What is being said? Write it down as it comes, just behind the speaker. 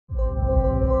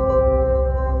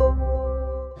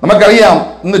നമുക്കറിയാം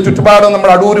ഇന്ന് ചുറ്റുപാടും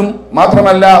നമ്മുടെ അടൂരും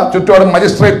മാത്രമല്ല ചുറ്റുപാടും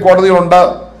മജിസ്ട്രേറ്റ് കോടതികളുണ്ട്.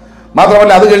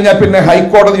 മാത്രമല്ല അത് കഴിഞ്ഞാൽ പിന്നെ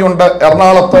ഹൈക്കോടതിയുണ്ട്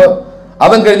എറണാകുളത്ത്.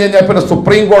 അതും കഴിഞ്ഞ് കഴിഞ്ഞാൽ പിന്നെ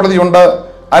സുപ്രീം കോടതിയുണ്ട്.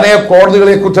 അനേക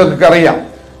കോടതികളെ കുറിച്ചൊക്കെ അറിയാം.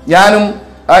 ഞാനും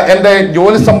എൻ്റെ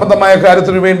ജോലി സംബന്ധമായ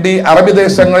കാര്യത്തിനു വേണ്ടി അറബി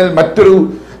ദേശങ്ങളിൽ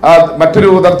മറ്റൊരു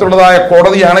തരത്തിലുള്ളതായ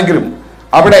കോടതിയാണെങ്കിലും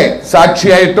അവിടെ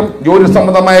സാക്ഷിയായിട്ടും ജോലി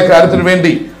സംബന്ധമായ കാര്യത്തിനു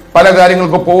വേണ്ടി പല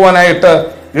കാര്യങ്ങൾക്ക് പോകാനായിട്ട്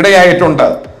ഇടയായിട്ടുണ്ട്.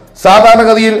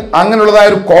 സാധാരണഗതിയിൽ അങ്ങനെയുള്ളതായ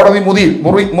ഒരു കോടതി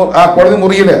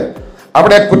മുറിയിൽ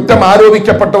അവിടെ കുറ്റം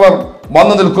ആരോപിക്കപ്പെട്ടവർ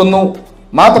വന്നു നിൽക്കുന്നു.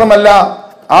 മാത്രമല്ല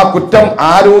ആ കുറ്റം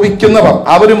ആരോപിക്കുന്നവർ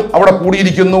അവരും അവിടെ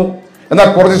കൂടിയിരിക്കുന്നു. എന്നാൽ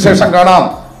കുറച്ചു ശേഷം കാണാം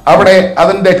അവിടെ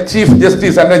അതിന്റെ ചീഫ്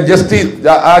ജസ്റ്റിസ്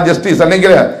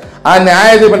അല്ലെങ്കിൽ ആ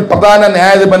ന്യായാധിപൻ, പ്രധാന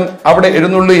ന്യായാധിപൻ അവിടെ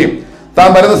എഴുന്നള്ളുകയും താൻ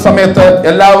വരുന്ന സമയത്ത്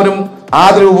എല്ലാവരും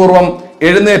ആദരവപൂർവ്വം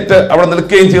എഴുന്നേറ്റ് അവിടെ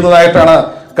നിൽക്കുകയും ചെയ്യുന്നതായിട്ടാണ്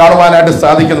കാണുവാനായിട്ട്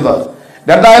സാധിക്കുന്നത്.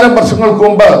 2000 വർഷങ്ങൾക്ക്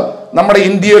മുമ്പ് നമ്മുടെ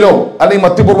ഇന്ത്യയിലോ അല്ലെങ്കിൽ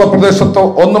മധ്യപൂർവ്വ പ്രദേശത്തോ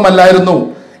ഒന്നുമല്ലായിരുന്നു.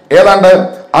 ഏതാണ്ട്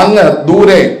അങ്ങ്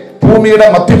ദൂരെ ഭൂമിയുടെ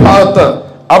മധ്യഭാഗത്ത്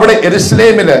അവിടെ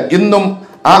യെരുശലേമില് ഇന്നും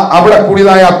അവിടെ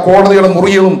കൂടിയതായ കോടതിയുടെ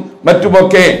മുറികളും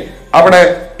മറ്റുമൊക്കെ അവിടെ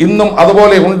ഇന്നും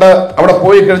അതുപോലെ ഉണ്ട്. അവിടെ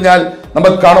പോയി കഴിഞ്ഞാൽ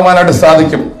നമുക്ക് കാണുവാനായിട്ട്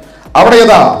സാധിക്കും. അവിടെ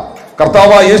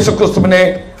കർത്താവായ യേശുക്രിസ്തുവിനെ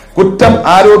കുറ്റം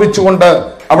ആരോപിച്ചുകൊണ്ട്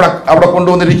അവിടെ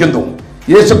കൊണ്ടുവന്നിരിക്കുന്നു.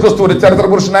 യേശുക്രിസ്തു ഒരു ചരിത്ര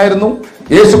പുരുഷനായിരുന്നു.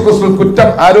 യേശുക്രിസ്തു കുറ്റം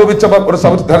ആരോപിച്ചവർ ഒരു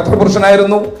ചരിത്ര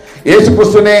പുരുഷനായിരുന്നു.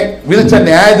 യേശുക്രിസ്തുവിനെ വിധിച്ച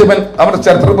ന്യായാധിപൻ അവരുടെ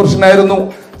ചരിത്ര പുരുഷനായിരുന്നു.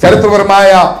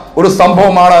 ചരിത്രപരമായ ഒരു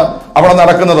സംഭവമാണ് അവിടെ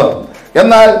നടക്കുന്നത്.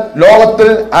 എന്നാൽ ലോകത്തിൽ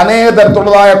അനേക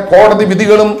തരത്തിലുള്ളതായ കോടതി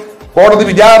വിധികളും കോടതി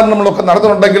വിചാരണകളൊക്കെ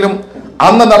നടന്നിട്ടുണ്ടെങ്കിലും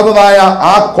അന്ന് നടന്നതായ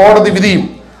ആ കോടതി വിധിയും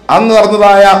അന്ന്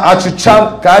നടന്നതായ ആ ശിക്ഷാ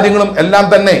കാര്യങ്ങളും എല്ലാം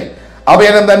തന്നെ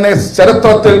അവയെല്ലാം തന്നെ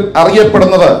ചരിത്രത്തിൽ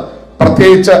അറിയപ്പെടുന്നത്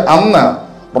പ്രത്യേകിച്ച് അന്ന്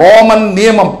റോമൻ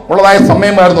നിയമം ഉള്ളതായ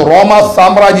സമയമായിരുന്നു. റോമാ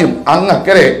സാമ്രാജ്യം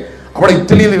അങ്ങക്കരെ അവിടെ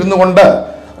ഇറ്റലിയിൽ ഇരുന്നു കൊണ്ട്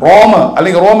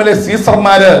റോമിലെ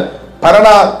സീസർമാര്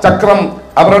ഭരണചക്രം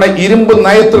അവരുടെ ഇരുമ്പ്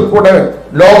നയത്തിൽ കൂടെ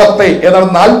ലോകത്തെ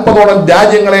ഏതാണ്ട് 40ഓളം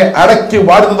രാജ്യങ്ങളെ അടക്കി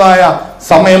വാഴുന്നതായ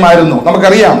സമയമായിരുന്നു.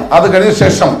 നമുക്കറിയാം അത് കഴിഞ്ഞ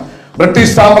ശേഷം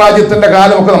ബ്രിട്ടീഷ് സാമ്രാജ്യത്തിന്റെ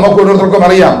കാലമൊക്കെ നമുക്ക് ഓരോരുത്തർക്കും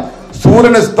അറിയാം.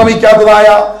 സൂര്യൻ അസ്തമിക്കാത്തതായ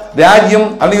രാജ്യം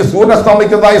അല്ലെങ്കിൽ സൂര്യൻ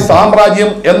അസ്തമിക്കാത്തതായ സാമ്രാജ്യം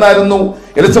എന്നായിരുന്നു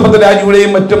എലിസബത്ത്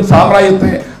രാജ്ഞിയുടെയും മറ്റും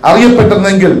സാമ്രാജ്യത്തെ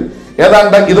അറിയപ്പെട്ടിരുന്നെങ്കിൽ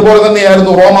ഏതാണ്ട് ഇതുപോലെ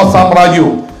തന്നെയായിരുന്നു റോമാ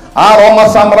സാമ്രാജ്യവും. ആ റോമാ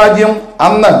സാമ്രാജ്യം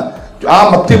അന്ന് ആ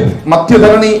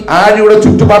മധ്യധരണി ആഴിയുടെ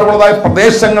ചുറ്റുപാടുള്ളതായ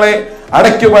പ്രദേശങ്ങളെ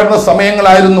അടക്കി വാഴുന്ന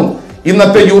സമയങ്ങളായിരുന്നു.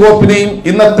 ഇന്നത്തെ യൂറോപ്പിനെയും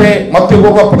ഇന്നത്തെ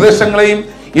മധ്യപൂർവ്വ പ്രദേശങ്ങളെയും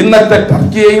ഇന്നത്തെ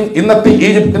ടർക്കിയെയും ഇന്നത്തെ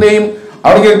ഈജിപ്തിനെയും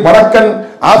അല്ലെങ്കിൽ വടക്കൻ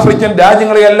ആഫ്രിക്കൻ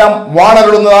രാജ്യങ്ങളെയെല്ലാം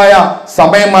വാണരുളുന്നതായ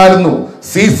സമയമായിരുന്നു.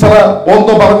 സീസർ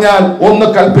ഒന്ന് പറഞ്ഞാൽ ഒന്ന്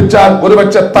കൽപ്പിച്ചാൽ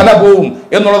ഒരുപക്ഷെ തല പോവും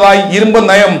എന്നുള്ളതായി ഇരുമ്പ്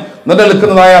നയം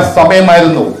നിലനിൽക്കുന്നതായ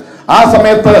സമയമായിരുന്നു. ആ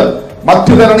സമയത്ത്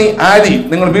മധ്യധരണി ആഴി,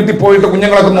 നിങ്ങൾ വീട്ടിൽ പോയിട്ട്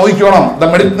കുഞ്ഞുങ്ങളൊക്കെ നോക്കിക്കോണം, ദ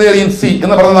മെഡിറ്ററേനിയൻ സീ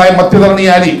എന്ന് പറയുന്നതായ മധ്യധരണി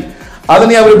ആഴി,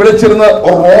 അതിനെ അവർ വിളിച്ചിരുന്നത്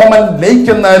റോമൻ ലേക്ക്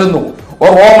എന്നായിരുന്നു,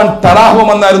 റോമൻ തടാകം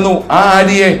എന്നായിരുന്നു ആ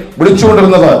ആഴിയെ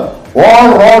വിളിച്ചുകൊണ്ടിരുന്നത്. All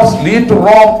roads lead to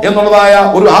Rome എന്നുള്ളതായ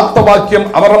ഒരു ആപ്തവാക്യം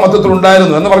അവരുടെ മധ്യത്തിൽ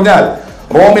ഉണ്ടായിരുന്നു. എന്ന് പറഞ്ഞാൽ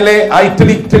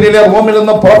ഇറ്റലിയിലെ റോമിൽ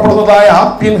നിന്ന് പുറപ്പെടുന്നതായ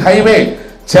ആപ്പിയൻ ഹൈവേ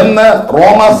ചെന്ന്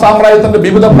റോമാ സാമ്രാജ്യത്തിന്റെ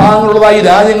വിവിധ ഭാഗങ്ങളുള്ളതായി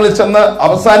രാജ്യങ്ങളിൽ ചെന്ന്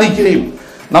അവസാനിക്കുകയും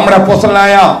നമ്മുടെ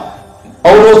അപ്പോസ്തലനായ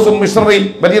പൗലോസും മിഷണറി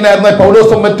വലിയനായിരുന്ന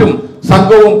പൗലോസും മറ്റും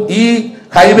സംഘവും ഈ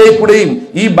ഹൈവേ കൂടെയും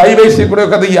ഈ ബൈവേസിൽ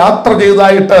കൂടെയൊക്കെ അത് യാത്ര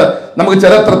ചെയ്തതായിട്ട് നമുക്ക്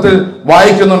ചരിത്രത്തിൽ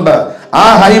വായിക്കുന്നുണ്ട്. ആ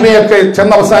ഹൈവേ ഒക്കെ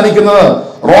ചെന്ന് അവസാനിക്കുന്നത്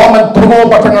റോമൻ തുറമുഖ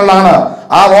പട്ടണങ്ങളിലാണ്.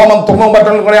 ആ റോമൻ തുറമുഖ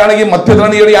പട്ടണങ്ങളാണെങ്കിൽ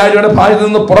മധ്യധരണിയുടെ ആഴിയുടെ ഭാഗത്ത്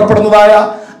നിന്ന് പുറപ്പെടുന്നതായ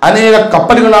അനേക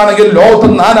കപ്പലുകളാണെങ്കിൽ ലോകത്ത്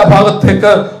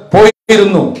നാനാഭാഗത്തേക്ക്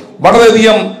പോയിരുന്നു.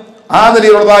 വളരെയധികം ആ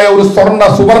നിലയിലുള്ളതായ ഒരു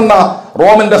സുവർണ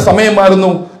റോമിന്റെ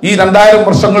സമയമായിരുന്നു ഈ 2000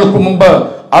 വർഷങ്ങൾക്ക് മുമ്പ്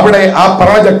അവിടെ ആ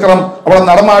ഭരണചക്രം അവിടെ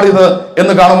നടമാടിയത്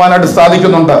എന്ന് കാണുവാനായിട്ട്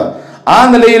സാധിക്കുന്നുണ്ട്. ആ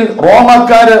നിലയിൽ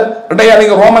റോമാക്കാരുടെ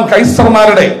അല്ലെങ്കിൽ റോമൻ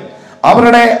കൈസർമാരുടെ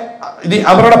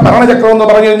അവരുടെ ഭരണചക്രം എന്ന്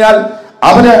പറഞ്ഞു കഴിഞ്ഞാൽ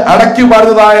അവര് അടക്കി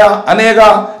വാഴുന്നതായ അനേക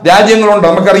രാജ്യങ്ങളുണ്ട്.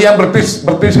 നമുക്കറിയാം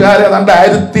ബ്രിട്ടീഷുകാരെ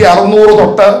 1600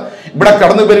 തൊട്ട് ഇവിടെ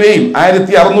കടന്നു വരികയും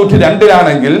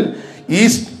 1602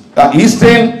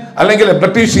 ഈസ്റ്റേൺ അല്ലെങ്കിൽ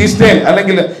ബ്രിട്ടീഷ് ഈസ്റ്റേൺ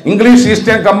അല്ലെങ്കിൽ ഇംഗ്ലീഷ്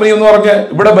ഈസ്റ്റേൺ കമ്പനി എന്ന് പറഞ്ഞ്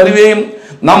ഇവിടെ വരികയും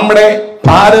നമ്മുടെ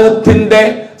ഭാരതത്തിന്റെ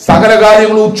സകല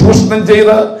കാര്യങ്ങളും ചൂഷണം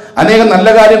ചെയ്ത് അനേകം നല്ല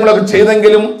കാര്യങ്ങളൊക്കെ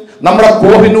ചെയ്തെങ്കിലും നമ്മുടെ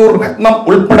കോഹിനൂർ രത്നം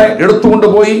ഉൾപ്പെടെ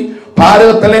എടുത്തുകൊണ്ടുപോയി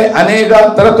ഭാരതത്തിലെ അനേക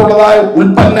തരത്തിലുള്ളതായ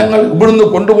ഉൽപ്പന്നങ്ങൾ ഇവിടുന്ന്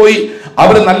കൊണ്ടുപോയി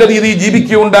അവർ നല്ല രീതിയിൽ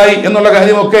ജീവിക്കുകയുണ്ടായി എന്നുള്ള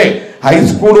കാര്യമൊക്കെ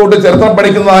ഹൈസ്കൂളോട്ട് ചരിത്രം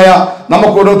പഠിക്കുന്നതായ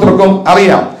നമുക്ക് ഓരോരുത്തർക്കും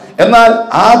അറിയാം. എന്നാൽ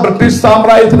ആ ബ്രിട്ടീഷ്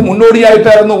സാമ്രാജ്യത്തിന്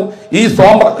മുന്നോടിയായിട്ടായിരുന്നു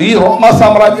ഈ റോമാ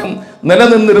സാമ്രാജ്യം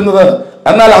നിലനിന്നിരുന്നത്.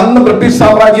 എന്നാൽ അന്ന് ബ്രിട്ടീഷ്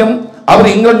സാമ്രാജ്യം അവർ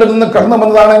ഇംഗ്ലണ്ടിൽ നിന്ന് കടന്നു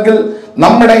വന്നതാണെങ്കിൽ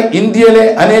നമ്മുടെ ഇന്ത്യയിലെ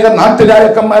അനേക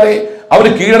നാട്ടുരാജാക്കന്മാരെ അവർ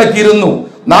കീഴടക്കിയിരുന്നു.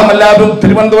 നാം എല്ലാവരും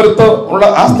തിരുവനന്തപുരത്ത് ഉള്ള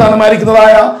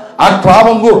ആസ്ഥാനമായിരിക്കുന്നതായ ആ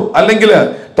ട്രാവങ്കൂർ അല്ലെങ്കിൽ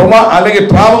അല്ലെങ്കിൽ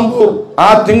ട്രാവൻകൂർ ആ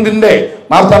കിങ്ങിന്റെ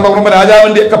മാർത്താണ്ഡവർമ്മ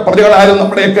രാജാവിന്റെ ഒക്കെ പ്രജകളായിരുന്നു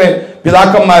നമ്മുടെയൊക്കെ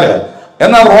പിതാക്കന്മാര്.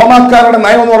 എന്നാൽ റോമാക്കാരുടെ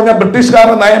നയം എന്ന് പറഞ്ഞാൽ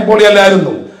ബ്രിട്ടീഷുകാരുടെ നയം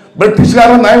പോലെയല്ലായിരുന്നു.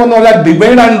 ബ്രിട്ടീഷുകാരുടെ നയം എന്ന് പറഞ്ഞാൽ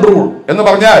ഡിവൈഡ് ആൻഡ് റൂൾ എന്ന്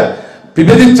പറഞ്ഞാൽ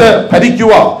വിഭജിച്ച്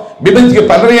ഭരിക്കുക, വിഭജിക്കുക,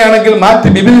 പലരെയാണെങ്കിൽ മാറ്റി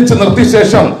വിഭജിച്ച് നിർത്തിയ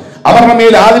ശേഷം അവരുടെ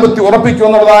മേൽ ആധിപത്യം ഉറപ്പിക്കുക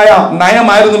എന്നുള്ളതായ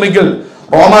നയമായിരുന്നുവെങ്കിൽ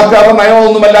റോമാക്കാരുടെ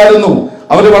നയമൊന്നുമല്ലായിരുന്നു.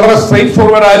 അവർ വളരെ സ്ട്രെയിറ്റ്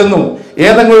ഫോർവേഡ് ആയിരുന്നു.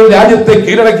 ഏതെങ്കിലും രാജ്യത്തെ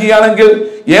കീഴടക്കുകയാണെങ്കിൽ,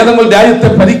 ഏതെങ്കിലും രാജ്യത്തെ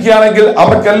ഭരിക്കുകയാണെങ്കിൽ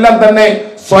അവർക്കെല്ലാം തന്നെ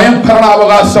സ്വയം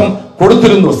ഭരണാവകാശം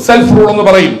കൊടുത്തിരുന്നു. സെൽഫ് റൂൾ എന്ന്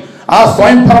പറയും. ആ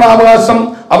സ്വയം ഭരണാവകാശം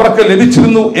അവർക്ക്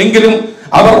ലഭിച്ചിരുന്നു. എങ്കിലും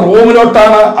അവർ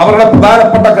റോമിലോട്ടാണ് അവരുടെ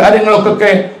പ്രധാനപ്പെട്ട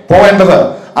കാര്യങ്ങൾക്കൊക്കെ പോകേണ്ടത്.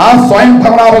 ആ സ്വയം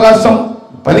ഭരണാവകാശം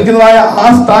ഭരിക്കുന്നതായ ആ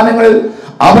സ്ഥാനങ്ങളിൽ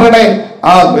അവരുടെ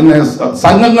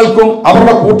സംഘങ്ങൾക്കും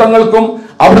അവരുടെ കൂട്ടങ്ങൾക്കും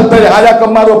അവിടുത്തെ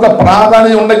രാജാക്കന്മാരും ഒക്കെ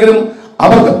പ്രാധാന്യം ഉണ്ടെങ്കിലും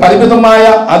അവർക്ക് പരിമിതമായ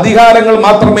അധികാരങ്ങൾ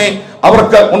മാത്രമേ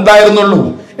അവർക്ക് ഉണ്ടായിരുന്നുള്ളൂ.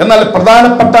 എന്നാൽ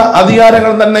പ്രധാനപ്പെട്ട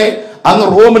അധികാരങ്ങൾ തന്നെ അങ്ങ്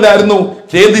റോമിലായിരുന്നു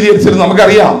കേന്ദ്രീകരിച്ചിരുന്നത്.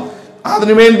 നമുക്കറിയാം.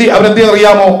 അതിനുവേണ്ടി അവരെന്ത്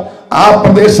അറിയാമോ? ആ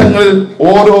പ്രദേശങ്ങളിൽ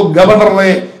ഓരോ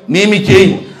ഗവർണറെ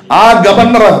നിയമിക്കുകയും ആ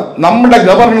ഗവർണർ നമ്മുടെ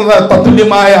ഗവർണർ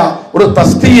തത്തുല്യമായ ഒരു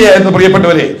തസ്തികയായിരുന്നു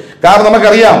പ്രിയപ്പെട്ടവരെ. കാരണം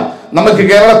നമുക്കറിയാം, നമുക്ക്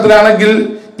കേരളത്തിലാണെങ്കിൽ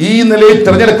ഈ നിലയിൽ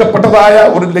തിരഞ്ഞെടുക്കപ്പെട്ടതായ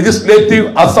ഒരു ലെജിസ്ലേറ്റീവ്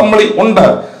അസംബ്ലി ഉണ്ട്.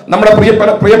 നമ്മുടെ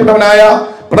പ്രിയപ്പെട്ടവനായ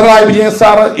പിണറായി വിജയൻ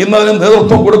സാറ് ഇന്നതിന്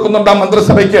നേതൃത്വം കൊടുക്കുന്നുണ്ട് ആ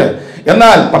മന്ത്രിസഭയ്ക്ക്.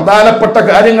 എന്നാൽ പ്രധാനപ്പെട്ട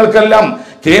കാര്യങ്ങൾക്കെല്ലാം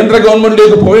കേന്ദ്ര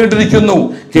ഗവൺമെന്റിലേക്ക് പോയിട്ടിരിക്കുന്നു.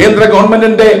 കേന്ദ്ര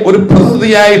ഗവൺമെന്റിന്റെ ഒരു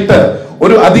പ്രതിനിധിയായിട്ട്,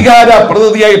 ഒരു അധികാര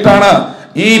പ്രതിനിധിയായിട്ടാണ്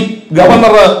ഈ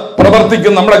ഗവർണർ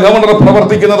പ്രവർത്തിക്കുന്നത്. നമ്മുടെ ഗവർണർ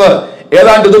പ്രവർത്തിക്കുന്നത്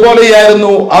ഏതാണ്ട്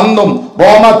ഇതുപോലെയായിരുന്നു അന്നും.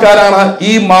 റോമാക്കാരാണ്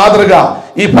ഈ മാതൃക,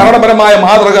 ഈ ഭരണപരമായ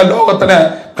മാതൃക ലോകത്തിന്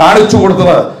കാണിച്ചു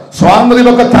കൊടുത്തത്.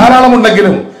 സ്വാതന്ത്ര്യമൊക്കെ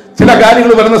ധാരാളമുണ്ടെങ്കിലും ചില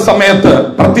കാര്യങ്ങൾ വരുന്ന സമയത്ത്,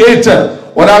 പ്രത്യേകിച്ച്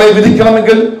ഒരാളെ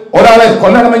വിധിക്കണമെങ്കിൽ, ഒരാളെ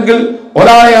കൊല്ലണമെങ്കിൽ,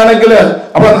 ഒരാളെ ആണെങ്കിൽ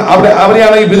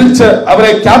അവരെയാണെങ്കിൽ വിധിച്ച്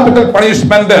അവരെ ക്യാപിറ്റൽ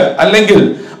പണിഷ്മെന്റ് അല്ലെങ്കിൽ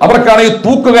അവർക്കാണെങ്കിൽ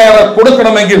തൂക്കുകയറ്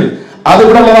കൊടുക്കണമെങ്കിൽ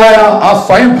അതിവിടെയുള്ളതായ ആ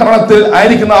സ്വയം ഭരണത്തിൽ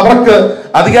ആയിരിക്കുന്ന അവർക്ക്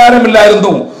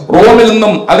അധികാരമില്ലായിരുന്നു. റോമിൽ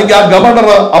നിന്നും അല്ലെങ്കിൽ ആ ഗവർണർ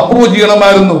അപ്രൂവ്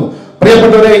ചെയ്യണമായിരുന്നു.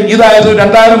 പ്രിയപ്പെട്ടവരെ, ഇതായിരുന്നു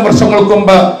 2000 വർഷങ്ങൾക്ക്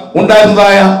മുമ്പ്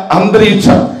ഉണ്ടായിരുന്നതായ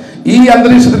അന്തരീക്ഷം. ഈ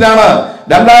അന്തരീക്ഷത്തിലാണ്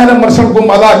 2000 വർഷങ്ങൾക്ക്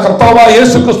മുമ്പ് അതാ കർത്താവായ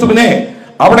യേശു ക്രിസ്തുവിനെ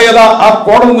അവിടെ ആ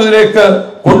കോടതി മുറിയിലേക്ക്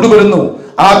കൊണ്ടുവരുന്നു.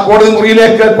 ആ കോടതി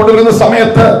മുറിയിലേക്ക് കൊണ്ടുവരുന്ന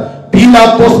സമയത്ത്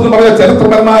പീലാത്തോസ് എന്ന് പറയുന്ന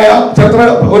ചരിത്ര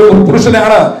ഒരു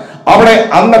പുരുഷനാണ് അവിടെ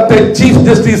അന്നത്തെ ചീഫ്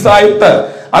ജസ്റ്റിസ് ആയിട്ട്,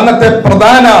 അന്നത്തെ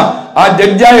പ്രധാന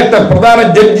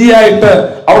ജഡ്ജിയായിട്ട്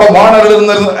അവിടെ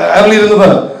വാണരുളിയിരുന്നത്.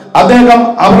 അദ്ദേഹം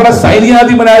അവരുടെ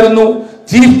സൈന്യാധിപനായിരുന്നു,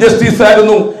 ചീഫ് ജസ്റ്റിസ്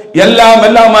ആയിരുന്നു,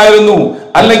 എല്ലാമായിരുന്നു.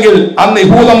 അല്ലെങ്കിൽ അന്ന്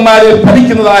യഹൂദന്മാരെ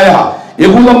ഭരിക്കുന്നതായ,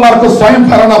 യഹൂദന്മാർക്ക് സ്വയം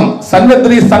ഭരണം,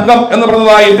 സന്നദ്ധി സംഘം എന്ന്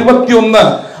പറയുന്നതായ 21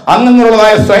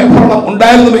 അംഗങ്ങളുള്ളതായ സ്വയംഭരണം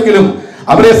ഉണ്ടായിരുന്നുവെങ്കിലും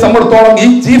അവരെ സംബന്ധിച്ചോളം ഈ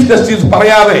ചീഫ് ജസ്റ്റിസ്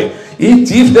പറയാതെ, ഈ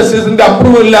ചീഫ് ജസ്റ്റിസിന്റെ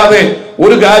അപ്രൂവൽ ഇല്ലാതെ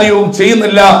ഒരു കാര്യവും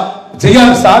ചെയ്യാൻ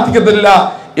സാധിക്കത്തില്ല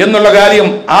എന്നുള്ള കാര്യം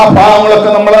ആ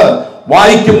ഭാഗങ്ങളൊക്കെ നമ്മൾ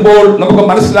വായിക്കുമ്പോൾ നമുക്ക്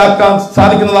മനസ്സിലാക്കാൻ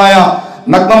സാധിക്കുന്നതായ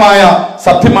നഗ്നമായ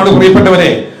സത്യമാണ്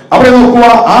പ്രിയപ്പെട്ടവരെ. അവിടെ നോക്കുക,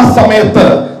 ആ സമയത്ത്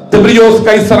തിബരിയോസ്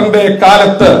കൈസറിന്റെ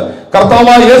കാലത്ത്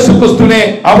കർത്താവായ യേശു ക്രിസ്തുവിനെ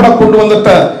അവിടെ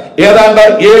കൊണ്ടുവന്നിട്ട് ഏതാണ്ട്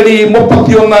AD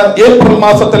 31 ഏപ്രിൽ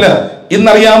മാസത്തില്,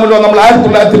 ഇന്നറിയാമല്ലോ നമ്മൾ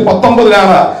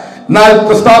 1919 എന്നാൽ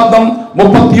ക്രിസ്താബ്ദം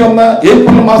 31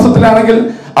 ഏപ്രിൽ മാസത്തിലാണെങ്കിൽ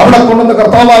അവിടെ കൊണ്ടുവന്ന്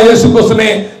കർത്താവായ യേശു ക്രിസ്തുവിനെ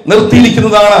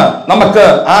നിർത്തിയിരിക്കുന്നതാണ്. നമുക്ക്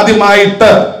ആദ്യമായിട്ട്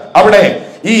അവിടെ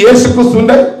ഈ യേശു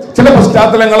ക്രിസ്തുവിന്റെ ചില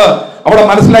പശ്ചാത്തലങ്ങൾ അവിടെ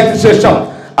മനസ്സിലാക്കിയ ശേഷം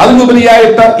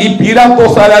അതിനുപരിയായിട്ട് ഈ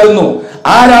പീലാത്തോസ്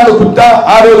ആരാണ് കുറ്റ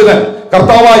ആരോപിതൻ?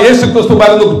 കർത്താവായ യേശു ക്രിസ്തു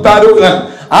ആയിരുന്നു കുറ്റാരോപിതൻ.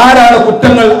 ആരാണ്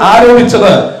കുറ്റങ്ങൾ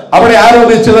ആരോപിച്ചത്? അവിടെ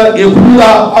ആരോപിച്ചത് യഹൂദ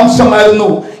വംശമായിരുന്നു,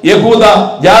 യഹൂദ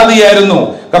ജാതിയായിരുന്നു.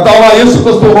 കർത്താവായ യേശു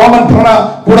ക്രിസ്തു റോമൻ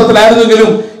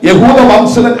ഭരണകൂടത്തിലായിരുന്നെങ്കിലും യഹൂദ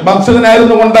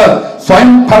വംശജനായിരുന്നു കൊണ്ട്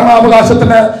സ്വയം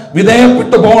ഭരണാവകാശത്തിന്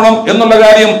വിധേയപ്പെട്ടു പോകണം എന്നുള്ള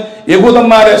കാര്യം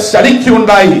യഹൂദന്മാരെ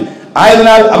ശടിക്കുകയുണ്ടായി.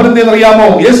 ആയതിനാൽ അവരെന്തെന്നറിയാമോ?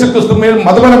 യേശു ക്രിസ്തുവിൽ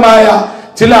മതപരമായ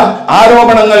ചില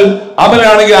ആരോപണങ്ങൾ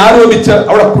അവനാണെങ്കിൽ ആരോപിച്ച്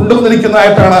അവിടെ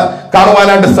കൊണ്ടുവന്നിരിക്കുന്നതായിട്ടാണ്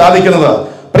കാണുവാനായിട്ട് സാധിക്കുന്നത്.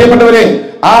 പ്രിയപ്പെട്ടവരെ,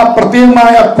 ആ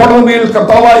പ്രത്യേകമായ കോടതിയിൽ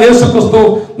കർത്താവായ യേശു ക്രിസ്തു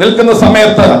നിൽക്കുന്ന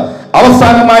സമയത്ത്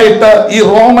അവസാനമായിട്ട് ഈ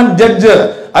റോമൻ ജഡ്ജ്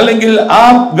അല്ലെങ്കിൽ ആ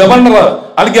ഗവർണർ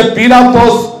അല്ലെങ്കിൽ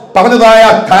പീലാത്തോസ് പറഞ്ഞതായ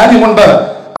കാര്യമുണ്ട്.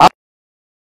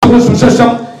 സുവിശേഷം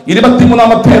 23-ാം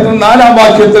അധ്യായത്തിൽ 4-ാം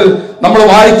വാക്യത്തിൽ നമ്മൾ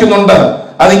വായിക്കുന്നുണ്ട്.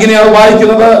 അതിങ്ങനെയാണ്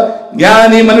വായിക്കുന്നത്: ഞാൻ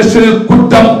ഈ മനുഷ്യരിൽ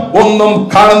കുറ്റം ഒന്നും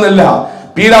കാണുന്നില്ല.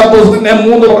 പീലാത്തോസിനെ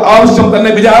 3 പ്രാവശ്യം തന്നെ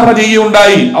വിചാരണ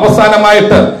ചെയ്യുകയുണ്ടായി.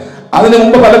 അവസാനമായിട്ട് അതിനു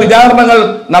മുമ്പ് പല വിചാരണകൾ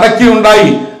നടക്കുകയുണ്ടായി.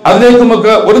 അതിലേക്ക്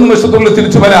നമുക്ക് ഒരു നിമിഷത്തുള്ളിൽ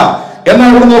തിരിച്ചു വരാം. എന്നാൽ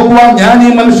ഇവിടെ നോക്കുക, ഞാൻ ഈ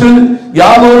മനുഷ്യൻ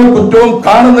യാതൊരു കുറ്റവും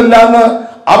കാണുന്നില്ല എന്ന്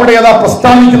അവിടെ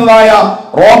പ്രസ്താവിക്കുന്നതായ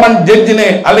റോമൻ ജഡ്ജിനെ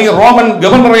അല്ലെങ്കിൽ റോമൻ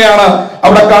ഗവർണറെയാണ്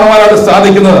അവിടെ കാണുവാനായിട്ട്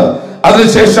സാധിക്കുന്നത്.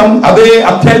 അതിനുശേഷം അതേ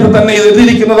അധ്യായത്തിൽ തന്നെ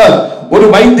എഴുതിയിരിക്കുന്നത് ഒരു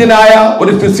വൈദ്യനായ,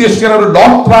 ഒരു ഫിസിഷ്യൻ, ഒരു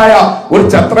ഡോക്ടറായ ഒരു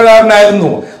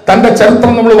ചരിത്രകാരനായിരുന്നു. തന്റെ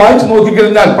ചരിത്രം നമ്മൾ വായിച്ചു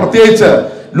നോക്കിക്കഴിഞ്ഞാൽ, പ്രത്യേകിച്ച്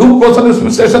ലൂക്കോസിന്റെ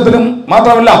സുവിശേഷത്തിലും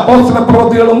മാത്രമല്ല അപ്പോസ്തല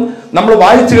പ്രവൃത്തികളും നമ്മൾ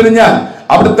വായിച്ചു കഴിഞ്ഞാൽ,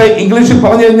 അവിടുത്തെ ഇംഗ്ലീഷിൽ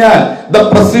പറഞ്ഞു കഴിഞ്ഞാൽ the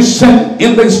precision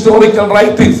in the historical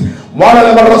writings,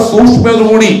 വളരെ വളരെ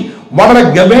സൂക്ഷ്മതയോടുകൂടി വളരെ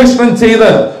ഗവേഷണം ചെയ്ത്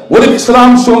ഒരു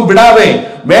വിശദാംശവും വിടാതെ,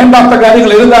 വേണ്ടാത്ത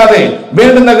കാര്യങ്ങൾ എഴുതാതെ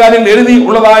വേണ്ടുന്ന കാര്യങ്ങൾ എഴുതി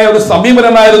ഉള്ളതായ ഒരു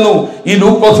സമീപനമായിരുന്നു ഈ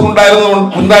ലൂക്കോസിന്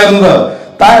ഉണ്ടായിരുന്നത്.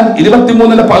 താൻ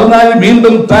 23:14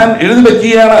 വീണ്ടും താൻ എഴുതി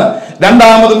വെക്കുകയാണ്.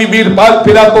 രണ്ടാമതും ഈ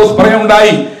പീലാത്തോസ്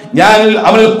പറയുണ്ടായി, ഞാൻ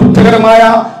അവനിൽ കുറ്റകരമായ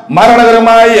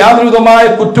മരണകരമായ യാതൊരുവിധമായ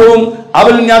കുറ്റവും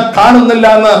അവൻ ഞാൻ കാണുന്നില്ല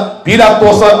എന്ന്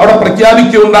പീലാത്തോസ് അവിടെ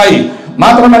പ്രഖ്യാപിക്കുകയുണ്ടായി.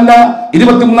 മാത്രമല്ല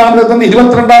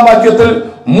 23-22 വാക്യത്തിൽ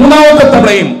മൂന്നാമത്തെ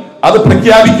തവണയും അത്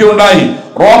പ്രഖ്യാപിക്കുകയുണ്ടായി.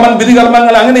 റോമൻ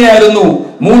വിധികർമ്മങ്ങൾ അങ്ങനെയായിരുന്നു.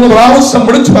 3 പ്രാവശ്യം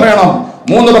വിളിച്ചു പറയണം,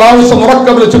 3 പ്രാവശ്യം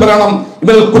ഉറക്കെ വിളിച്ചു പറയണം,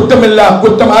 ഇവരിൽ കുറ്റമില്ല,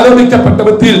 കുറ്റം ആരോപിക്കപ്പെട്ട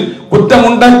വ്യക്തിയിൽ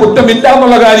കുറ്റമുണ്ട്, കുറ്റമില്ല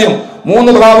എന്നുള്ള കാര്യം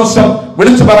 3 പ്രാവശ്യം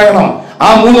വിളിച്ചു പറയണം. ആ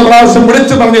 3 പ്രാവശ്യം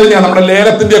വിളിച്ചു പറഞ്ഞു കഴിഞ്ഞാൽ നമ്മുടെ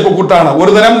ലേലത്തിന്റെ ഒക്കെ കൂട്ടാണ്.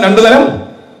 1 തരം, 2 തരം,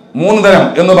 3 തരം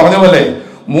എന്ന് പറഞ്ഞ പോലെ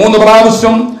 3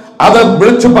 പ്രാവശ്യം അത്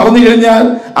വിളിച്ചു പറഞ്ഞു കഴിഞ്ഞാൽ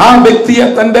ആ വ്യക്തിയെ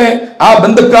തന്റെ ആ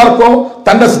ബന്ധുക്കാർക്കോ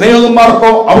തന്റെ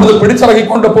സ്നേഹിതന്മാർക്കോ അവിടുന്ന്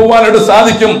പിടിച്ചിറക്കിക്കൊണ്ട് പോകാനായിട്ട്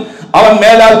സാധിക്കും. അവൻ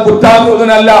മേലാൽ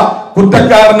കുറ്റാരോപിതനല്ല,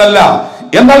 കുറ്റക്കാരനല്ല.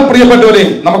 എന്നാൽ പ്രിയപ്പെട്ടവരെ,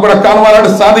 നമുക്കിവിടെ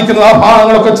കാണുവാനായിട്ട് സാധിക്കുന്ന ആ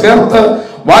ഭാഗങ്ങളൊക്കെ ചേർത്ത്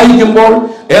വായിക്കുമ്പോൾ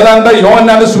ഏതാണ്ട്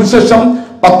യോഹന്നാന്റെ സുവിശേഷം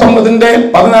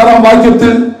 19:16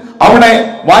 വാക്യത്തിൽ അവിടെ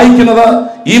വായിക്കുന്നത്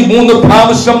ഈ 3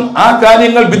 പ്രാവശ്യം ആ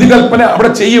കാര്യങ്ങൾ വിധികൽപ്പന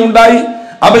അവിടെ ചെയ്യുണ്ടായി.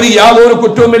 അവന് യാതൊരു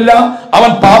കുറ്റവുമില്ല, അവൻ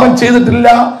പാപം ചെയ്തിട്ടില്ല,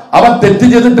 അവൻ തെറ്റ്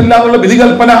ചെയ്തിട്ടില്ല എന്നുള്ള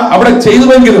വിധികൽപ്പന അവിടെ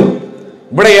ചെയ്തുവെങ്കിലും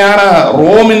ഇവിടെയാണ്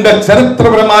റോമിന്റെ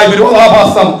ചരിത്രപരമായ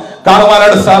വിരോധാഭാസം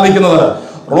കാണുവാനായിട്ട് സാധിക്കുന്നത്.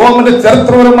 റോമിന്റെ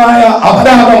ചരിത്രപരമായ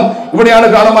അപരാധം ഇവിടെയാണ്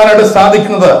കാണുവാനായിട്ട്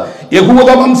സാധിക്കുന്നത്. യഹൂദ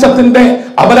വംശത്തിന്റെ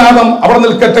അപരാധം അവിടെ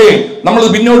നിൽക്കട്ടെ, നമ്മൾ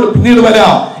പിന്നീട്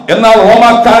വരാം. എന്നാൽ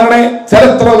റോമാക്കാരുടെ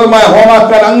ചരിത്രപരമായ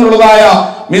റോമാക്കാർ അങ്ങനെയുള്ളതായ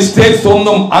മിസ്റ്റേക്സ്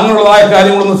ഒന്നും അങ്ങനെയുള്ളതായ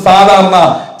കാര്യങ്ങളൊന്നും സാധാരണ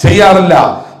ചെയ്യാറില്ല.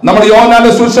 നമ്മൾ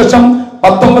യോഹന്നാന്റെ സുവിശേഷം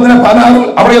 19:16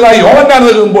 അവിടേതായി യോഹന്നാൻ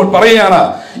എഴുതുമ്പോൾ പറയുകയാണ്,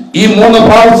 ഈ 3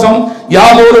 പ്രാവശ്യം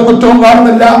യാതൊരു കുറ്റവും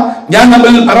കാണുന്നില്ല, ഞാൻ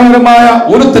നമ്മിൽ മനോഹരമായ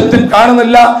ഒരു തെറ്റും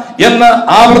കാണുന്നില്ല എന്ന്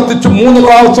ആവർത്തിച്ച് 3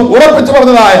 പ്രാവശ്യം ഉറപ്പിച്ചു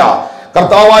പറഞ്ഞതായ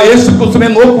കർത്താവായ യേശുക്രിസ്തുവിനെ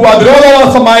നോക്കുക.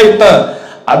 വിരോധാഭാസമായിട്ട്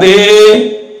അതേ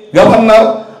ഗവർണർ,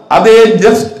 അതേ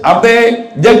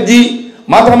ജഡ്ജി,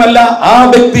 മാത്രമല്ല ആ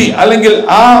വ്യക്തി അല്ലെങ്കിൽ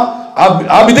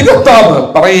ആ വിധികർത്താവ്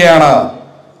പറയുകയാണ്,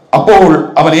 അപ്പോൾ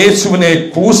അവൻ യേശുവിനെ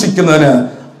ക്രൂശിക്കുന്നതിന്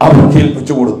അവർ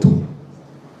കേൾപ്പിച്ചു കൊടുത്തു.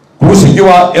 ക്രൂശിക്കുക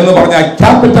എന്ന് പറഞ്ഞാൽ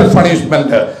ക്യാപിറ്റൽ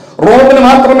പണിഷ്മെന്റ്. റോമിന്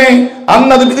മാത്രമേ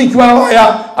അന്ന് അത് വിധിക്കുവാനായ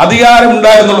അധികാരം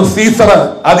ഉണ്ടായിരുന്നുള്ളൂ. സീസർ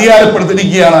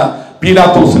അധികാരപ്പെടുത്തിയിരിക്കുകയാണ്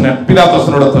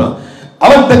പീലാത്തോസിനോടത്ത്.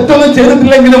 അവൻ തെറ്റൊന്നും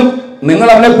ചെയ്തിട്ടില്ലെങ്കിലും നിങ്ങൾ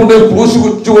അവനെ കൊണ്ട്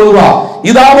ക്രൂശിച്ചു കൊള്ളുക,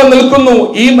 ഇതാവൻ നിൽക്കുന്നു,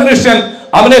 ഈ മനുഷ്യൻ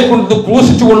അവനെ കൊണ്ട്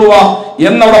ക്രൂശിച്ചു കൊള്ളുക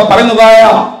എന്നവിടെ പറയുന്നതായ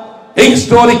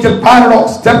ഹിസ്റ്റോറിക്കൽ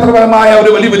പാരഡോക്സ്, ചരിത്രപരമായ ഒരു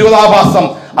വലിയ വിരോധാഭാസം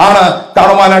ആണ്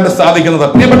കാണുവാനായിട്ട് സാധിക്കുന്നത്.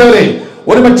 പ്രിയപ്പെട്ടവരെ,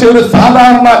 ഒരുപക്ഷെ ഒരു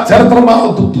സാധാരണ ചരിത്രമാണ്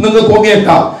നിങ്ങൾക്ക്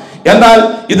തോന്നിയേക്കാം, എന്നാൽ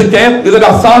ഇതൊരു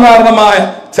അസാധാരണമായ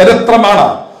ചരിത്രമാണ്.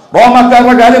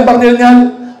 റോമാക്കാരുടെ കാര്യം പറഞ്ഞു കഴിഞ്ഞാൽ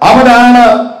അവരാണ്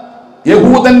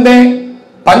യഹൂദന്റെ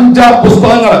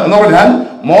പഞ്ചപുസ്തകങ്ങൾ എന്ന് പറഞ്ഞാൽ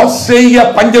മോശയ്യ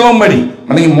പഞ്ചകം വഴി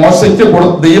അല്ലെങ്കിൽ മോശയ്ക്ക്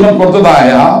ദൈവം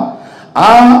കൊടുത്തതായ ആ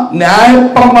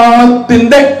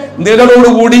ന്യായപ്രമാണത്തിന്റെ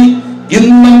നിഴലോടുകൂടി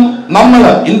ഇന്നും നമ്മൾ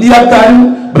ഇന്ത്യക്കാരും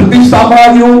ബ്രിട്ടീഷ്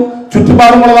സാമ്രാജ്യവും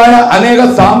ചുറ്റുപാടുമുള്ളതായ അനേക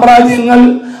സാമ്രാജ്യങ്ങൾ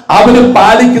അവര്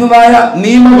പാലിക്കുന്നതായ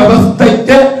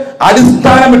നിയമവ്യവസ്ഥയ്ക്ക്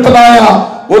അടിസ്ഥാനമിട്ടതായ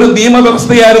ഒരു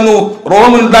നിയമവ്യവസ്ഥയായിരുന്നു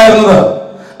റോമിനുണ്ടായിരുന്നത്.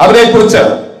 അവരെ കുറിച്ച്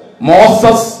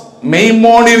മോസസ്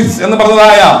മെയ്മോണിസ് എന്ന്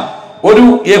പറഞ്ഞതായ ഒരു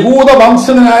യഹൂദ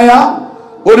വംശജനായ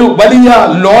ഒരു വലിയ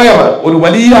ലോയർ, ഒരു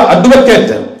വലിയ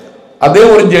അഡ്വക്കേറ്റ്,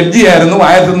 അദ്ദേഹം ഒരു ജഡ്ജിയായിരുന്നു.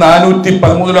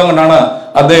 1413 കൊണ്ടാണ്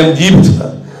അദ്ദേഹം ജീവിച്ചത്.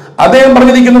 അദ്ദേഹം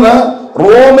പറഞ്ഞിരിക്കുന്നത്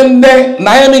റോമിന്റെ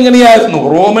നയം ഇങ്ങനെയായിരുന്നു,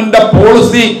 റോമിന്റെ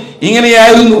പോളിസി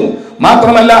ഇങ്ങനെയായിരുന്നു.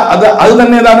 മാത്രമല്ല അത്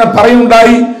തന്നെ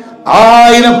പറയുണ്ടായി,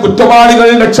 1000 കുറ്റവാളികൾ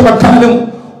രക്ഷപ്പെട്ടാലും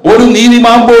ഒരു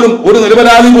നീതിമാൻ പോലും, ഒരു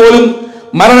നിരപരാധി പോലും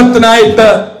മരണത്തിനായിട്ട്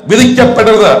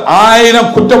വിധിക്കപ്പെടരുത്. 1000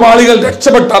 കുറ്റവാളികൾ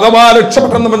അഥവാ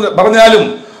രക്ഷപ്പെട്ടെന്ന് പറഞ്ഞാലും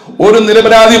ഒരു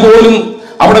നിരപരാധി പോലും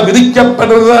അവിടെ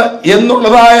വിധിക്കപ്പെടരുത്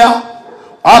എന്നുള്ളതായ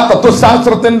ആ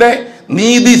തത്വശാസ്ത്രത്തിന്റെ,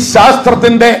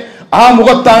 നീതിശാസ്ത്രത്തിന്റെ ആ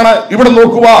മുഖത്താണ് ഇവിടെ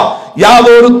നോക്കുക.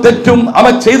 യാതൊരു തെറ്റും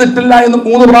അവൻ ചെയ്തിട്ടില്ല എന്ന്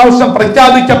 3 പ്രാവശ്യം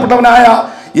പ്രഖ്യാപിക്കപ്പെട്ടവനായ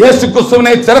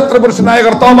യേശുക്രിസ്തുവിനെ, ചരിത്ര പുരുഷനായ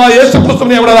കർത്താവായ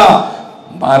യേശുക്രിസ്തുവിനെ എവിടെ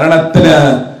മരണത്തിന്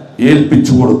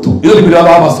ഏൽപ്പിച്ചു കൊടുത്തു. ഇതൊരു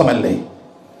വിരോധാഭാസമല്ലേ?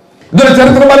 ഇതൊരു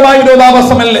ചരിത്രപരമായ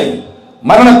വിരോധാഭാസമല്ലേ?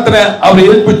 മരണത്തിന് അവർ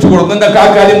ഏൽപ്പിച്ചു കൊടുത്തു. നിങ്ങൾക്ക് ആ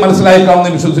കാര്യം മനസ്സിലായി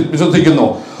കാണുമെന്ന് വിശ്വസിക്കുന്നു.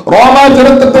 റോമ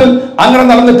ചരിത്രത്തിൽ അങ്ങനെ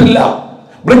നടന്നിട്ടില്ല,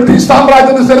 ബ്രിട്ടീഷ്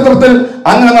സാമ്രാജ്യത്തിന്റെ ചരിത്രത്തിൽ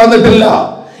അങ്ങനെ നടന്നിട്ടില്ല,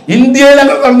 ഇന്ത്യയിൽ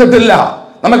അങ്ങനെ നടന്നിട്ടില്ല.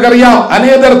 നമുക്കറിയാം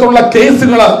അനേക തരത്തിലുള്ള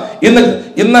കേസുകൾ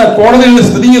ഇന്ന് കോടതിയിൽ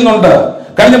സ്ഥിതി ചെയ്യുന്നുണ്ട്.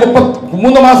 കഴിഞ്ഞ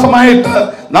 33 മാസമായിട്ട്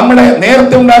നമ്മുടെ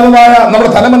നേരത്തെ ഉണ്ടായിരുന്നതായ നമ്മുടെ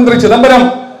ധനമന്ത്രി ചിദംബരം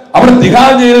അവിടെ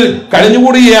തിഹാർ ജയിലിൽ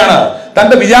കഴിഞ്ഞുകൂടുകയാണ്.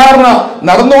 തന്റെ വിചാരണ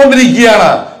നടന്നുകൊണ്ടിരിക്കുകയാണ്.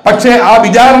 പക്ഷേ ആ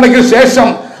വിചാരണയ്ക്ക് ശേഷം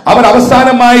അവർ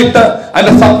അവസാനമായിട്ട്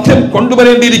അതിന്റെ സത്യം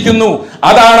കൊണ്ടുവരേണ്ടിയിരിക്കുന്നു.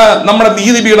 അതാണ് നമ്മുടെ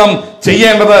നീതിപീഠം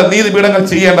ചെയ്യേണ്ടത്, നീതിപീഠങ്ങൾ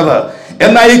ചെയ്യേണ്ടത്.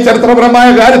 എന്നാൽ ഈ ചരിത്രപരമായ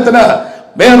കാര്യത്തിന്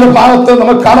വേറൊരു ഭാഗത്ത്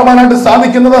നമുക്ക് കാണുവാനായിട്ട്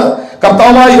സാധിക്കുന്നത്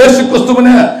കർത്താവായ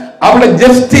യേശുക്രിസ്തുവിന് അവിടെ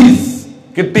ജസ്റ്റിസ്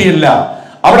കിട്ടിയില്ല.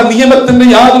 അവിടെ നിയമത്തിന്റെ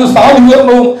യാതൊരു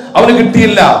സാധൂകരണവും അവന്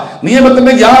കിട്ടിയില്ല.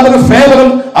 നിയമത്തിന്റെ യാതൊരു ഫേവറും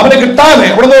അവന് കിട്ടാതെ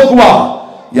അവിടെ നോക്കുക,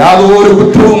 യാതൊരു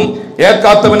കുറ്റവും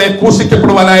ഏൽക്കാത്തവനെ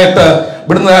ക്രൂശിക്കപ്പെടുവാനായിട്ട്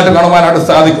വിടുന്നതായിട്ട് കാണുവാനായിട്ട്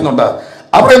സാധിക്കുന്നുണ്ട്.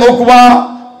 അവിടെ നോക്കുക,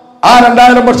 ആ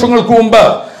 2000 വർഷങ്ങൾക്ക് മുമ്പ്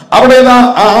അവിടെ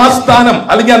ആ ആസ്ഥാനം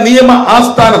അല്ലെങ്കിൽ ആ നിയമ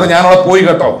ആസ്ഥാനത്ത് ഞാനവിടെ പോയി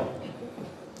കേട്ടോ.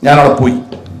 ഞാനവിടെ പോയി.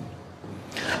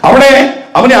 അവിടെ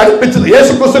അവനെ അടുപ്പിച്ചത്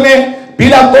യേശുക്രിസ്തുവിനെ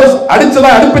പീലാത്തോസ്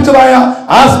അടുപ്പിച്ചതായ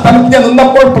ആ സ്ഥലത്ത് ഞാൻ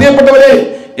നിന്നപ്പോൾ, പ്രിയപ്പെട്ടവരെ,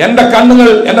 എന്റെ കണ്ണുകൾ,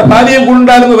 എന്റെ ഭാര്യയും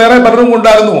കൊണ്ടുണ്ടായിരുന്നു, വേറെ പലരും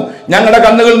കൊണ്ടായിരുന്നു. ഞങ്ങളുടെ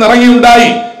കണ്ണുകൾ നിറങ്ങിയുണ്ടായി.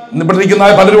 ഇവിടെ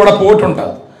ഇരിക്കുന്ന പലരും അവിടെ പോയിട്ടുണ്ട്.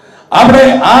 അവിടെ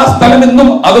ആ സ്ഥലം ഇന്നും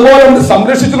അതുപോലെ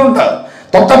സംരക്ഷിച്ചിട്ടുണ്ട്.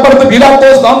 തൊട്ടപ്പുറത്ത്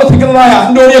പീലാത്തോസ് താമസിക്കുന്നതായ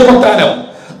അന്റോണിയ കൊട്ടാരം,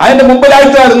 അതിന്റെ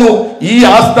മുമ്പിലായിട്ടായിരുന്നു ഈ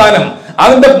ആസ്ഥാനം.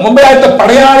 അതിന്റെ മുമ്പിലായിട്ട്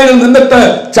പടയാളികൾ നിന്നിട്ട്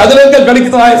ചതുരംഗം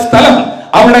കളിക്കുന്നതായ സ്ഥലം.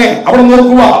 അവിടെ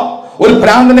നോക്കുക, ഒരു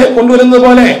ഭ്രാന്തനെ കൊണ്ടുവരുന്നത്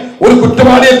പോലെ, ഒരു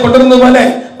കുറ്റവാളിയെ കൊണ്ടുവരുന്നത് പോലെ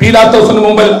പീലാത്തോസിന്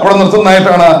മുമ്പിൽ അവിടെ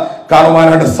നിർത്തുന്നതായിട്ടാണ്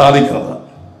കാണുവാനായിട്ട് സാധിക്കുന്നത്.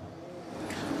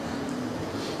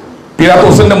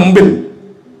 പീലാത്തോസിന്റെ മുമ്പിൽ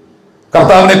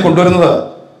കർത്താവിനെ കൊണ്ടുവരുന്നത്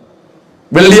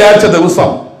വെള്ളിയാഴ്ച ദിവസം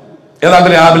ഏതാണ്ട്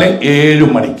രാവിലെ 7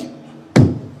 മണിക്ക്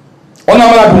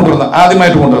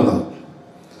ആദ്യമായിട്ട് കൊണ്ടുവരുന്നത്.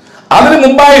 അതിനു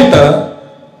മുമ്പായിട്ട്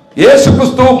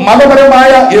യേശുക്രിസ്തു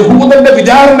മതപരമായ യഹൂദന്റെ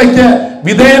വിചാരണയ്ക്ക്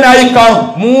വിധേയനായി കാണും.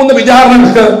 3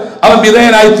 വിചാരണകൾക്ക് അവൻ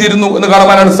വിധേയനായി തീരുന്നു എന്ന്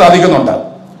കാണുവാനായിട്ട് സാധിക്കുന്നുണ്ട്.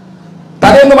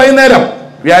 തലേന്ന് വൈകുന്നേരം,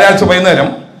 വ്യാഴാഴ്ച വൈകുന്നേരം,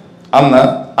 അന്ന്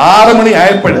 6 മണി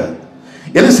ആയപ്പോൾ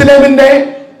യെരുശലേമിന്റെ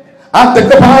ആ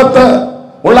തെക്ക് ഭാഗത്ത്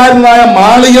ഉള്ളായിരുന്നതായ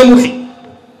മാളികമുറി,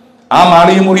 ആ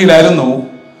മാളികമുറിയിലായിരുന്നു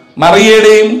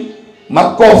മറിയയുടെയും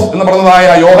മർക്കോസ് എന്ന് പറഞ്ഞതായ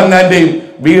യോഹന്നാന്റെയും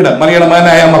വീട്. മറിയയുടെ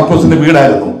മകനായ മർക്കോസിന്റെ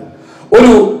വീടായിരുന്നു.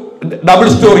 ഒരു ഡബിൾ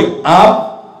സ്റ്റോറി. ആ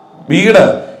വീട്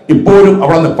ഇപ്പോഴും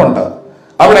അവിടെ നിൽപ്പുണ്ട്.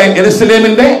 അവിടെ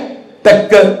യെരുശലേമിന്റെ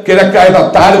തെക്ക് കിഴക്കായിട്ട്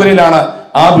താഴ്വരയിലാണ്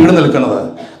ആ വീട് നിൽക്കുന്നത്.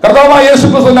 കർത്താവായ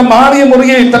യേശുക്രിസ്തുവിന്റെ മാറിയ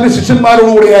മുറിയിൽ തന്റെ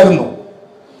ശിഷ്യന്മാരോടുകൂടിയായിരുന്നു.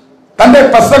 തന്റെ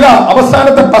പെസഹ,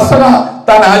 അവസാനത്തെ പെസഹ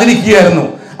താൻ ആചരിക്കുകയായിരുന്നു.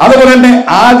 അതുപോലെ തന്നെ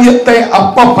ആദ്യത്തെ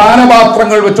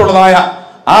പാനപാത്രങ്ങൾ വെച്ചുള്ളതായ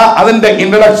അതിന്റെ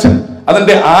ഇൻട്രഡക്ഷൻ,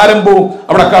 അതിന്റെ ആരംഭവും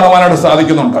അവിടെ കാണുവാനായിട്ട്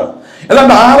സാധിക്കുന്നുണ്ട്.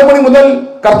 ഏതാണ്ട് 6 മണി മുതൽ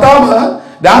കർത്താവ്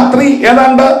രാത്രി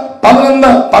ഏതാണ്ട് 11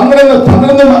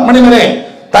 മണി വരെ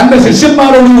തന്റെ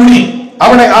ശിഷ്യന്മാരോടുകൂടി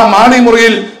അവിടെ ആ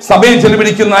മാളിമുറിയിൽ സഭയിൽ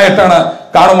ചെലവഴിക്കുന്നതായിട്ടാണ്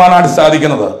കാണുവാനായിട്ട്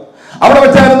സാധിക്കുന്നത്. അവിടെ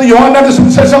വെച്ചായിരുന്നു യോഹന്നാന്റെ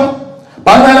സുവിശേഷം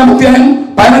 14-ാം അധ്യായം,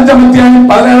 15-ാം അധ്യായം,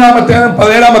 17-ാം അധ്യായം,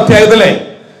 17-ാം അധ്യായത്തിലെ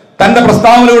തന്റെ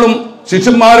പ്രസ്താവനകളും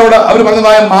ശിഷ്യന്മാരോട് അവർ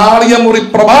പറഞ്ഞതായ മാളികമുറി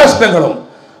പ്രഭാഷണങ്ങളും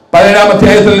 17-ാം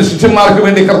അധ്യായത്തിൽ ശിഷ്യന്മാർക്ക്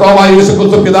വേണ്ടി കർത്താവായ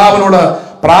യേശുക്രിസ്തു പിതാവിനോട്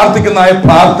പ്രാർത്ഥിക്കുന്നതായ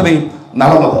പ്രാർത്ഥനയും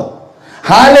നടന്നത്.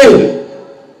 ഹാലേൽ,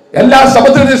 എല്ലാ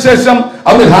ശബദത്തിന് ശേഷം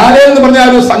അവർ ഹാലേൽ എന്ന് പറഞ്ഞ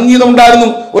ഒരു സംഗീതം ഉണ്ടായിരുന്നു,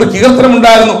 ഒരു കീർത്തനം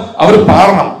ഉണ്ടായിരുന്നു. അവർ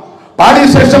പാടണം. പാടിയ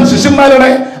ശേഷം ശിഷ്യന്മാരുടെ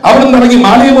അവിടെ നിന്ന് ഇറങ്ങി,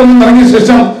 മാളികമുറിയിൽ നിന്ന് ഇറങ്ങിയ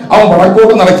ശേഷം അവൻ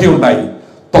വടക്കോട്ട് നടക്കുകയുണ്ടായി.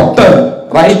 തൊട്ട്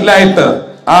റൈറ്റിലായിട്ട്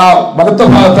ആ വലത്ത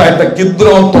ഭാഗത്തായിട്ട്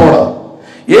കിദ്രോൻ തോട്,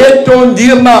 ഏറ്റവും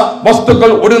ജീർണ വസ്തുക്കൾ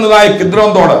ഒടുങ്ങുന്നതായ കിദ്രോൻ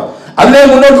തോട്. അതിനെ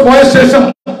മുന്നോട്ട് പോയ ശേഷം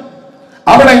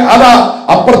അവിടെ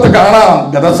അപ്പുറത്ത് കാണാം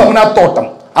ഗദസമനത്തോട്ടം.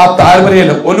 ആ താഴ്വരയിൽ,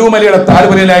 ഒലൂമലയുടെ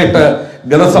താഴ്വരയിലായിട്ട്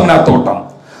ഗദസമനത്തോട്ടം.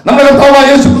 നമ്മുടെ കർത്താവായ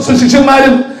യേശുക്രിസ്തു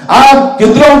ശിഷ്യന്മാരും ആ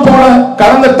കിദ്രോൻ തോട്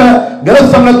കടന്നിട്ട്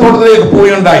ഗദസമനത്തോട്ടത്തിലേക്ക്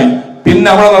പോവുകയുണ്ടായി. പിന്നെ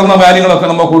അവിടെ നടന്ന കാര്യങ്ങളൊക്കെ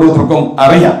നമുക്ക് ഓരോരുത്തർക്കും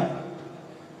അറിയാം.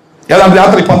 ഏതാണ്ട്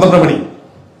രാത്രി 12 മണി.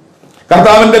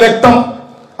 കർത്താവിന്റെ രക്തം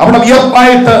അവിടെ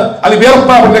വിയർപ്പായിട്ട്, അത്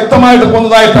വിയർപ്പ് രക്തമായിട്ട്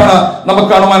പോകുന്നതായിട്ടാണ് നമുക്ക്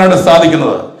കാണുവാനായിട്ട്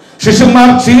സാധിക്കുന്നത്. ശിഷ്യന്മാർ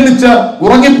ക്ഷീണിച്ച്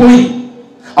ഉറങ്ങിപ്പോയി.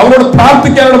 അവരോട്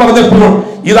പ്രാർത്ഥിക്കാനോട് പറഞ്ഞപ്പോൾ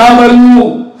ഇതാ വരുന്നു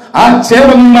ആ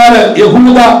ചേവന്മാര്,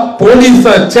 യഹൂദ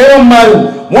പോലീസ് ചേവന്മാരും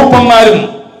മൂപ്പന്മാരും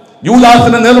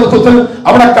യൂദാസിന്റെ നേതൃത്വത്തിൽ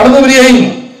അവിടെ കടന്നു വരികയും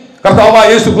കർത്താവായ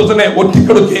യേശുക്രിസ്തുവിനെ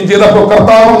ഒറ്റിക്കൊടുക്കുകയും ചെയ്തപ്പോൾ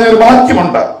കർത്താവ് പറഞ്ഞൊരു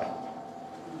വാക്യമുണ്ട്.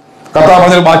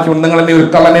 നിങ്ങൾ എന്നെ ഒരു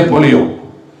കള്ളനെ പോലെയോ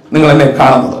നിങ്ങൾ എന്നെ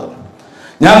കാണുന്നത്?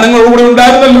 ഞാൻ നിങ്ങളോട്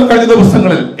ഉണ്ടായിരുന്നല്ലോ കഴിഞ്ഞ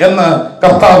ദിവസങ്ങളിൽ എന്ന്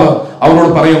കർത്താവ്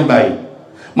അവരോട് പറയുണ്ടായി.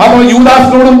 മാത്രമല്ല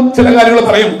യൂദാസിനോടും ചില കാര്യങ്ങൾ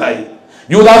പറയുണ്ടായി.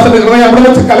 യൂദാസിന്റെ ഹൃദയം അവിടെ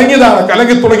വെച്ച്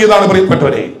കലങ്ങി തുടങ്ങിയതാണ്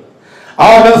പ്രിയപ്പെട്ടവരെ. ആ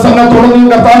ഗദസമന തുടർന്ന്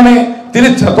കർത്താവിനെ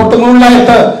തിരിച്ച് തൊട്ട്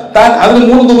മുകളിലായിട്ട് താൻ അതിന്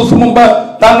 3 ദിവസം മുമ്പ്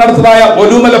താൻ നടത്തുന്നതായ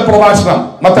ഒലൂമല പ്രഭാഷണം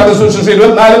മത്തായിയുടെ സുവിശേഷം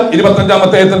 24-25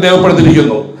 അധ്യായത്തിൽ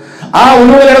രേഖപ്പെടുത്തിയിരിക്കുന്നു. ആ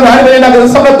ഒലൂമലയുടെ താഴ്വരയിലെ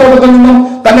ഗദസമനത്തോട്ടത്തിൽ നിന്നും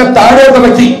തന്നെ താഴെ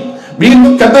ഇറക്കി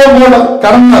വീണ്ടും കെദ്രോനോട്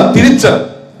കടന്ന് തിരിച്ച്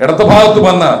ഇടത്ത് ഭാഗത്ത്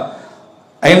വന്ന്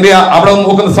അതിന്റെ അവിടെ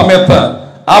നോക്കുന്ന സമയത്ത്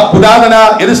ആ പുരാതന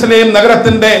യെരൂശലേം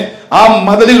നഗരത്തിന്റെ ആ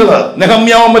മതിലുകള്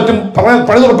നെഹമ്യാവും മറ്റും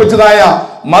പണിതുറപ്പിച്ചതായ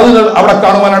മതിലുകൾ അവിടെ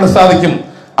കാണുവാനായിട്ട് സാധിക്കും.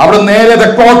 അവിടെ നേരെ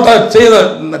തെക്കോട്ട്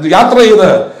യാത്ര ചെയ്ത്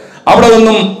അവിടെ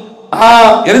നിന്നും ആ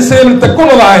യെരൂശലേമിൽ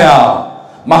തെക്കുള്ളതായ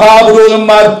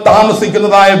മഹാപുരോഹിതന്മാർ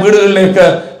താമസിക്കുന്നതായ വീടുകളിലേക്ക്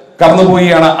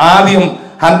കടന്നുപോവുകയാണ്. ആദ്യം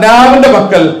ഹന്നാവിന്റെ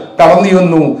പക്കൽ കടന്നു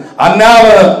വന്നു.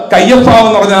 ഹന്നാവ് കയ്യഫാവ്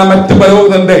എന്ന് പറഞ്ഞ മറ്റു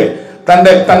പുരോഹിതന്റെ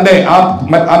തന്റെ ആ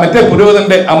മറ്റേ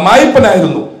പുരോഹിതന്റെ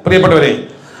അമ്മായിപ്പനായിരുന്നു. പ്രിയപ്പെട്ടവരെ,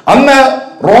 അന്ന്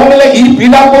റോമിലെ ഈ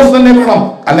പീലാത്തോസ് തന്നെ വേണം,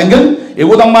 അല്ലെങ്കിൽ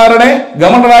യഹൂദന്മാരുടെ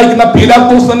ഗവർണറായിരിക്കുന്ന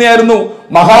പീലാത്തോസ് തന്നെയായിരുന്നു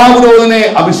മഹാപുരോഹിതനെ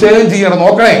അഭിഷേകം ചെയ്യണം.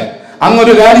 നോക്കണേ,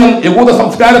 അങ്ങൊരു കാര്യം യഹൂദ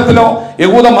സംസ്കാരത്തിലോ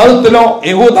യഹൂദ മതത്തിലോ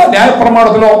യഹൂദ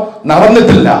ന്യായപ്രമാണത്തിലോ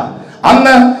നടന്നിട്ടില്ല.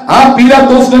 അന്ന് ആ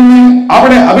പീലാത്തോസ് തന്നെ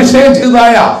അവിടെ അഭിഷേകം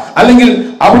ചെയ്തതായ, അല്ലെങ്കിൽ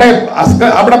അവിടെ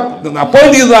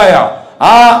അപ്പോയിന്റ് ചെയ്തതായ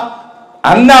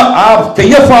ആ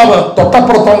കയ്യഫാവ്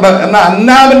തൊട്ടപ്പുറത്തുണ്ട്. എന്ന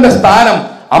അന്നാവിന്റെ സ്ഥാനം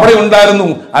അവിടെ ഉണ്ടായിരുന്നു.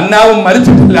 അന്നാവും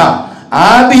മരിച്ചിട്ടില്ല.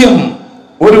 ആദ്യം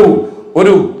ഒരു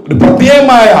ഒരു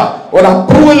പ്രത്യേകമായ ഒരു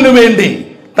അപ്രൂവലിന് വേണ്ടി,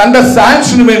 തന്റെ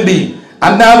സാങ്ഷന് വേണ്ടി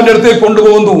അന്നാവിന്റെ അടുത്തേക്ക്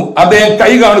കൊണ്ടുപോകുന്നു. അദ്ദേഹം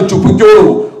കൈ കാണിച്ചു, പൊയ്ക്കോളൂ,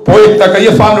 പോയിട്ട്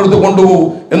കയ്യഫാവിന്റെ അടുത്ത് കൊണ്ടുപോകൂ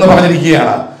എന്ന്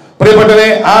പറഞ്ഞിരിക്കുകയാണ്. പ്രിയപ്പെട്ടവരെ,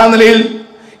 ആ നിലയിൽ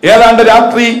ഏതാണ്ട്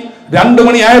രാത്രി 2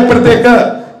 മണിയായപ്പോഴത്തേക്ക്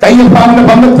കയ്യഫാവിന്റെ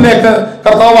ഭവനത്തിലേക്ക്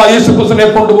കർത്താവായ യേശുക്രിസ്തുവിനെ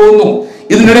കൊണ്ടുപോകുന്നു.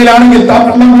 ഇതിനിടയിലാണെങ്കിൽ താൻ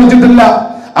വെള്ളം കുടിച്ചിട്ടില്ല,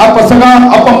 ആ പെസഹ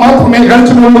അപ്പം മാത്രമേ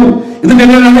കഴിച്ചിട്ടുള്ളൂ. ഇതിന്റെ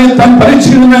ഇടയിലാണെങ്കിൽ താൻ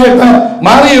പരിശീലനായിട്ട്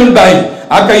മാറിയുണ്ടായി.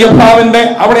 ആ കയ്യഫാവിന്റെ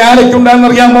അവിടെ ആരൊക്കെ ഉണ്ടായെന്ന്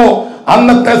അറിയാമോ?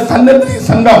 അന്നത്തെ സന്നദ്ധി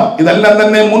സംഘം ഇതെല്ലാം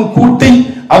തന്നെ മുൻകൂട്ടി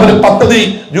അവര് പദ്ധതി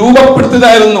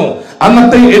രൂപപ്പെടുത്തിയതായിരുന്നു.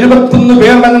 അന്നത്തെ 71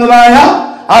 പേരടങ്ങുന്നതായ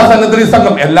ആ സന്നദ്ധി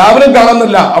സംഘം, എല്ലാവരും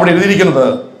കാണുന്നില്ല അവിടെ എഴുതിയിരിക്കുന്നത്.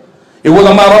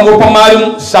 യഹൂദന്മാരും മൂപ്പന്മാരും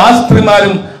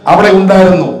ശാസ്ത്രിമാരും അവിടെ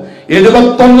ഉണ്ടായിരുന്നു.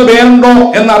 71 പേരുണ്ടോ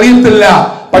എന്നറിയത്തില്ല,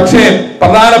 പക്ഷേ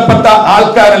പ്രധാനപ്പെട്ട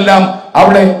ആൾക്കാരെല്ലാം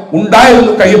അവിടെ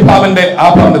ഉണ്ടായിരുന്നു കയ്യഫാവിന്റെ ആ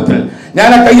ഭവനത്തിൽ. ഞാൻ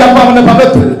ആ കയ്യഫാവിന്റെ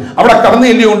ഭവനത്തിൽ അവിടെ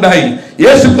കടന്നുചെല്ലുകയുണ്ടായി.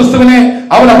 യേശു ക്രിസ്തുവിനെ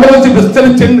അവൻ അവിടെ വെച്ച്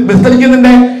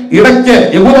വിസ്തരിക്കുന്നതിന്റെ ഇടയ്ക്ക്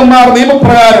യഹൂദന്മാർ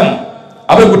നിയമപ്രകാരം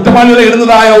അവർ കുറ്റവാളികളെ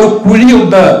ഇടുന്നതായ ഒരു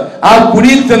കുഴിയുണ്ട്. ആ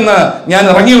കുഴിയിൽ ചെന്ന് ഞാൻ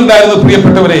ഇറങ്ങിയുണ്ടായിരുന്നു.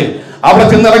 പ്രിയപ്പെട്ടവരെ, അവിടെ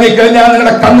ചെന്ന് ഇറങ്ങിക്കഴിഞ്ഞാൽ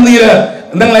നിങ്ങളുടെ കണ്ണുനീര്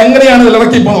നിങ്ങൾ എങ്ങനെയാണ് ഇതിൽ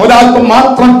ഇറക്കി പോകുന്നത്? ഒരാൾക്ക്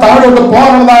മാത്രം താഴോട്ട്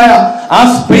പോകാനുള്ളതായ ആ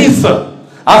സ്പേസ്,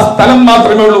 ആ സ്ഥലം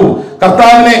മാത്രമേ ഉള്ളൂ.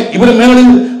 കർത്താവിനെ ഇവര് മേളിൽ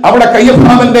അവിടെ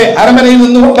കയ്യഫാവിന്റെ അരമനയിൽ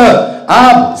നിന്നുകൊണ്ട്, ആ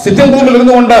സിറ്റിംഗ് റൂമിൽ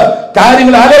ഇരുന്നുകൊണ്ട്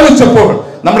കാര്യങ്ങൾ ആലോചിച്ചപ്പോൾ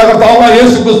നമ്മുടെ കർത്താവായ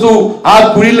യേശു ക്രിസ്തു ആ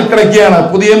കുഴിയിൽ കിടക്കുകയാണ്.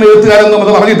 പുതിയ എഴുത്തുകാരൊന്നും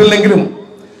അത് പറഞ്ഞിട്ടില്ലെങ്കിലും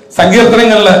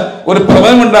സങ്കീർത്തനങ്ങളില് ഒരു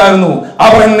പ്രബലമുണ്ടായിരുന്നു,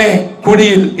 അവർ എന്നെ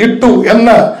കുഴിയിൽ ഇട്ടു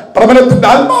എന്ന് പ്രബലത്തിന്റെ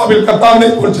ആത്മാവിൽ കർത്താവിനെ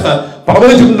കുറിച്ച്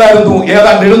പ്രവചിച്ചിട്ടുണ്ടായിരുന്നു.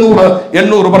 ഏതാണ്ട്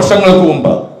 700-800 വർഷങ്ങൾക്ക്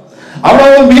മുമ്പ് അവിടെ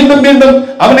വീണ്ടും വീണ്ടും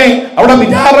അവനെ അവിടെ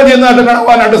വിചാരണ ചെയ്യുന്നതായിട്ട്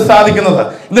കാണുവാനായിട്ട് സാധിക്കുന്നത്.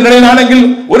 ഇതിനിടയിലാണെങ്കിൽ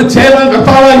ഒരു ചേവൻ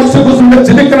കർത്താവായ യേശു ക്രിസ്തുവിന്റെ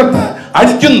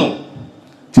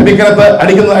ചെവിക്കരത്ത്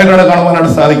അടിക്കുന്നതായിട്ടാണ്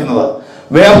കാണുവാനായിട്ട് സാധിക്കുന്നത്.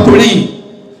 വേർത്തൊഴി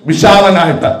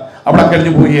വിഷാദനായിട്ട് അവിടെ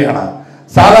കഴിഞ്ഞു പോവുകയാണ്.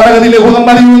 സാധാരണഗതിയിൽ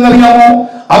യഹൂദന്മാരെന്നറിയാമോ?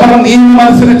 അവരുടെ നിയമം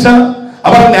അനുസരിച്ച്,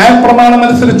 അവരുടെ ന്യായപ്രമാണം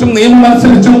അനുസരിച്ചും നിയമം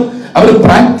അനുസരിച്ചും അവർ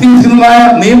പ്രാക്ടീസ് ചെയ്യുന്നതായ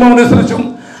നിയമം അനുസരിച്ചും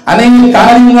അനേക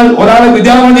കാര്യങ്ങൾ ഒരാളെ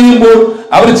വിചാരണ ചെയ്യുമ്പോൾ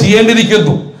അവർ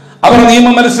ചെയ്യേണ്ടിയിരിക്കുന്നു. അവരുടെ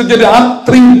നിയമം അനുസരിച്ച്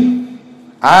രാത്രി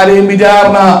ആരെയും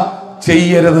വിചാരണ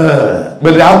ചെയ്യരുത്.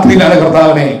 രാത്രിയിലാണ്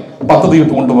കർത്താവിനെ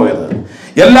പദ്ധതിയിട്ട് കൊണ്ടുപോയത്.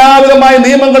 എല്ലാവിധമായ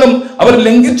നിയമങ്ങളും അവർ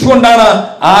ലംഘിച്ചുകൊണ്ടാണ്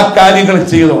ആ കാര്യങ്ങൾ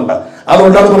ചെയ്തുകൊണ്ട്.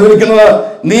 അതുകൊണ്ടാണ് പറഞ്ഞിരിക്കുന്നത്,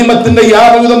 നിയമത്തിന്റെ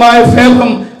യാതൊരുവിധമായ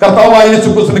ഫേവറും കർത്താവായ യേശു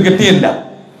ക്രിസ്തുവിന് കിട്ടിയില്ല.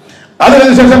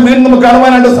 അതിനുശേഷം വീണ്ടും നമുക്ക്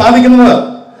കാണുവാനായിട്ട് സാധിക്കുന്നത്,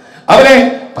 അവരെ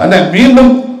വീണ്ടും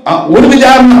ഒരു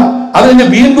വിചാരണ, അത് കഴിഞ്ഞ്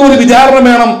വീണ്ടും ഒരു വിചാരണ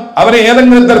വേണം. അവരെ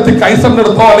ഏതെങ്കിലും തരത്തിൽ കൈസറിന്റെ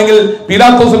അടുത്തോ അല്ലെങ്കിൽ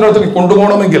പീലാത്തോസിന്റെ അടുത്തേക്ക്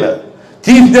കൊണ്ടുപോകണമെങ്കിൽ,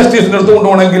 ചീഫ് ജസ്റ്റിസിന്റെ അടുത്ത്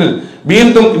കൊണ്ടുപോകണമെങ്കിൽ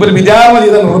വീണ്ടും ഇവർ വിചാരണ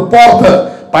ചെയ്ത റിപ്പോർട്ട്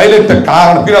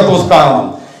പീലാത്തോസ് കാണണം.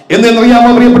 എന്നറിയാമോ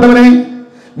പ്രിയപ്പെട്ടവരെ?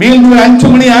 വീണ്ടും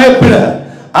 5 മണിയായപ്പോൾ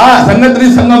ആ സന്നദ്ധി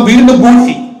സംഘം വീണ്ടും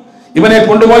കൂടി ഇവനെ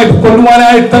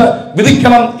കൊണ്ടുപോകാനായിട്ട്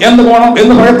വിധിക്കണം എന്ന് പോകണം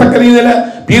എന്ന് പറയത്തക്ക രീതിയിൽ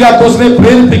പീലാത്തോസിനെ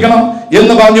പ്രേരിപ്പിക്കണം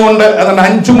എന്ന് പറഞ്ഞുകൊണ്ട്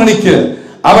 5 മണിക്ക്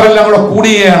അവരെല്ലാം കൂടെ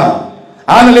കൂടുകയാണ്.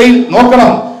 ആ നിലയിൽ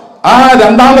നോക്കണം, ആ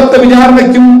രണ്ടാമത്തെ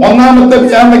വിചാരണയ്ക്കും ഒന്നാമത്തെ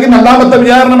വിചാരണയ്ക്കും രണ്ടാമത്തെ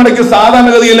വിചാരണയ്ക്ക്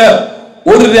സാധാരണഗതിയിൽ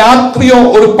ഒരു രാത്രിയോ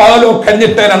ഒരു പകലോ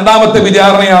കഴിഞ്ഞിട്ട് രണ്ടാമത്തെ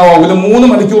വിചാരണയാവോ. ഇത് 3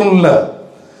 മണിക്കൂറിനുള്ളിൽ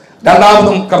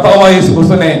രണ്ടാമതും കർത്താവായ യേശു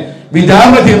ക്രിസ്തുവിനെ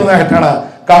വിചാരണ ചെയ്യുന്നതായിട്ടാണ്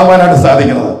കാണുവാനായിട്ട്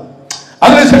സാധിക്കുന്നത്.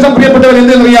 അതിനുശേഷം പ്രിയപ്പെട്ടവർ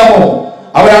എന്തെന്നറിയാമോ?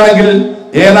 അവരാണെങ്കിൽ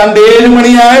ഏതാണ്ട് 7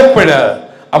 മണിയായപ്പോഴ്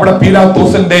അവിടെ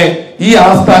പീലാത്തോസിന്റെ ഈ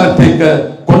ആസ്ഥാനത്തേക്ക്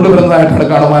കൊണ്ടുവരുന്നതായിട്ടാണ്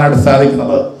കാണുവാനായിട്ട്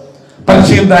സാധിക്കുന്നത്.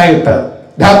 പരിശീലനായിട്ട്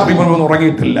രാത്രി മുഴുവൻ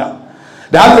ഉറങ്ങിയിട്ടില്ല,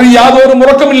 രാത്രി യാതൊരു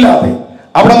മുറക്കമില്ലാതെ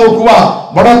അവിടെ നോക്കുക.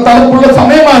 വളരെ തണുപ്പുള്ള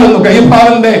സമയമായിരുന്നു.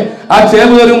 കയ്യഫാവിന്റെ ആ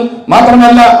ചേവകരും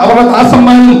മാത്രമല്ല അവരുടെ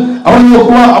ദാസന്മാരും അവിടെ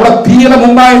നോക്കുക. അവിടെ തീരെ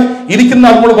മുമ്പായി ഇരിക്കുന്ന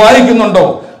നമ്മൾ വായിക്കുന്നുണ്ടോ?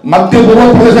 മധ്യപൂർവ്വ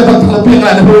പ്രദേശത്തെ തണുപ്പ് ഞങ്ങൾ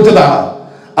അനുഭവിച്ചതാണ്.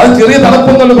 അത് ചെറിയ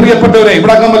തണുപ്പൊന്നുമല്ല പ്രിയപ്പെട്ടവരെ.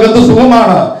 ഇവിടെ നമുക്ക് എന്ത്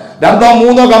സുഖമാണ്. 2 or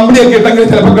 3 കമ്പനിയൊക്കെ ഇട്ടെങ്കിൽ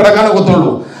ചിലപ്പോൾ കിടക്കാൻ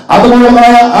ഒക്കത്തുള്ളൂ.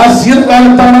 അതുപോലുള്ളതായ ആ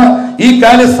ശീതകാലത്താണ് ഈ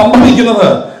കാര്യം സംഭവിക്കുന്നത്.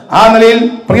 ആ നിലയിൽ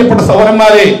പ്രിയപ്പെട്ട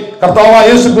സഹോദരന്മാരെ, കർത്താവായ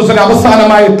യേശു ക്രിസ്തുവിനെ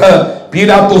അവസാനമായിട്ട്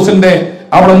പീലാത്തോസിന്റെ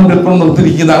അവിടെ മുമ്പിൽ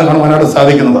നിർത്തിയിരിക്കുന്നതാണ് കാണുവാനായിട്ട്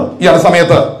സാധിക്കുന്നത്. ഈ അടുത്ത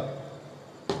സമയത്ത്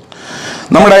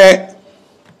നമ്മുടെ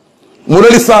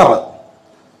മുരളി സാർ,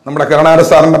 നമ്മുടെ കരുണാകരൻ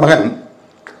സാറിന്റെ മകൻ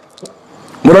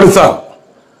മുരളി സാർ,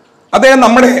 അദ്ദേഹം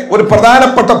നമ്മുടെ ഒരു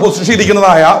പ്രധാനപ്പെട്ട പൊസിഷൻ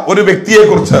ഇരിക്കുന്നതായ ഒരു വ്യക്തിയെ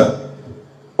കുറിച്ച്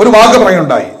ഒരു വാക്ക്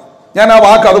പറയുന്നുണ്ടായി. ഞാൻ ആ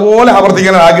വാക്ക് അതുപോലെ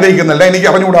ആവർത്തിക്കാൻ ആഗ്രഹിക്കുന്നില്ല. എനിക്ക്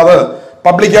അറിഞ്ഞുകൂടാ, അത്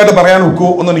പബ്ലിക്കായിട്ട് പറയാൻ ഒക്കൂ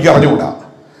ഒന്നും എനിക്ക് അറിഞ്ഞുകൂടാ.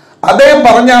 അദ്ദേഹം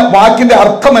പറഞ്ഞ വാക്കിന്റെ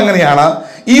അർത്ഥം എങ്ങനെയാണ്?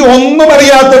 ഈ ഒന്നും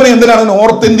അറിയാത്തവനെ എന്തിനാണ്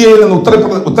നോർത്ത് ഇന്ത്യയിൽ നിന്ന്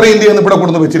ഉത്തരേന്ത്യയിൽ നിന്ന് ഇവിടെ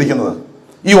കൊണ്ടുവന്ന് വെച്ചിരിക്കുന്നത്?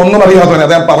 ഈ ഒന്നും അറിയാത്തവനെ.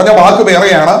 അദ്ദേഹം പറഞ്ഞ വാക്ക്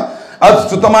വേറെയാണ്. അത്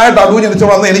ശുദ്ധമായിട്ട്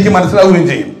അടൂഞ്ഞിരിച്ചോളാന്ന് എനിക്ക് മനസ്സിലാവുകയും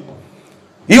ചെയ്യും.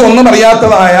 ഈ ഒന്നും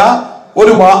അറിയാത്തതായ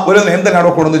ഒരു എന്തിനാണ്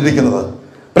കൊണ്ടുവന്നിരിക്കുന്നത്?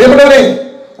 പ്രിയപ്പെട്ടവരെ,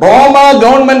 റോമ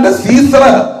ഗവൺമെന്റ് സീസർ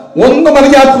ഒന്നും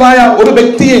അറിയാത്തതായ ഒരു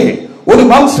വ്യക്തിയെ, ഒരു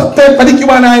വംശത്തെ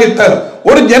ഭരിക്കുവാനായിട്ട്,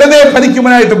 ഒരു ജനതയെ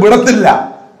ഭരിക്കുവാനായിട്ട് വിടത്തില്ല.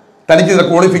 തനിക്ക് ഇതിന്റെ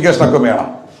ക്വാളിഫിക്കേഷൻ ഒക്കെ വേണം.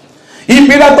 ഈ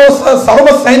പീലാത്തോസ്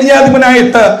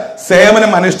സർവ്വസൈന്യാധിപനായിട്ട്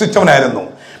സേവനം അനുഷ്ഠിച്ചവനായിരുന്നു.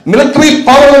 മിലിറ്ററി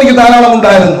പവർ എനിക്ക് ധാരാളം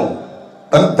ഉണ്ടായിരുന്നു.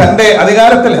 തന്റെ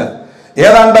അധികാരത്തില്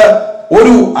ഏതാണ്ട്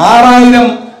ഒരു 6000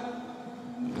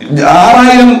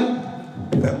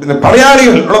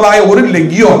 പടയാളികൾ ഉള്ളതായ ഒരു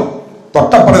ലഗിയോൺ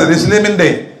തൊട്ടപ്പുറം ജെറുസലേമിന്റെ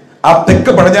ആ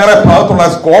തെക്ക് പടിഞ്ഞാറേ ഭാഗത്തുള്ള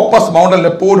സ്കോപ്പസ് മൗണ്ടൻ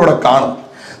എപ്പോഴും കാണും.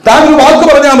 താൻ ഒരു വാക്ക്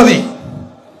പറഞ്ഞാൽ മതി,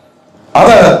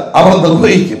 അത് അവർ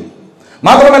നിർവഹിക്കും.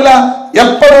 മാത്രമല്ല,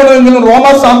 എപ്പോഴെങ്കിലും റോമ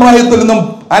സാമ്രാജ്യത്തിൽ നിന്നും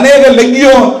അനേക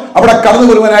ലഗിയോൺ അവിടെ കടന്നു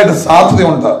വരുവാനായിട്ട്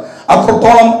സാധ്യതയുണ്ട്.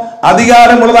 അത്രത്തോളം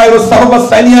അധികാരമുള്ളതായ ഒരു സർവ്വ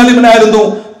സൈന്യാധിപനായിരുന്നു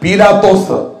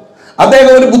പീലാത്തോസ്. അദ്ദേഹം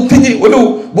ഒരു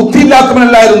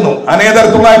ബുദ്ധിയില്ലാത്തവനല്ലായിരുന്നു. അനേക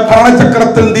തരത്തിലുള്ള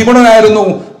ഭരണചക്രത്തിൽ നിപുണനായിരുന്നു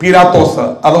പീലാത്തോസ്.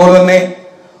 അതുപോലെ തന്നെ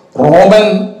റോമൻ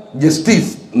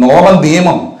ജസ്റ്റിസ്, റോമൻ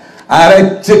നിയമം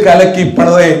അരച്ച് കലക്കി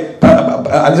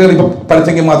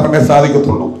പഠിച്ചെങ്കിൽ മാത്രമേ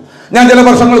സാധിക്കത്തുള്ളൂ. ഞാൻ ചില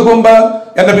വർഷങ്ങൾക്ക് മുമ്പ്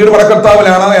എന്റെ വീട്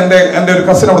വടക്കർത്താവിലാണ്. എന്റെ ഒരു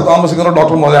കസിൻ അവിടെ താമസിക്കുന്ന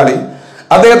ഡോക്ടർ മുതലാളി,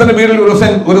 അദ്ദേഹത്തിന്റെ വീട്ടിൽ ഒരു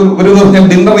ദിവസം ഞാൻ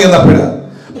ഡിന്നർ ചെയ്യുന്നപ്പോഴ്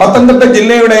പത്തനംതിട്ട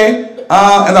ജില്ലയുടെ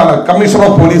കമ്മീഷണർ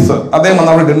ഓഫ് പോലീസ് അദ്ദേഹം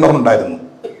വന്ന് അവിടെ ഡിന്നറിനുണ്ടായിരുന്നു.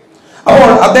 അപ്പോൾ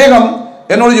അദ്ദേഹം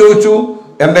എന്നോട് ചോദിച്ചു,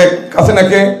 എൻ്റെ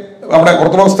കസിനൊക്കെ അവിടെ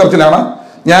ഓർത്തഡോക്സ് ചർച്ചിലാണ്,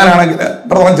 ഞാനാണെങ്കിൽ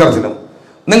ബ്രദറൻ ചർച്ചിലും.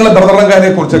 നിങ്ങൾ ബ്രദറൻകാരെ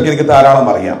കുറിച്ചൊക്കെ എനിക്ക് ധാരാളം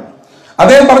അറിയാം.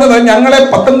 അദ്ദേഹം പറഞ്ഞത്, ഞങ്ങളെ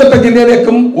പത്തനംതിട്ട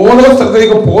ജില്ലയിലേക്കും ഓരോ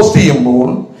സ്ഥലത്തേക്കും പോസ്റ്റ് ചെയ്യുമ്പോൾ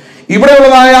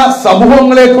ഇവിടെയുള്ളതായ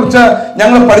സമൂഹങ്ങളെ കുറിച്ച്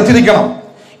ഞങ്ങൾ പഠിച്ചിരിക്കണം.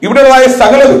 ഇവിടെയുള്ളതായ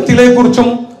സകല വ്യക്തികളെ കുറിച്ചും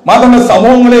മാത്രമല്ല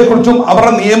സമൂഹങ്ങളെ കുറിച്ചും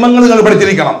അവരുടെ നിയമങ്ങൾ നിങ്ങൾ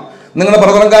പഠിച്ചിരിക്കണം. നിങ്ങളുടെ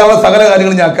ബ്രദറൻകാരുടെ സകല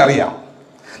കാര്യങ്ങളും ഞങ്ങൾക്ക് അറിയാം.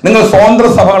 നിങ്ങൾ സ്വതന്ത്ര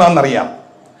സഭകളാണെന്നറിയാം.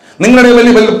 നിങ്ങളുടെ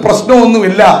വലിയ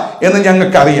പ്രശ്നമൊന്നുമില്ല എന്ന്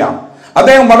ഞങ്ങൾക്കറിയാം.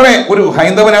 അദ്ദേഹം വളരെ ഒരു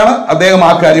ഹൈന്ദവനാണ്. അദ്ദേഹം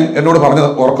ആ കാര്യം എന്നോട് പറഞ്ഞത്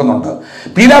ഓർക്കുന്നുണ്ട്.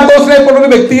 പീലാത്തോസിനെ പോലൊരു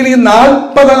വ്യക്തിയിൽ ഈ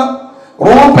 40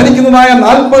 റോം ഭരിക്കുന്നതായ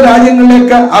 40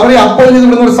 രാജ്യങ്ങളിലേക്ക് അവരെ അപ്പോയിന്റ് ചെയ്ത്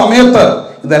വിടുന്ന ഒരു സമയത്ത്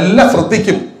ഇതെല്ലാം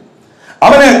ശ്രദ്ധിക്കും.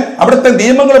 അവന് അവിടുത്തെ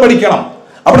നിയമങ്ങൾ പഠിക്കണം,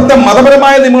 അവിടുത്തെ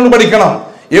മതപരമായ നിയമങ്ങൾ പഠിക്കണം.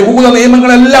 യഹൂദ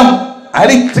നിയമങ്ങളെല്ലാം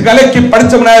അരിച്ച് കലക്കി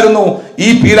പഠിച്ചവനായിരുന്നു ഈ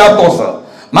പീലാത്തോസ്.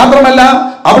 മാത്രമല്ല,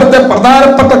 അവിടുത്തെ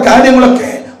പ്രധാനപ്പെട്ട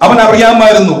കാര്യങ്ങളൊക്കെ അവൻ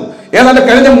അറിയാമായിരുന്നു. ഏതാണ്ട്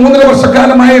കഴിഞ്ഞ 3.5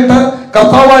 വർഷക്കാലമായിട്ട്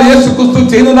കർത്താവായ യേശു ക്രിസ്തു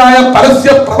ചെയ്യുന്നതായ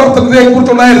പരസ്യ പ്രവർത്തനത്തെ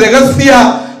കുറിച്ചുള്ള രഹസ്യ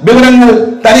വിവരങ്ങൾ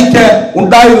തനിക്ക്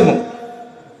ഉണ്ടായിരുന്നു.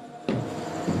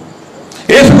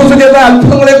 യേശു ക്രിസ്തു ചെയ്ത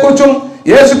അത്ഭുതങ്ങളെ കുറിച്ചും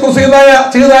യേശു ക്രിസ്തു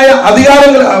ചെയ്തതായ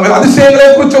അതിശയങ്ങളെ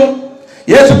കുറിച്ചും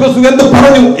യേശു ക്രിസ്തു എന്ത്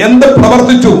പറഞ്ഞു, എന്ത്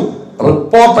പ്രവർത്തിച്ചു,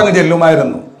 റിപ്പോർട്ട് അങ്ങ്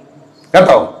ചെല്ലുമായിരുന്നു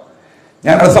കേട്ടോ.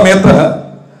 ഞാൻ ആ സമയത്ത്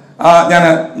ഞാൻ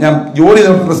ജോലി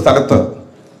ചെയ്തിട്ടുള്ള സ്ഥലത്ത്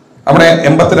അവിടെ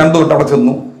 82 തൊട്ട് അവിടെ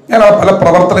ചെന്നു. ഞാൻ പല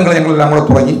പ്രവർത്തനങ്ങൾ ഞങ്ങളെല്ലാം കൂടെ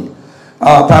തുടങ്ങി.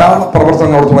 ധാരാളം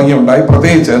പ്രവർത്തനങ്ങൾ അവിടെ തുടങ്ങിയുണ്ടായി.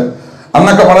 പ്രത്യേകിച്ച്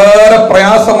അന്നൊക്കെ വളരെ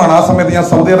പ്രയാസമാണ്. ആ സമയത്ത് ഞാൻ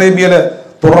സൗദി അറേബ്യയിൽ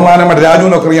തുടർമാനമായിട്ട്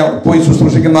രാജുവിനൊക്കെ പോയി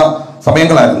ശുശ്രൂഷിക്കുന്ന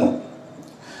സമയങ്ങളായിരുന്നു.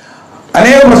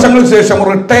 അനേക വർഷങ്ങൾക്ക് ശേഷം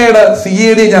റിട്ടയർഡ്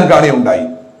CAD ഞാൻ കാണുകയുണ്ടായി.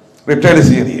 Retired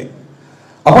CAD.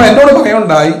 അപ്പോൾ എന്നോട്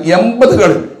പറയുണ്ടായി,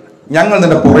 80കളിൽ ഞങ്ങൾ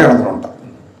നിന്റെ പുറകെ നടന്നിട്ടുണ്ട്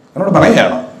എന്നോട്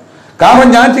പറയുകയാണ്. കാരണം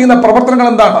ഞാൻ ചെയ്യുന്ന പ്രവർത്തനങ്ങൾ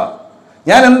എന്താണ്,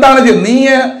 ഞാൻ എന്താണ് ചെയ്യുന്നത്, നീ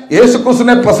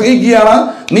യേശുക്രിസ്തുവിനെ പ്രസംഗിക്കുകയാണ്,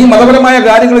 നീ മതപരമായ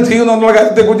കാര്യങ്ങൾ ചെയ്യുന്നു എന്നുള്ള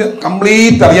കാര്യത്തെക്കുറിച്ച്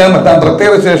കംപ്ലീറ്റ് അറിയാൻ പറ്റാൻ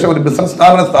റിട്ടയർഡ് ശേഷം ഒരു ബിസിനസ്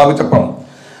സ്ഥാപനം സ്ഥാപിച്ചപ്പം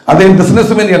അദ്ദേഹം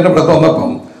ബിസിനസ് വേണ്ടി എൻ്റെ അടുത്ത്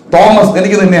വന്നപ്പം, തോമസ്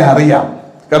എനിക്ക് നിന്നെ അറിയാം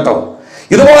കേട്ടോ.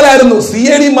 ഇതുപോലായിരുന്നു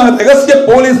CAD രഹസ്യ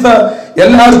പോലീസ്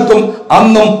എല്ലായിടത്തും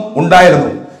അന്നും ഉണ്ടായിരുന്നു.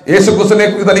 യേശുക്രിസ്തുവിനെ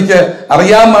കുറിച്ച് തനിക്ക്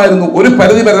അറിയാമായിരുന്നു. ഒരു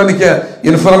പരിധി വരെ തനിക്ക്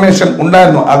ഇൻഫർമേഷൻ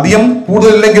ഉണ്ടായിരുന്നു. അധികം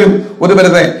കൂടുതലില്ലെങ്കിലും ഒരു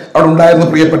പരിധി അവിടെ ഉണ്ടായിരുന്നു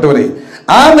പ്രിയപ്പെട്ടവരെ.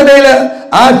 ആ നിലയിൽ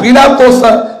ആ പീലാത്തോസ്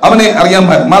അവനെ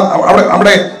അറിയാമായിരുന്നു,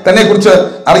 അവിടെ തന്നെ കുറിച്ച്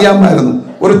അറിയാമായിരുന്നു.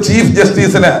 ഒരു ചീഫ്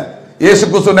ജസ്റ്റിസിന്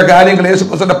യേശുക്രിസ്തുവിന്റെ കാര്യങ്ങൾ,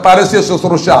 യേശുക്രിസ്തുവിന്റെ പരസ്യ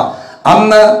ശുശ്രൂഷ,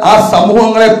 അന്ന് ആ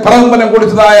സമൂഹങ്ങളെ പ്രകമ്പനം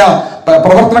കൊടുത്തതായ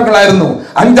പ്രവർത്തനങ്ങളായിരുന്നു.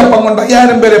 5 അപ്പം കൊണ്ട്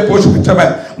 5000 പേരെ പോഷിപ്പിച്ചവൻ,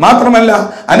 മാത്രമല്ല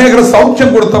അനേകർ സൗഖ്യം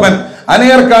കൊടുത്തവൻ,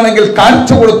 അനേകർക്കാണെങ്കിൽ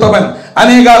കാഴ്ച കൊടുത്തവൻ,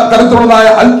 അനേക തരത്തിലുള്ളതായ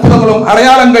അത്ഭുതങ്ങളും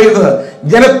അടയാളം ചെയ്ത്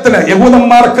ജനത്തിന്,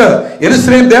 യഹൂദന്മാർക്ക്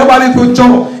യെരൂശലേം ദേവാലയത്തിൽ വെച്ചോ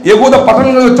യഹൂദ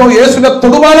പട്ടണങ്ങളിൽ വെച്ചോ യേശുവിനെ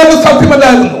തൊടുവാനും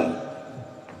സാധ്യമല്ലായിരുന്നു.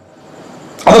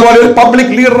 അതുപോലെ ഒരു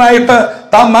പബ്ലിക് ലീഡറായിട്ട്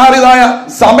താൻ മാറിയതായ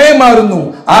സമയമായിരുന്നു.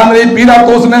 ആ നിലയിൽ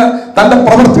പീലാത്തോസിന് തന്റെ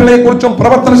പ്രവൃത്തികളെ കുറിച്ചും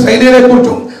പ്രവർത്തന ശൈലിയെ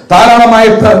കുറിച്ചും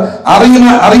ധാരാളമായിട്ട്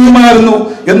അറിയുമായിരുന്നു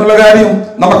എന്നുള്ള കാര്യം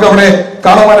നമുക്ക് അവിടെ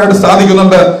കാണുവാനായിട്ട്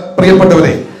സാധിക്കുന്നുണ്ട്.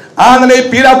 പ്രിയപ്പെട്ടവരെ, ആ നിലയിൽ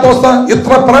പീലാത്തോസ്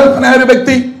ഇത്ര പ്രഗത്ഭനായ ഒരു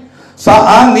വ്യക്തി,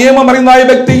 ആ നിയമം അറിയുന്ന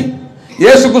വ്യക്തി,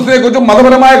 യേശു ക്രിസ്തുവിനെ കുറിച്ചും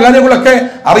മതപരമായ കാര്യങ്ങളൊക്കെ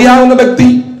അറിയാവുന്ന വ്യക്തി,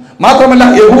 മാത്രമല്ല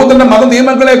യഹൂദന്റെ മത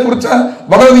നിയമങ്ങളെ കുറിച്ച്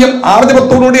വളരെയധികം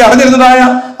ആർജവത്തോടുകൂടി അറിഞ്ഞിരുന്നതായ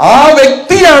ആ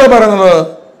വ്യക്തിയാണ് പറയുന്നത്.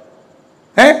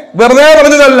 വെറുതെ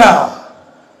പറഞ്ഞതല്ല.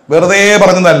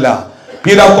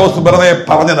 പീലാത്തോസ് വെറുതെ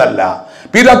പറഞ്ഞതല്ല.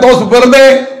 പീലാത്തോസ് വെറുതെ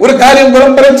ഒരു കാര്യം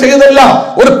വിളംബരം ചെയ്തതല്ല,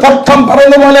 ഒരു പക്ഷം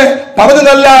പറയുന്ന പോലെ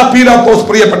പറഞ്ഞതല്ല പീലാത്തോസ്.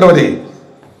 പ്രിയപ്പെട്ടവരെ,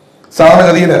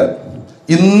 സാധാരണഗതിയിൽ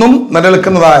ഇന്നും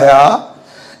നിലനിൽക്കുന്നതായ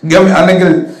അല്ലെങ്കിൽ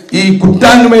ഈ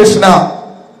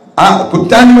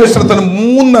കുറ്റാന്വേഷണത്തിന്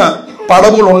 3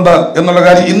 പടവുകളുണ്ട് എന്നുള്ള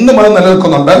കാര്യം ഇന്നും അത്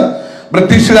നിലനിൽക്കുന്നുണ്ട്.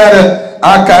 ബ്രിട്ടീഷുകാര്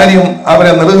ആ കാര്യം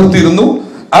അവരെ നിലനിർത്തിയിരുന്നു.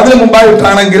 അതിനു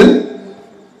മുമ്പായിട്ടാണെങ്കിൽ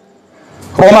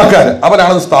റോമാക്കാർ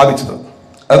അവരാണ് സ്ഥാപിച്ചത്.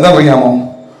 എന്താ അറിയാമോ?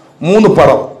 3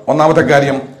 പടവ്. ഒന്നാമത്തെ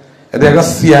കാര്യം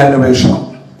രഹസ്യാന്വേഷണം.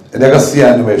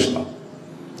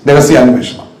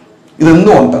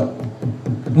 ഇതെന്നും ഉണ്ട്.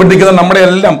 ഇവിടിരിക്കുന്ന നമ്മുടെ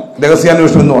എല്ലാം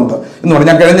രഹസ്യാന്വേഷണം ഇന്നും ഉണ്ട്.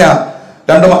 ഞാൻ കഴിഞ്ഞ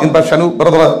 2 ഷനു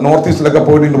ബ്രദർ നോർത്ത് ഈസ്റ്റിലൊക്കെ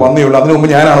പോയിട്ട് വന്നേ ഉള്ളൂ. അതിനു മുമ്പ്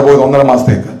ഞാനാണ് പോയത് 1.5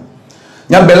 മാസത്തേക്ക്.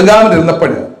 ഞാൻ ബെൽഗാമിൽ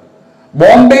ഇരുന്നപ്പോൾ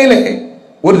ബോംബെയിലെ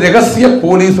ഒരു രഹസ്യ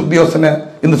പോലീസ് ഉദ്യോഗസ്ഥന്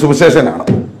ഇന്ന് സുവിശേഷനാണ്.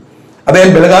 അദ്ദേഹം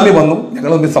ബെൽഗാമിൽ വന്നു,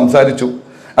 ഞങ്ങൾ തമ്മിൽ സംസാരിച്ചു.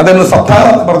 അദ്ദേഹം സത്താറ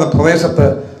എന്ന് പറഞ്ഞ പ്രദേശത്ത്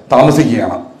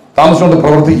താമസിച്ചുകൊണ്ട്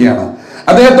പ്രവർത്തിക്കുകയാണ്.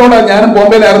 അദ്ദേഹത്തോട്, ഞാനും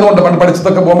ബോംബെയിലായിരുന്നുകൊണ്ട് പണ്ട്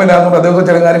പഠിച്ചതൊക്കെ ബോംബെയിലായിരുന്നുകൊണ്ട് അദ്ദേഹത്തെ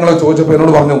ചില കാര്യങ്ങളൊക്കെ ചോദിച്ചപ്പോൾ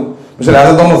എന്നോട് പറഞ്ഞു, പക്ഷെ രാജ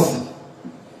തോമസ്,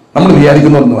 നമ്മൾ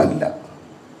വിചാരിക്കുന്നൊന്നുമല്ല.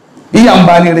 ഈ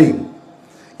അംബാനിയുടെയും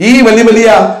ഈ വലിയ വലിയ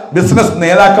ബിസിനസ്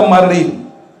നേതാക്കന്മാരുടെയും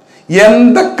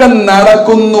എന്തൊക്കെ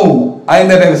നടക്കുന്നു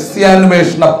അതിന്റെ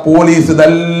രഹസ്യാന്വേഷണ പോലീസ്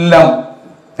ഇതെല്ലാം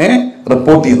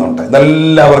റിപ്പോർട്ട് ചെയ്യുന്നുണ്ട്.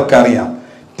 ഇതെല്ലാം അവർക്ക് അറിയാം.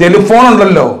 ടെലിഫോൺ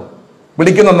ഉണ്ടല്ലോ,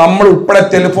 വിളിക്കുന്ന നമ്മൾ ഉൾപ്പെടെ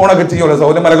ടെലിഫോണൊക്കെ ചെയ്യുമല്ലോ,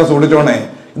 സൗരമലൊക്കെ സൂക്ഷിച്ചോണേ,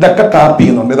 ഇതൊക്കെ ടാപ്പ്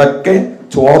ചെയ്യുന്നുണ്ട്, ഇതൊക്കെ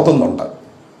ചോർത്തുന്നുണ്ട്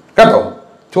കേട്ടോ,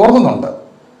 ചോർത്തുന്നുണ്ട്.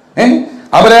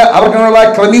 അവർക്കുള്ള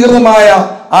ക്രമീകൃതമായ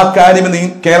ആ കാര്യം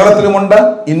കേരളത്തിലുമുണ്ട്,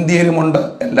 ഇന്ത്യയിലുമുണ്ട്,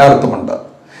 എല്ലായിടത്തുമുണ്ട്.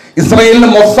 ഇസ്രയേലിന്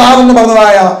മൊസാദ് എന്ന്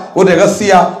പറഞ്ഞതായ ഒരു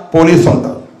രഹസ്യ പോലീസുണ്ട്.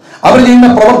 അവർ ചെയ്യുന്ന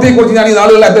പ്രവൃത്തിയെക്കുറിച്ച് ഞാൻ ഈ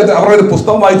നാളുകളിൽ അവരുടെ ഒരു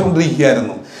പുസ്തകം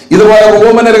വായിച്ചുകൊണ്ടിരിക്കുകയായിരുന്നു. ഇതുപോലെ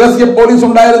റോമന് രഹസ്യ പോലീസ്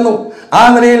ഉണ്ടായിരുന്നു. ആ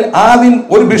നിലയിൽ ആദ്യം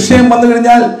ഒരു വിഷയം വന്നു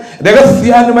കഴിഞ്ഞാൽ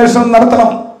രഹസ്യാന്വേഷണം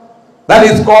നടത്തണം. That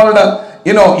is called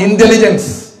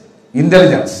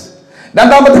intelligence.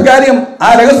 രണ്ടാമത്തെ കാര്യം, ആ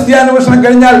രഹസ്യാന്വേഷണം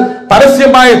കഴിഞ്ഞാൽ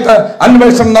പരസ്യമായിട്ട്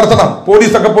അന്വേഷണം നടത്തണം.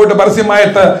 പോലീസൊക്കെ പോയിട്ട്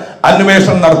പരസ്യമായിട്ട്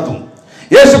അന്വേഷണം നടത്തും.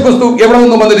 യേശുക്രിസ്തു എവിടെ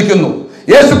നിന്ന് വന്നിരിക്കുന്നു,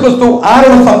 യേശുക്രിസ്തു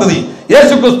ആരുടെ സന്തതി,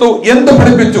 യേശുക്രിസ്തു എന്ത്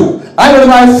പഠിപ്പിച്ചു,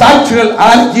 അതിനുള്ളതായ സാക്ഷികൾ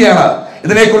ആരൊക്കെയാണ്,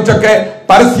 ഇതിനെക്കുറിച്ചൊക്കെ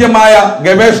പരസ്യമായ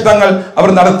ഗവേഷണങ്ങൾ അവർ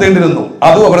നടത്തേണ്ടിയിരുന്നു.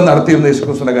 അതും അവർ നടത്തിയിരുന്നു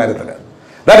യേശുക്രിസ്തുവിന്റെ കാര്യത്തിൽ.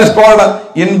 That is called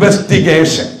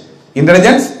investigation,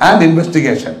 intelligence and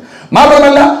investigation.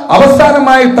 മാത്രമല്ല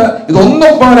അവസാനമായിട്ട്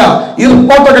ഇതൊന്നും പോരാ, ഈ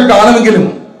റിപ്പോർട്ടൊക്കെ കാണുമെങ്കിലും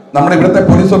നമ്മുടെ ഇവിടുത്തെ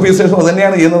പോലീസ് ഓഫീസേഴ്സും അത്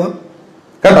തന്നെയാണ് ചെയ്യുന്നത്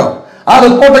കേട്ടോ. ആ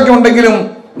റിപ്പോർട്ടൊക്കെ ഉണ്ടെങ്കിലും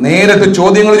നേരിട്ട്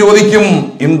ചോദ്യങ്ങൾ ചോദിക്കും,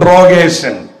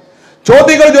 ഇൻട്രോഗേഷൻ.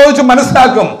 ചോദ്യങ്ങൾ ചോദിച്ച്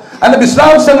മനസ്സിലാക്കും, അതിന്റെ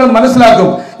വിശദാംശങ്ങൾ മനസ്സിലാക്കും.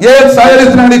 ഏത്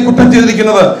സാഹചര്യത്തിലാണ് ഈ കുറ്റം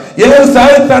ചെയ്തിരിക്കുന്നത്, ഏത്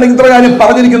സാഹചര്യത്തിലാണ് ഇത്ര കാര്യം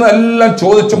പറഞ്ഞിരിക്കുന്നത്, എല്ലാം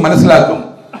ചോദിച്ച് മനസ്സിലാക്കും.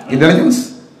 Intelligence,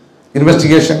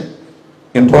 investigation,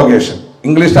 interrogation.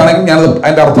 ഇംഗ്ലീഷിലാണെങ്കിൽ ഞാനത്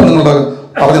അതിന്റെ അർത്ഥം നിങ്ങളോട്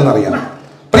പറഞ്ഞെന്നറിയാം.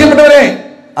 പ്രിയപ്പെട്ടവരെ,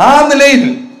 ആ നിലയിൽ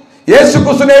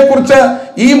യേശുക്രിസ്തുവിനെ കുറിച്ച്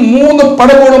ഈ 3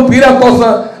 പടവുകളും പീലാത്തോസ്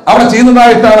അവിടെ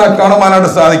ചെയ്യുന്നതായിട്ടാണ്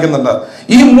കാണുവാനായിട്ട് സാധിക്കുന്നുണ്ട്.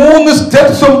 ഈ 3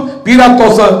 സ്റ്റെപ്സും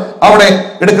പീലാത്തോസ് അവിടെ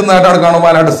എടുക്കുന്നതായിട്ടാണ്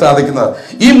കാണുവാനായിട്ട് സാധിക്കുന്നത്.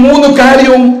 ഈ 3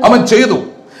 കാര്യവും അവൻ ചെയ്തു.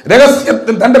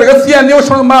 തന്റെ രഹസ്യ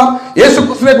അന്വേഷണന്മാർ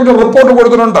യേശുക്രിസ്തുവിനെ കുറിച്ച് റിപ്പോർട്ട്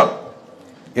കൊടുക്കുന്നുണ്ട്.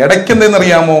 ഇടയ്ക്ക്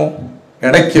എന്തെന്നറിയാമോ?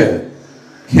 ഇടയ്ക്ക്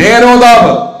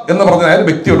ഹേരോദാവ് എന്ന് പറഞ്ഞ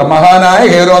വ്യക്തിയുണ്ട്. മഹാനായ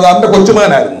ഹേരോദാവിന്റെ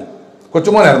കൊച്ചുമകനായിരുന്നു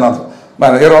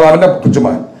ഹേരോദാവിന്റെ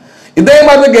കൊച്ചുമകൻ.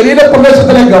 ഇദ്ദേഹമായിരുന്നു ഗലീല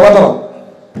പ്രദേശത്തിലെ ഗവർണർ.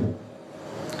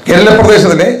 ഗലീല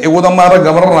പ്രദേശത്തിലെ യഹൂദന്മാരുടെ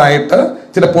ഗവർണറായിട്ട്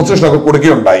ചില പൊസിഷനൊക്കെ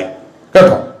കൊടുക്കുകയുണ്ടായി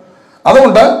കേട്ടോ.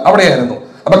 അതുകൊണ്ട് അവിടെയായിരുന്നു.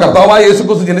 അപ്പൊ കർത്താവായ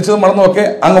യേശുക്രിസ്തു ജനിച്ചതും വളർന്നതൊക്കെ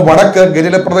അങ്ങ് വടക്ക്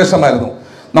ഗലീല പ്രദേശമായിരുന്നു.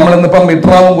 നമ്മൾ ഇന്നിപ്പം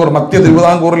മിട്രാവങ്കൂർ, മധ്യ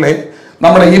തിരുവിതാംകൂറിലെ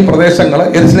നമ്മുടെ ഈ പ്രദേശങ്ങൾ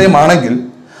യെരുശലേം ആണെങ്കിൽ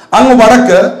അങ്ങ്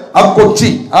വടക്ക് ആ കൊച്ചി,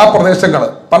 ആ പ്രദേശങ്ങൾ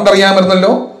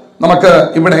പണ്ടറിയാമായിരുന്നല്ലോ. നമുക്ക്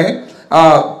ഇവിടെ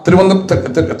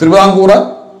തിരുവിതാംകൂർ,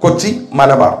 കൊച്ചി,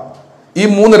 മലബാർ, ഈ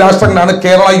 3 രാഷ്ട്രങ്ങളാണ്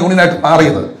കേരള യൂണിയനായിട്ട്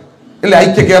മാറിയത്, ഇല്ല,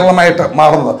 ഐക്യ കേരളമായിട്ട്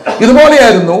മാറുന്നത്.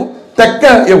 ഇതുപോലെയായിരുന്നു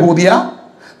തെക്ക് യഹൂദിയ,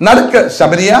 നടുക്ക്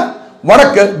ശമരിയ,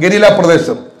 വടക്ക് ഗലീല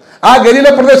പ്രദേശം. ആ ഗലീല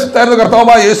പ്രദേശത്തായിരുന്നു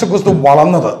കർത്താവായ യേശു ക്രിസ്തു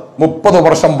വളർന്നത്. 30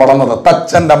 വർഷം വളർന്നത്.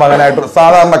 തച്ചന്റെ മകനായിട്ട്, ഒരു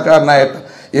സാധാരണക്കാരനായിട്ട്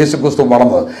യേശു ക്രിസ്തു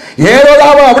വളർന്നത്.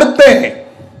 ഹേരോദാവ് അവിടുത്തെ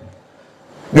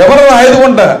ഗവർണർ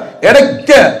ആയതുകൊണ്ട്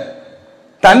ഇടയ്ക്ക്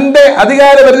തന്റെ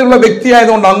അധികാരപരിധിയുള്ള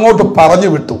വ്യക്തിയായതുകൊണ്ട് അങ്ങോട്ട് പറഞ്ഞു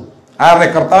വിട്ടു. ആരുടെ?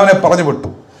 കർത്താവിനെ പറഞ്ഞു വിട്ടു.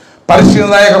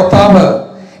 പരിശുദ്ധനായ കർത്താവ്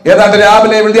ഏതാണ്ട്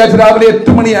വെള്ളിയാഴ്ച രാവിലെ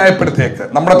 8 മണിയായപ്പോഴത്തേക്ക്,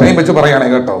 നമ്മുടെ ടൈം വെച്ച് പറയുകയാണെ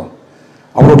കേട്ടോ,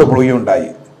 അവിടോട്ട് പോവുകയുണ്ടായി.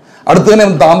 അടുത്ത് തന്നെ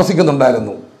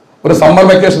താമസിക്കുന്നുണ്ടായിരുന്നു. ഒരു സമ്മർ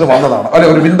വെക്കേഷന് വന്നതാണ്, അല്ലെ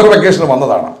ഒരു വിന്റർ വെക്കേഷന്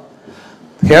വന്നതാണ്.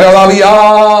 ഹേരോദാവ്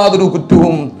യാതൊരു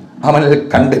കുറ്റവും അവനിൽ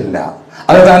കണ്ടില്ല.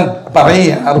 അത് താൻ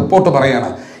റിപ്പോർട്ട് പറയാണ്.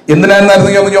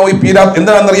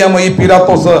 എന്തിനാണെന്നറിയാമോ ഈ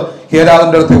പീലാത്തോസ്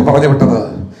ഹേരോദിന്റെ അടുത്ത് പറഞ്ഞു വിട്ടത്?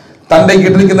 തന്റെ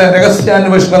കിട്ടിയിരിക്കുന്ന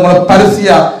രഹസ്യാന്വേഷണങ്ങൾ, പരസ്യ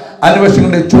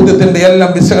അന്വേഷണങ്ങളുടെ ചോദ്യത്തിന്റെ എല്ലാം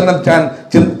വിശകലനം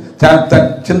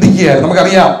ചിന്തിക്കുകയായിരുന്നു.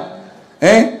 നമുക്കറിയാം,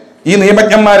 ഈ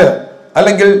നിയമജ്ഞന്മാര്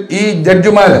അല്ലെങ്കിൽ ഈ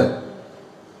ജഡ്ജിമാര്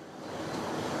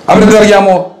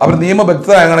അവരെന്തറിയാമോ, അവർ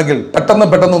നിയമഭക്തരാണെങ്കിൽ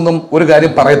പെട്ടെന്നൊന്നും ഒരു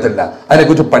കാര്യം പറയത്തില്ല,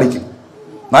 അതിനെക്കുറിച്ച് പഠിക്കും,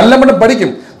 നല്ലവണ്ണം പഠിക്കും.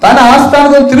 താൻ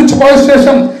ആസ്ഥാനത്ത് തിരിച്ചു പോയ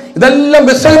ശേഷം ഇതെല്ലാം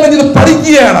വിശകലനം ചെയ്ത്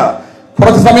പഠിക്കുകയാണ്.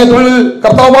 കുറച്ച് സമയത്തിനുള്ളിൽ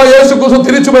കർത്താവായ യേശു ക്രിസ്തു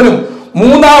തിരിച്ചു വരും.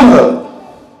 മൂന്നാമത്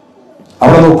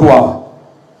അവിടെ നോക്കുക,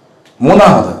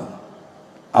 മൂന്നാമത്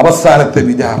അവസാനത്തെ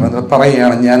വിചാരണ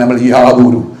പറയുകയാണ്, ഞാൻ നമ്മൾ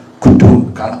യാതൊരു കുറ്റവും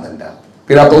കാണുന്നില്ല.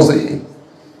 പീലാത്തോസേ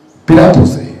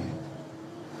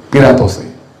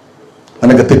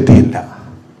നിനക്ക് തെറ്റിയില്ല.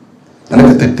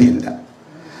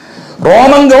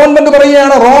 റോമൻ ഗവൺമെന്റ്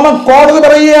പറയുകയാണ്, റോമൻ കോടതി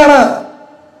പറയുകയാണ്,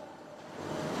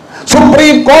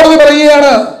 സുപ്രീം കോടതി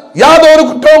പറയുകയാണ്, യാതൊരു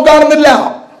കുറ്റവും കാണുന്നില്ല.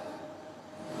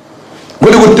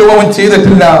 ഒരു കുറ്റവും അവൻ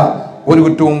ചെയ്തിട്ടില്ല, ഒരു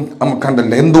കുറ്റവും നമുക്ക്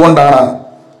കണ്ടില്ല. എന്തുകൊണ്ടാണ്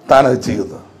താൻ അത്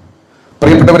ചെയ്തത്?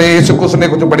 പ്രിയപ്പെട്ടവരെ, യേശുക്രിസ്തുവിനെ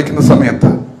കുറിച്ച് പഠിക്കുന്ന സമയത്ത്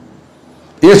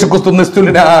യേശുക്രിസ്തു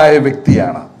നിസ്തുലനായ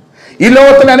വ്യക്തിയാണ്. ഈ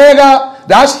ലോകത്തിൽ അനേക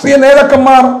രാഷ്ട്രീയ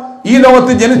നേതാക്കന്മാർ ഈ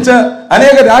ലോകത്ത് ജനിച്ച്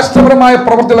അനേക രാഷ്ട്രപരമായ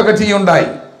പ്രവർത്തികളൊക്കെ ചെയ്യുണ്ടായി.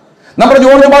 നമ്മുടെ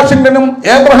ജോർജ് വാഷിംഗ്ടണും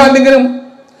ഏബ്രഹാം ലിങ്കനും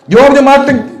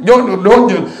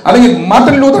അല്ലെങ്കിൽ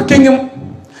മാർട്ടിൻ ലൂതർ കിങ്ങും,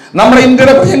 നമ്മുടെ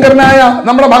ഇന്ത്യയുടെ പ്രിയങ്കരനായ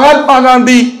നമ്മുടെ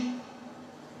മഹാത്മാഗാന്ധി,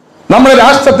 നമ്മുടെ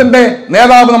രാഷ്ട്രത്തിന്റെ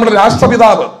നേതാവ്, നമ്മുടെ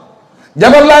രാഷ്ട്രപിതാവ്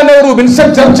ജവഹർലാൽ നെഹ്റു, വിൻസ്റ്റൺ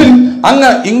ചർച്ചിൽ, അങ്ങ്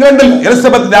ഇംഗ്ലണ്ടിൽ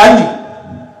എലിസബത്ത് രാജ്ഞി,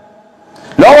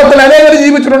 ലോകത്തിൽ അനേകർ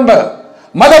ജീവിച്ചിട്ടുണ്ട്.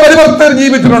 മതപരിവർത്തകർ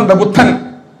ജീവിച്ചിട്ടുണ്ട്. ബുദ്ധൻ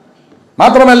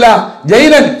മാത്രമല്ല,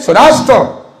 ജൈനൻ, സ്വരാഷ്ട്രർ,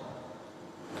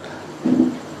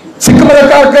 സിഖ്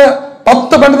മതക്കാർക്ക്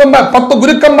 10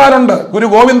 ഗുരുക്കന്മാരുണ്ട്. ഗുരു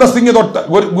ഗോവിന്ദ സിംഗ് തൊട്ട്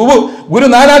ഗുരു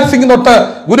നാനാജ് സിംഗ് തൊട്ട്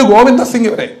ഗുരു ഗോവിന്ദ സിംഗ്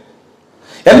വരെ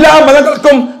എല്ലാ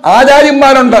മതങ്ങൾക്കും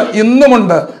ആചാര്യന്മാരുണ്ട്.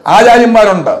 ഇന്നുമുണ്ട്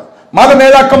ആചാര്യന്മാരുണ്ട്. മത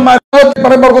നേതാക്കന്മാർ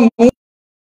പറയുമ്പോൾ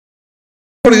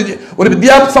ഒരു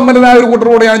വിദ്യാസമ്പന്നനായ ഒരു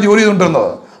കൂട്ടരോടെയാണ് ജോലി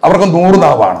ചെയ്തുകൊണ്ടിരുന്നത്. അവർക്ക് 100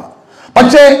 നാവാണ്.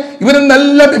 പക്ഷേ ഇവരിൽ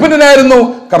നല്ല വിഭിന്നനായിരുന്നു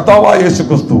കർത്താവായ യേശു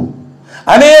ക്രിസ്തു.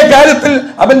 അനേക കാര്യത്തിൽ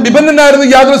അവൻ വിഭിന്നനായിരുന്നു,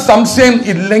 യാതൊരു സംശയം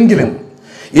ഇല്ലെങ്കിലും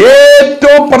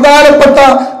ഏറ്റവും പ്രധാനപ്പെട്ട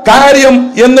കാര്യം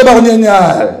എന്ന് പറഞ്ഞു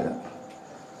കഴിഞ്ഞാൽ,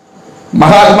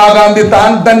 മഹാത്മാഗാന്ധി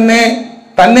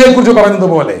തന്നെ കുറിച്ച്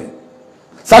പറഞ്ഞതുപോലെ,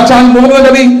 സാക്ഷാൽ മുഹമ്മദ്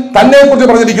നബി തന്നെ കുറിച്ച്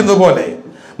പറഞ്ഞിരിക്കുന്നത് പോലെ,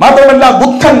 മാത്രമല്ല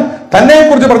ബുദ്ധൻ തന്നെ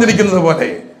കുറിച്ച് പറഞ്ഞിരിക്കുന്നത് പോലെ,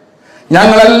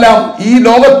 ഞങ്ങളെല്ലാം ഈ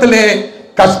ലോകത്തിലെ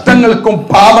കഷ്ടങ്ങൾക്കും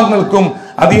പാപങ്ങൾക്കും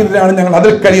അധീനരാണ്, ഞങ്ങൾ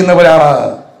അതിൽ കഴിയുന്നവരാണ്.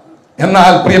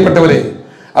 എന്നാൽ പ്രിയപ്പെട്ടവരെ,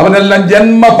 അവനെല്ലാം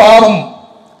ജന്മപാപം,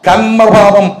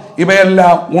 കർമ്മപാപം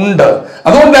ഇവയെല്ലാം ഉണ്ട്.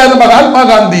 അതുകൊണ്ടായിരുന്നു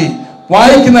മഹാത്മാഗാന്ധി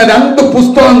വായിക്കുന്ന 2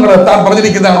 പുസ്തകങ്ങൾ താൻ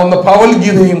പറഞ്ഞിരിക്കുന്നതാണ്. ഒന്ന്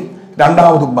ഭഗവത്ഗീതയും,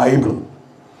 രണ്ടാമത് ബൈബിളും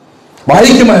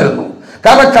വായിക്കുമായിരുന്നു.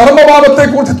 കാരണം കർമ്മപാപത്തെ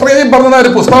കുറിച്ച് ഇത്രയും പറഞ്ഞ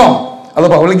ഒരു പുസ്തകം അത്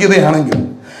ഭഗവത്ഗീതയാണെങ്കിൽ,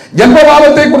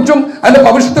 ജന്മപാപത്തെ കുറിച്ചും അതിന്റെ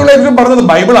ഭവിഷ്യത്തുകളെ കുറിച്ചും പറഞ്ഞത്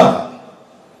ബൈബിളാണ്.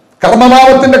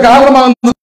 കർമ്മപാപത്തിന്റെ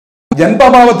കാരണമാകുന്നത്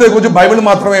ജന്മപാപത്തെ കുറിച്ച് ബൈബിൾ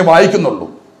മാത്രമേ വായിക്കുന്നുള്ളൂ.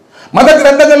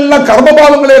 മതഗ്രന്ഥങ്ങളിലെല്ലാം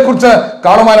കർമ്മപാപങ്ങളെ കുറിച്ച്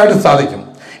കാണുവാനായിട്ട് സാധിക്കും.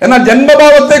 എന്നാൽ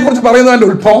ജന്മപാപത്തെ കുറിച്ച് പറയുന്നതിന്റെ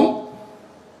ഉത്ഭവം,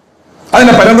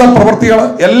 അതിന്റെ പരിണത പ്രവൃത്തികൾ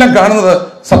എല്ലാം കാണുന്നത്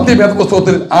സത്യവേദ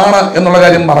പുസ്തകത്തിൽ ആണ് എന്നുള്ള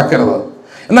കാര്യം മറക്കരുത്.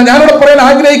 എന്നാൽ ഞാനിവിടെ പറയാൻ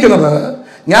ആഗ്രഹിക്കുന്നത്,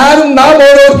 ഞാനും നാം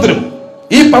ഓരോരുത്തരും,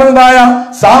 ഈ പറഞ്ഞതായ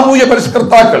സാമൂഹ്യ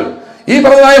പരിഷ്കർത്താക്കൾ, ഈ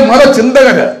പറഞ്ഞതായ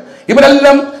മതചിന്തകര്,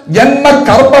 ഇവരെല്ലാം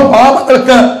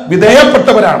ജന്മകർമ്മപാപങ്ങൾക്ക്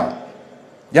വിധേയപ്പെട്ടവരാണ്.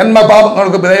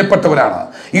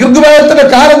 ഋഗ്വേദത്തിന്റെ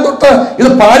കാലം തൊട്ട് ഇത്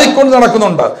പാടിക്കൊണ്ട്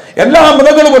നടക്കുന്നുണ്ട്. എല്ലാ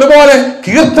മതങ്ങളും ഒരുപോലെ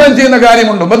കീർത്തനം ചെയ്യുന്ന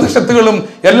കാര്യമുണ്ട്. ഉപനിഷത്തുകളും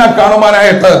എല്ലാം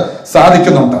കാണുവാനായിട്ട്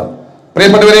സാധിക്കുന്നുണ്ട്.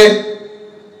 പ്രിയപ്പെട്ടവരെ,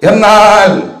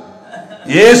 എന്നാൽ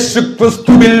യേശു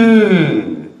ക്രിസ്തുവിൽ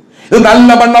ഇത്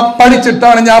നല്ലവണ്ണം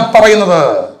പഠിച്ചിട്ടാണ് ഞാൻ പറയുന്നത്.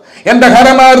 എന്റെ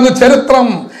ഹരമായിരുന്നു ചരിത്രം,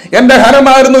 എന്റെ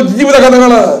ഹരമായിരുന്നു ജീവിത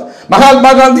കഥകള്.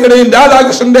 മഹാത്മാഗാന്ധിയുടെയും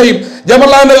രാധാകൃഷ്ണന്റെയും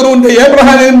ജവഹർലാൽ നെഹ്റുവിന്റെയും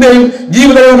ഏബ്രഹാമിന്റെയും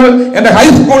ജീവിതങ്ങൾ എന്റെ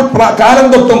ഹൈസ്കൂൾ കാലം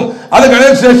തൊട്ടും അത്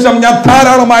കഴിഞ്ഞ ശേഷം ഞാൻ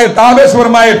ധാരാളമായിട്ട്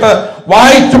ആവേശപരമായിട്ട്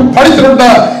വായിച്ചു പഠിച്ചിട്ടുണ്ട്.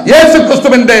 യേശു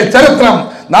ക്രിസ്തുവിന്റെ ചരിത്രം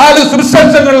 4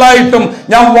 സുവിശേഷങ്ങളിലായിട്ടും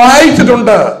ഞാൻ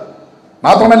വായിച്ചിട്ടുണ്ട്.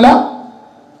 മാത്രമല്ല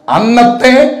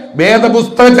അന്നത്തെ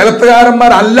വേദപുസ്തക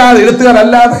ചരിത്രകാരന്മാർ അല്ലാതെ,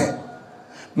 എഴുത്തുകാരല്ലാതെ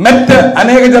മറ്റ്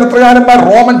അനേക ചരിത്രകാരന്മാർ,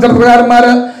 റോമൻ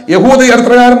ചരിത്രകാരന്മാര്, യഹൂദ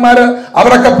ചരിത്രകാരന്മാര്,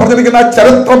 അവരൊക്കെ പറഞ്ഞിരിക്കുന്ന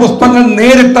ചരിത്ര പുസ്തകങ്ങൾ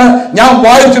നേരിട്ട് ഞാൻ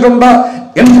വായിച്ചിട്ടുണ്ട്.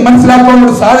 എനിക്ക് മനസ്സിലാക്കാൻ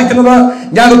സാധിക്കുന്നത്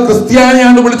ഞാൻ ഒരു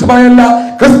ക്രിസ്ത്യാനിയാണ് വിളിച്ചു പറയല്ല,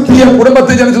 ക്രിസ്തീയ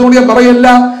കുടുംബത്തിൽ ജനിച്ചതുകൊണ്ട് ഞാൻ പറയല്ല.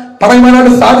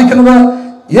 പറയുവാനായിട്ട് സാധിക്കുന്നത്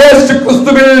യേശു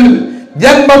ക്രിസ്തുവിൽ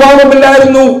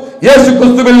ജന്മഭാവമില്ലായിരുന്നു, യേശു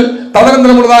ക്രിസ്തുവിൽ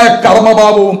തദനന്തരമുള്ളതായ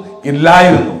കർമ്മഭാവവും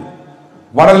ഇല്ലായിരുന്നു.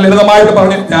 വളരെ ലളിതമായിട്ട്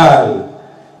പറഞ്ഞു കഴിഞ്ഞാൽ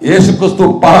യേശു ക്രിസ്തു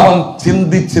പാപം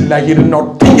ചിന്തിച്ചില്ല. He did not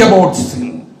think about sin.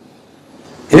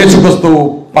 യേശു ക്രിസ്തു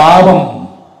പാപം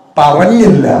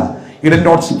പറഞ്ഞില്ല. He did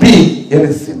not speak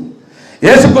any sin.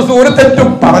 യേശു ക്രിസ്തു ഒരു തെറ്റും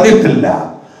പറഞ്ഞിട്ടില്ല.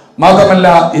 മാത്രമല്ല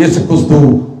യേശു ക്രിസ്തു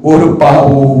ഒരു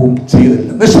പാപവും ചെയ്തില്ല.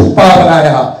 നിഷ്പാപനായ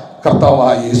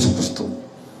കർത്താവായ യേശു ക്രിസ്തു.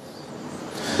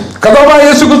 കർത്താവായ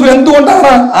യേശു ക്രിസ്തു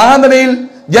എന്തുകൊണ്ടാണ് ആ നിലയിൽ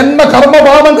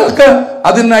ജന്മകർമ്മഭാവങ്ങൾക്ക്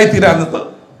അതിനായി തീരാഞ്ഞത്?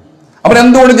 അവൻ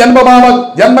എന്തുകൊണ്ട്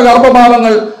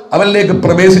ജന്മകർമ്മഭാവങ്ങൾ അവനിലേക്ക്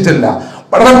പ്രവേശിച്ചില്ല?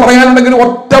 വളരെ പറയാനുണ്ടെങ്കിൽ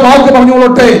ഒറ്റ വാക്ക്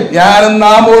പറഞ്ഞുകൊള്ളട്ടെ. ഞാനും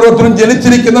നാം ഓരോരുത്തരും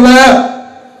ജനിച്ചിരിക്കുന്നത്,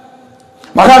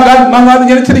 മഹാത്മാ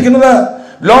ജനിച്ചിരിക്കുന്നത്,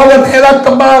 ലോക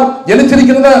നേതാക്കന്മാർ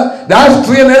ജനിച്ചിരിക്കുന്നത്,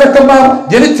 രാഷ്ട്രീയ നേതാക്കന്മാർ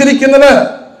ജനിച്ചിരിക്കുന്നത്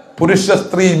പുരുഷ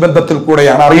സ്ത്രീ ബന്ധത്തിൽ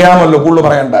കൂടെയാണ്. അറിയാമല്ലോ, കൂടുതൽ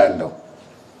പറയണ്ടല്ലോ.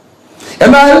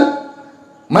 എന്നാൽ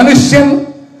മനുഷ്യൻ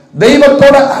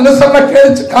ദൈവത്തോട് അനുസരണ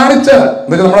കാണിച്ച്,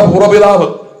 നമ്മുടെ പൂർവ്വപിതാവ്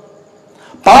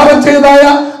പാപം ചെയ്തതായ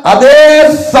അതേ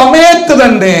സമയത്ത്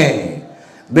തന്നെ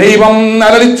ദൈവം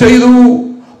അരുളി ചെയ്തു,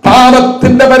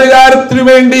 പാപത്തിന്റെ പരിഹാരത്തിനു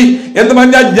വേണ്ടി എന്ന്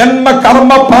പറഞ്ഞാൽ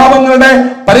ജന്മകർമ്മ പാപങ്ങളുടെ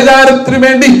പരിഹാരത്തിനു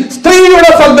വേണ്ടി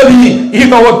സ്ത്രീയുടെ സന്തതി ഈ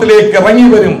ലോകത്തിലേക്ക് ഇറങ്ങി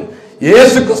വരും.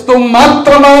 യേശു ക്രിസ്തു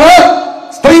മാത്രമാണ്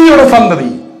സ്ത്രീയുടെ സന്തതി.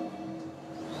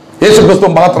 യേശു ക്രിസ്തു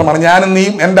മാത്രമാണ്. ഞാനും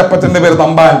നീയും, എന്റെ അപ്പച്ചന്റെ പേര്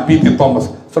തമ്പാൻ P.T. തോമസ്,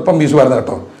 സ്വല്പം വീശുവായിരുന്നു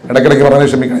കേട്ടോ, ഇടയ്ക്കിടയ്ക്ക് പറഞ്ഞ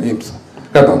ക്ഷമിക്കണം ജെയിംസ്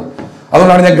കേട്ടോ.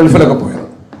 അതുകൊണ്ടാണ് ഞാൻ ഗൾഫിലൊക്കെ പോയത്.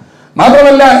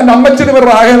 മാത്രമല്ല എന്റെ അമ്മച്ചിയുടെ പേര്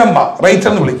റാഹേലമ്മ, റൈച്ചൽ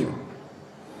എന്ന് വിളിക്കും.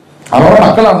 അവരുടെ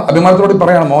മക്കളാണ്. അഭിമാനത്തോട്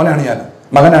പറയണം, മോനാണ് ഞാൻ,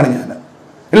 മകനാണ് ഞാൻ,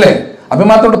 ഇല്ലേ?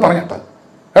 അഭിമാനത്തോട് പറയട്ടെ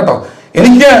കേട്ടോ.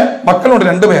 എനിക്ക് മക്കളുണ്ട്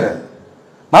 2 പേര്.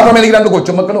 മാത്രമല്ല എനിക്ക് 2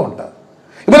 കൊച്ചുമക്കളും ഉണ്ട്.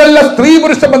 ഇവരെല്ലാം സ്ത്രീ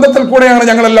പുരുഷ ബന്ധത്തിൽ കൂടെയാണ്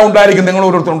ഞങ്ങളെല്ലാം ഉണ്ടായിരിക്കുന്നത്, നിങ്ങൾ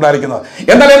ഓരോരുത്തരും ഉണ്ടായിരിക്കുന്നത്.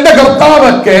 എന്നാൽ എന്റെ കർത്താവ്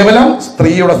കേവലം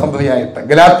സ്ത്രീയുടെ സന്തതിയായിട്ട്.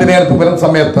 ഗലാത്യർക്ക് വരുന്ന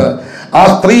സമയത്ത് ആ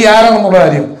സ്ത്രീ ആരാണെന്നുള്ള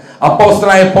കാര്യം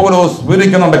അപ്പോസ്തലനായ പൗലോസ്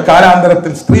വിവരിക്കുന്നുണ്ട്.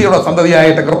 കാലാന്തരത്തിൽ സ്ത്രീയുടെ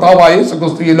സന്തതിയായിട്ട് കർത്താവായ യേശു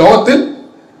ക്രിസ്തു ഈ ലോകത്തിൽ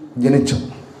ജനിച്ചു.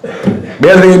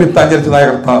 വേദനയിമിത്താൻ ജനിച്ചതായ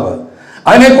കർത്താവ്.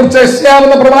 അതിനെക്കുറിച്ച്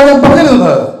യെശയ്യാവെന്ന പ്രവാചകൻ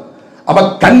പറഞ്ഞിരുന്നത്, അവ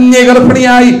കന്യ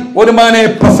ഗർഭിണിയായി ഒരു മകനെ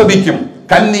പ്രസവിക്കും.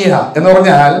 കന്യ എന്ന്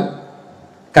പറഞ്ഞാൽ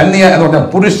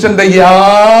പുരുഷന്റെ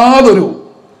യാതൊരു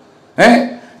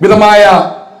വിധമായ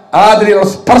ആതിലുള്ള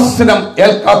സ്പർശനം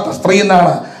ഏൽക്കാത്ത സ്ത്രീ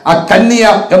എന്നാണ് ആ കന്യ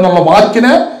എന്നുള്ള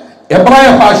വാക്കിന് എബ്രായ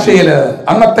ഭാഷയില്,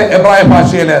 അന്നത്തെ എബ്രായ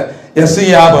ഭാഷയില്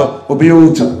യെശയ്യാവ്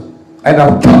ഉപയോഗിച്ചത്. അതിന്റെ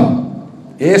അർത്ഥം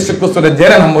യേശുക്രിസ്തുവിന്റെ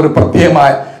ജനനം ഒരു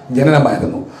പ്രത്യേകമായ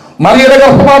ജനനമായിരുന്നു. മറിയയുടെ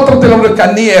ഗർഭപാത്രത്തിൽ ഒരു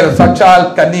കന്യയായിരുന്നു, സാക്ഷാൽ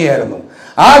കന്യയായിരുന്നു.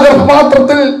 ആ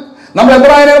ഗർഭപാത്രത്തിൽ നമ്മൾ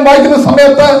എബ്രായനം വായിക്കുന്ന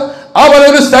സമയത്ത്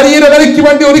അവനൊരു ശരീരം എനിക്ക്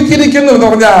വേണ്ടി ഒരുക്കിയിരിക്കുന്നു എന്ന്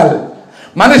പറഞ്ഞാൽ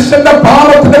മനുഷ്യന്റെ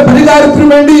പാപത്തിന്റെ പരിഹാരത്തിനു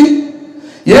വേണ്ടി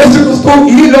യേശുക്രിസ്തു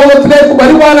ഈ ലോകത്തിലേക്ക്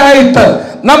വരുവാനായിട്ട്,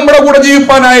 നമ്മുടെ കൂടെ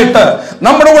ജീവിപ്പാനായിട്ട്,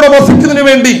 നമ്മുടെ കൂടെ വസിക്കുന്നതിന്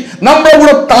വേണ്ടി, നമ്മുടെ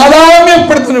കൂടെ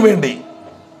താതാത്മ്യപ്പെടുത്തുന്നതിന് വേണ്ടി,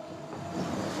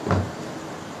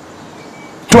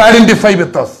 ടു ഐഡന്റിഫൈ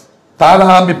വിത്ത് us,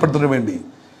 താതാത്മ്യപ്പെടുത്തുന്നതിന് വേണ്ടി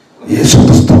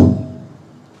യേശുക്രിസ്തു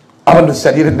അവന്റെ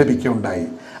ശരീരം ലഭിക്കുകയുണ്ടായി.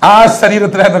 ആ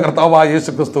ശരീരത്തിലായിരുന്ന കർത്താവായ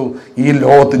യേശുക്രിസ്തു ഈ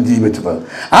ലോകത്തിൽ ജീവിച്ചത്.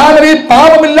 ആ നിലയിൽ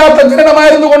പാപമില്ലാത്ത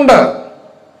ജനനമായിരുന്നു കൊണ്ട്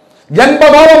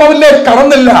ജന്മപാപം അവനിലേക്ക്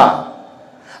കടന്നില്ല.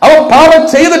 അവൻ പാപം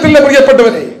ചെയ്തിട്ടില്ല.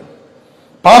 പ്രിയപ്പെട്ടവരെ,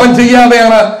 പാപം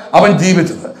ചെയ്യാതെയാണ് അവൻ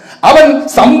ജീവിച്ചത്. അവൻ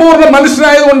സമ്പൂർണ്ണ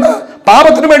മനുഷ്യനായതുകൊണ്ട്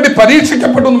പാപത്തിന് വേണ്ടി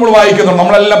പരീക്ഷിക്കപ്പെട്ടു നമ്മൾ വായിക്കുന്നു.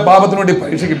 നമ്മളെല്ലാം പാപത്തിന് വേണ്ടി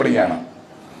പരീക്ഷിക്കപ്പെടുകയാണ്.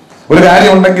 ഒരു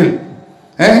കാര്യമുണ്ടെങ്കിൽ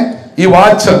ഈ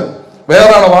വാച്ച്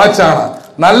വേറൊരാളുടെ വാച്ചാണ്,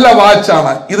 നല്ല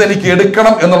വാച്ചാണ്, ഇതെനിക്ക്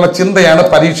എടുക്കണം എന്നുള്ള ചിന്തയാണ്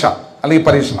പരീക്ഷ അല്ലെങ്കിൽ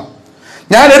പരീക്ഷണം.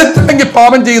 ഞാൻ എടുത്തില്ലെങ്കിൽ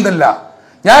പാപം ചെയ്യുന്നില്ല.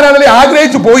 ഞാൻ അതിൽ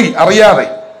ആഗ്രഹിച്ചു പോയി അറിയാതെ,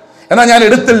 എന്നാൽ ഞാൻ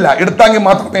എടുത്തില്ല. എടുത്തെങ്കിൽ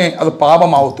മാത്രമേ അത്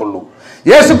പാപമാവത്തുള്ളൂ.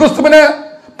 യേശുക്രിസ്തുവിന്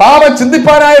പാപം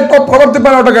ചിന്തിപ്പാനായിട്ടോ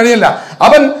പ്രവർത്തിപ്പാനായിട്ടോ കഴിയില്ല.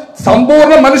 അവൻ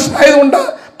സമ്പൂർണ്ണ മനുഷ്യനായതുകൊണ്ട്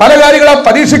പല കാര്യങ്ങളെ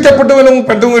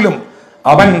പരീക്ഷിക്കപ്പെട്ടുവെങ്കിലും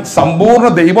അവൻ സമ്പൂർണ്ണ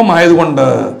ദൈവമായതുകൊണ്ട്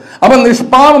അവൻ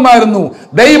നിഷ്പാപമായിരുന്നു.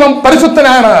 ദൈവം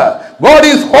പരിശുദ്ധനാണ്. God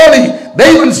is holy.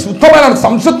 ദൈവം ശുദ്ധനാണ്,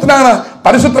 സംശുദ്ധനാണ്,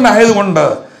 പരിശുദ്ധനായതുകൊണ്ട്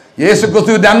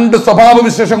യേശുക്രിസ്തു 2 സ്വഭാവ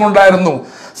വിശേഷങ്ങളുണ്ടായിരുന്നു.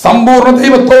 സമ്പൂർണ്ണ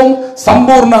ദൈവത്വവും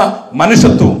സമ്പൂർണ്ണ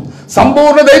മനുഷ്യത്വവും.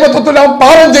 സമ്പൂർണ്ണ ദൈവത്വത്തിൽ അവൻ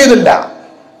പാപം ചെയ്തില്ല.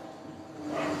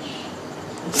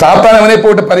 സാത്താൻ അവനെ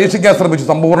പോയിട്ട് പരീക്ഷിക്കാൻ ശ്രമിച്ചു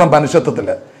സമ്പൂർണ്ണ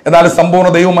മനുഷ്യത്വത്തില്. എന്നാൽ സമ്പൂർണ്ണ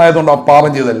ദൈവമായതുകൊണ്ട് അവൻ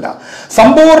പാപം ചെയ്തില്ല.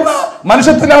 സമ്പൂർണ്ണ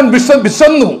മനുഷ്യത്തിൽ അവൻ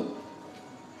വിശന്നു.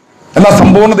 എന്നാൽ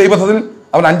സമ്പൂർണ്ണ ദൈവത്തിൽ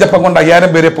അവൻ 5 അപ്പം കൊണ്ട് 5000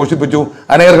 പേരെ പോഷിപ്പിച്ചു,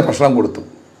 അനേകർക്ക് ഭക്ഷണം കൊടുത്തു.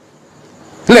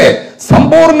 അല്ലേ?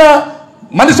 സമ്പൂർണ്ണ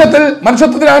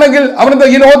മനുഷ്യത്വത്തിലാണെങ്കിൽ അവനെന്താ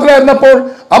ഈ ലോകത്തിലായിരുന്നപ്പോൾ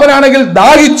അവനാണെങ്കിൽ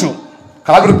ദാഹിച്ചു.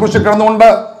 കാൽവരി ക്രൂശിൽ കിടന്നുകൊണ്ട്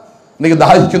എനിക്ക്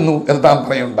ദാഹിക്കുന്നു എന്ന് താൻ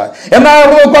പറയുണ്ടായി. എന്നാൽ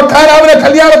കാനാവിലെ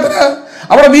കല്യാണത്തിന്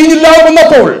അവിടെ വീഞ്ഞില്ലാതെ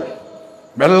വന്നപ്പോൾ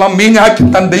വെള്ളം വീഞ്ഞാക്കി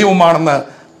താൻ ദൈവമാണെന്ന്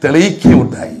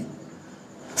തെളിയിക്കുകയുണ്ടായി.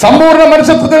 സമ്പൂർണ്ണ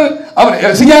മനുഷ്യത്വത്തിൽ അവൻ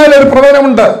യെശയ്യായിലെ ഒരു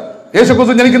പ്രവചനമുണ്ട്.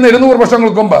 യേശുക്രിസ്തു ജനിക്കുന്ന 200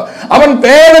 വർഷങ്ങൾക്ക് മുമ്പ് അവൻ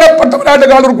വേദനപ്പെട്ടവനായിട്ട്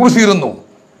Calvary ക്രൂശിലിരുന്നു.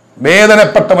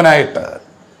 വേദനപ്പെട്ടവനായിട്ട്.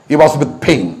 He was with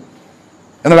pain.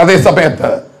 എന്നാൽ അതേ സമയത്ത്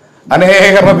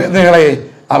അനേകരുടെ വേദനകളെ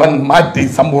അവൻ മാറ്റി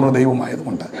സമ്പൂർണ്ണ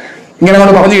ദൈവമായതുകൊണ്ട്. ഇങ്ങനെ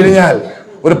നമ്മൾ പറഞ്ഞു കഴിഞ്ഞാൽ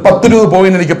ഒരു 10-20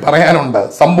 പോയിന്റ് എനിക്ക് പറയാനുണ്ട്.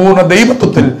 സമ്പൂർണ്ണ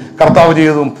ദൈവത്വത്തിൽ കർത്താവ്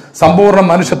ചെയ്തതും സമ്പൂർണ്ണ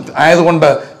മനുഷ്യ ആയതുകൊണ്ട്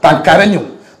താൻ കരഞ്ഞു,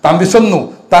 താൻ വിശന്നു,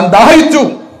 താൻ ദാഹിച്ചു.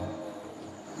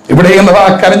 ഇവിടെ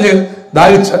കരഞ്ഞ്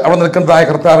ദാഹിച്ച് അവിടെ നിൽക്കുന്നതായ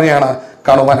കർത്താവിനെയാണ്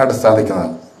കാണുവാനായിട്ട് സാധിക്കുന്നത്.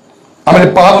 അവന്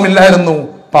പാപമില്ലായിരുന്നു,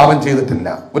 പാപം ചെയ്തിട്ടില്ല.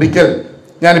 ഒരിക്കൽ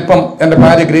ഞാനിപ്പം എൻ്റെ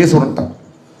ഭാര്യ ഗ്രേസ് ഉണ്ട്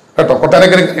കേട്ടോ,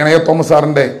 കൊട്ടാരക്കര തോമസ്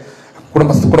സാറിൻ്റെ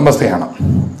കുടുംബസ്ഥയാണ്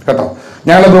കേട്ടോ.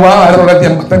 ഞങ്ങളുടെ വിവാഹം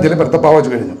 1985 ഭർത്തപ്പാവ്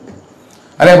വെച്ച് കഴിഞ്ഞു.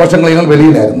 അനേക വർഷങ്ങൾ ഞങ്ങൾ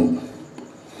വെളിയിലായിരുന്നു.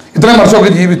 ഇത്രയും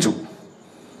വർഷമൊക്കെ ജീവിച്ചു.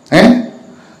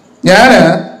 ഞാൻ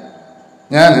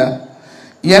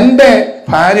എൻ്റെ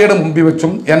ഭാര്യയുടെ മുമ്പിൽ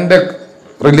വെച്ചും എൻ്റെ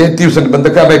റിലേറ്റീവ്സിൻ്റെ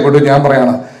ബന്ധുക്കാരുടെ കൊണ്ട് ഞാൻ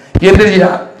പറയാണ്,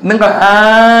 നിങ്ങൾ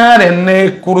ആരെന്നെ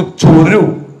കുറിച്ചൊരു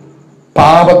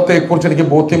പാപത്തെക്കുറിച്ച് എനിക്ക്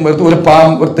ബോധ്യം വരുത്തും,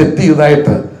 ഒരു തെറ്റ്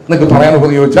ചെയ്തതായിട്ട് നിങ്ങൾക്ക് പറയാനൊക്കെ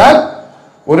ചോദിച്ചാൽ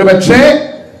ഒരു പക്ഷേ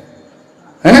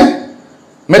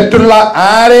മറ്റുള്ള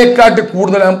ആരെക്കാട്ടി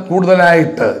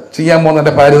കൂടുതലായിട്ട് ചെയ്യാൻ പോകുന്ന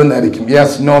എൻ്റെ ഭാര്യ തന്നെ ആയിരിക്കും.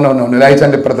 യെസ്, നോ,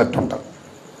 രായിച്ചാൻ്റെ ഇപ്പുറം തെറ്റുണ്ട്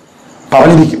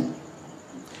പറഞ്ഞിരിക്കും.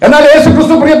 എന്നാൽ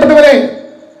യേശുക്രിസ്തു പ്രിയപ്പെട്ടവരെ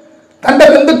തന്റെ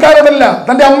ബന്ധുക്കാരോടല്ല,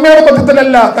 തന്റെ അമ്മയുടെ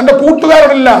പദ്ധത്തിലല്ല, തന്റെ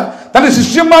കൂട്ടുകാരോടല്ല, തന്റെ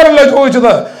ശിഷ്യന്മാരല്ല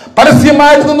ചോദിച്ചത്.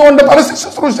 പരസ്യമായിട്ട് നിന്നുകൊണ്ട് പരസ്യ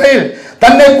ശുശ്രൂഷയിൽ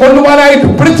തന്നെ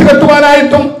കൊല്ലുവാനായിട്ടും പിടിച്ചു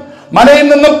കെട്ടുവാനായിട്ടും മലയിൽ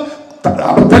നിന്നും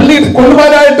തള്ളി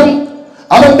കൊല്ലുവാനായിട്ടും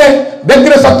അവന്റെ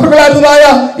വ്യഗ്ര ശത്രുക്കളായിരുന്നതായ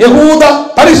യഹൂദ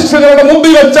പരിശീലകരുടെ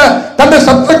മുമ്പിൽ വെച്ച് തന്റെ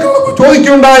ശത്രുക്കളോട്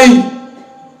ചോദിക്കുകയുണ്ടായി,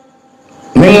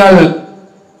 നിങ്ങൾ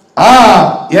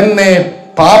എന്നെ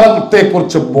പാപത്തെ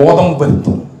കുറിച്ച് ബോധം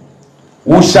വരുത്തും.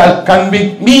 Who shall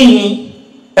convict me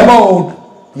about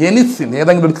any sin?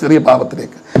 ഏതെങ്കിലും ഒരു ചെറിയ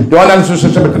പാപത്തിലേക്ക്. യോഹന്നാൻ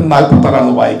സുവിശേഷം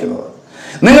 8:46 വായിക്കുന്നത്.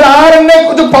 നിങ്ങൾ ആരെന്നെ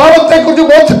കുറിച്ച് പാപത്തെ കുറിച്ച്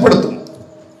ബോധ്യപ്പെടുത്തും.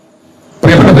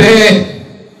 പ്രിയപ്പെട്ടവരെ,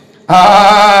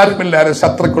 ആരുമില്ലായിരുന്നു,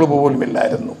 ശത്രുക്കൾ പോലും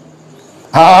ഇല്ലായിരുന്നു,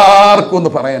 ആർക്കും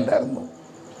ഒന്ന് പറയണ്ടായിരുന്നു.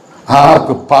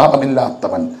 ആർക്കും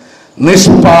പാപമില്ലാത്തവൻ,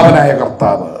 നിഷ്പാപനായ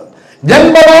കർത്താവ്.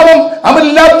 ജന്മപാപം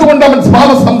അവനില്ലാത്തതുകൊണ്ട് അവൻ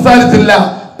പാപം സംസാരിച്ചില്ല,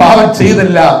 പാപം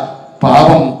ചെയ്തില്ല,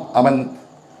 പാപം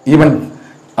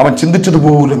അവൻ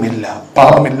ചിന്തിച്ചതുപോലുമില്ല.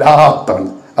 പാപമില്ലാത്തവൻ.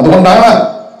 അതുകൊണ്ടാണ്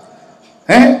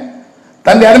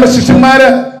തന്റെ അടിമ ശിഷ്യന്മാര്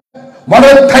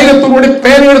വളരെ ധൈര്യത്തോടുകൂടി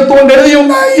പേരെടുത്തുകൊണ്ട്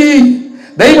എഴുതിയുണ്ടായി.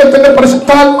 ദൈവത്തിന്റെ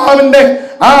പരിശുദ്ധാത്മാവിന്റെ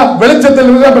ആ വെളിച്ചത്തിൽ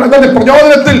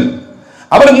പ്രചോദനത്തിൽ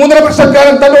അവർ 3.5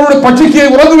 വർഷക്കാലം തന്നോട്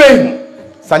ഭക്ഷിക്കുകയും ഉറങ്ങുകയും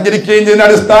സഞ്ചരിക്കുകയും ചെയ്യുന്ന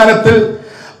അടിസ്ഥാനത്തിൽ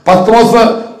പത്രോസ്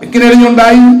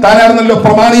ഇക്കിനെറിഞ്ഞുണ്ടായി. താനായിരുന്നല്ലോ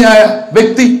പ്രമാണിയായ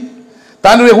വ്യക്തി,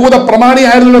 താനൊരു യഹൂദ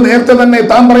പ്രമാണിയായിരുന്നല്ലോ നേരത്തെ തന്നെ.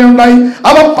 താൻ പറയുണ്ടായി,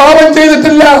 അവൻ പാപം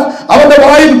ചെയ്തിട്ടില്ല, അവന്റെ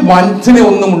വായിൽ വഞ്ചന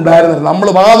ഒന്നും ഉണ്ടായിരുന്നില്ല. നമ്മൾ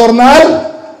വാ തുറന്നാൽ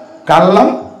കള്ളം,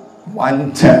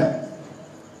 വഞ്ചന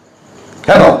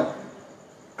കേട്ടോ,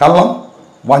 കള്ളം,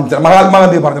 വഞ്ചന.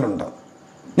 മഹാത്മാഗാന്ധി പറഞ്ഞിട്ടുണ്ട്,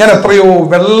 ഞാൻ എത്രയോ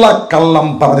വെള്ളക്കള്ളം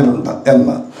പറഞ്ഞിട്ടുണ്ട്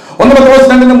എന്ന്. 1 പത്രോസ്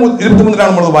 2:23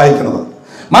 നമ്മൾ വായിക്കുന്നത്.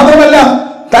 മാത്രമല്ല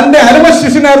തന്റെ അരുമ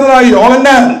ശിഷ്യനായിരുന്നതായി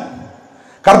യോഹന്നാൻ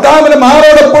കർത്താവിന്റെ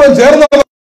മാറോടൊപ്പം ചേർന്ന്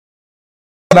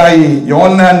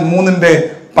യോഹന്നാൻ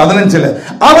 3:15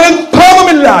 അവൻ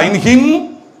പാപമില്ല. In him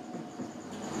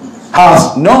has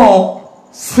no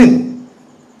sin.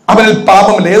 അവനിൽ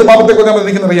പാപമില്ല. ഏത് പാപത്തെ കുറിച്ച് നമ്മൾ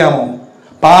എനിക്കെന്ന് അറിയാമോ?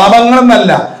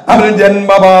 പാപങ്ങളെന്നല്ല, അവന്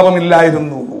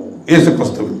ജന്മപാപമില്ലായിരുന്നു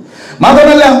യേശുക്രിസ്തുവിൽ.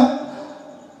 മാത്രമല്ല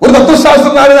ഒരു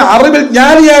തത്വശാസ്ത്രജ്ഞനായ അറിവിൽ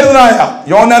ജ്ഞാനിയായിരുന്നതായ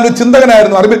യോഹന്നാൻ ഒരു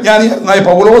ചിന്തകനായിരുന്നു, അറിവിൽ ജ്ഞാനിയായിരുന്നതായ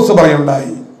പൗലോസ്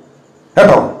പറയുണ്ടായി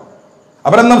കേട്ടോ.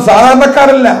 അവരെന്നും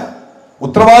സാധാരണക്കാരല്ല,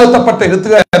 ഉത്തരവാദിത്തപ്പെട്ട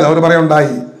എഴുത്തുകാരായിരുന്നു. അവർ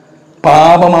പറയുണ്ടായി,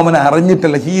 പാപം അവൻ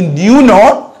അറിഞ്ഞിട്ടില്ല. He knew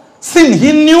not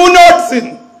sin.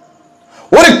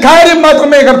 ഒരു കാര്യം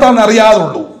മാത്രമേ കർത്താവിന്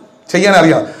അറിയാതുള്ളൂ, ചെയ്യാൻ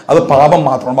അറിയാം, അത് പാപം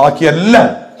മാത്രം. ബാക്കിയെല്ലാം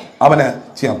അവന്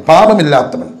ചെയ്യാം.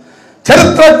 പാപമില്ലാത്തവൻ.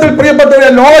 ചരിത്രത്തിൽ പ്രിയപ്പെട്ടവരെ,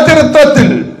 ലോക ചരിത്രത്തിൽ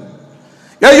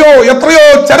എത്രയോ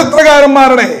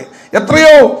ചരിത്രകാരന്മാരുടെ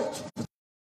എത്രയോ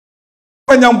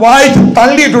ഞാൻ വായിച്ച്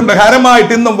തള്ളിയിട്ടുണ്ട്,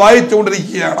 ഹരമായിട്ട് ഇന്നും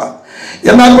വായിച്ചുകൊണ്ടിരിക്കുകയാണ്.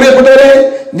 എന്നാൽ പ്രിയപ്പെട്ടവരെ,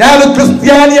 ഞാൻ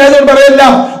ക്രിസ്ത്യാനി ആയതുകൊണ്ട് പറയല്ല,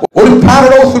 ഒരു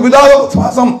പാരഡോക്സ്,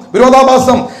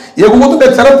 വിരോധാഭാസം യഹൂദന്റെ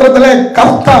ചരിത്രത്തിലെ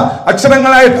കറുത്ത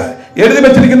അക്ഷരങ്ങളായിട്ട് എഴുതി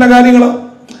വെച്ചിരിക്കുന്ന കാര്യങ്ങൾ,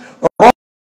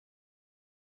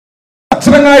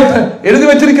 അക്ഷരങ്ങളായിട്ട് എഴുതി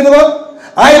വെച്ചിരിക്കുന്നത്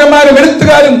ആയിരമാരും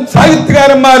എഴുത്തുകാരും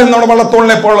സാഹിത്യകാരന്മാരും നമ്മുടെ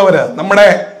വള്ളത്തോളിനെ പോലുള്ളവര്, നമ്മുടെ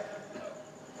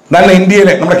നല്ല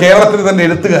ഇന്ത്യയിലെ നമ്മുടെ കേരളത്തിലെ തന്നെ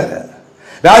എഴുത്തുകാര്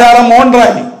രാജാറാം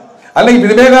മോഹൻറായ് അല്ലെങ്കിൽ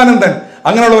വിവേകാനന്ദൻ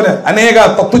അങ്ങനെയുള്ളവര് അനേക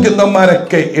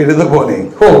തത്വചിന്തന്മാരൊക്കെ എഴുതുപോലെ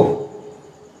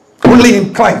only in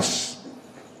Christ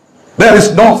there is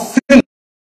no sin.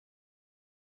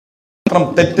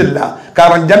 തെറ്റില്ല,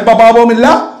 കാരണം ജന്മപാപവുമില്ല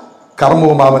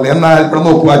കർമ്മവുമാവില്ല. എന്നാൽ ഇവിടെ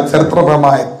നോക്കുക,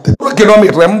 ചരിത്രപരമായ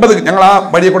കിലോമീറ്റർ 80 ഞങ്ങൾ ആ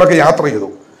വഴിയെ കൂടെ ഒക്കെ യാത്ര ചെയ്തു.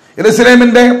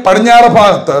 യെരുശലേമിന്റെ പടിഞ്ഞാറ്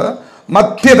ഭാഗത്ത്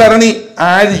മധ്യധരണി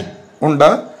ആഴി ഉണ്ട്.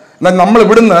 എന്നാൽ നമ്മൾ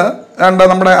ഇവിടുന്ന്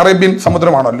നമ്മുടെ അറേബ്യൻ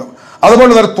സമുദ്രമാണല്ലോ,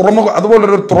 അതുപോലൊരു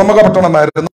തുറമുഖ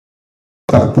പട്ടണമായിരുന്നു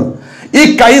സ്ഥലത്ത്. ഈ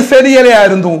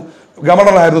കൈസരിയയിലായിരുന്നു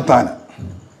ഗവർണറായിരുന്നു താൻ.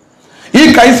 ഈ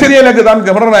കൈസരിയയിലേക്ക് താൻ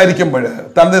ഗവർണറായിരിക്കുമ്പോൾ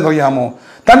തന്നെ അറിയാമോ,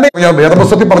 തന്റെ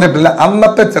വേദപുസ്തകത്തിൽ പറഞ്ഞിട്ടില്ല,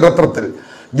 അന്നത്തെ ചരിത്രത്തിൽ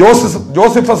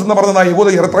ജോസിഫസ് എന്ന് പറയുന്ന യഹൂദ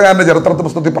ചരിത്രകാരന്റെ ചരിത്ര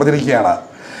പുസ്തകത്തിൽ പറഞ്ഞിരിക്കുകയാണ്.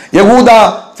 യഹൂദ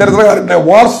ചരിത്രകാരന്റെ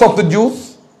വാർസ് ഓഫ് ദി ജൂസ്,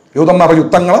 യൂതന്മാരുടെ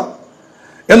യുദ്ധങ്ങൾ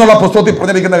എന്നുള്ള പുസ്തകത്തിൽ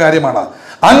പറഞ്ഞിരിക്കുന്ന കാര്യമാണ്.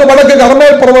 അങ്ങ് വടക്ക്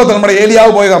കർമ്മേൽ പർവ്വതത്തിൽ, നമ്മുടെ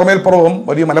ഏലിയാവ് പോയ കർമ്മേൽ പർവ്വതം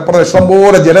വലിയ മലപ്രദേശം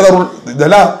പോലെ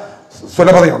ജല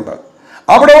സുലഭതയുണ്ട്.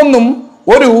 അവിടെ ഒന്നും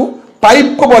ഒരു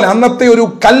പൈപ്പ് പോലെ അന്നത്തെ ഒരു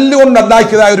കല്ലുകൊണ്ട്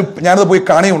ഉണ്ടാക്കിയതായ ഒരു, ഞാനത് പോയി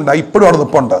കാണുകയുണ്ടായി, ഇപ്പോഴും അവിടെ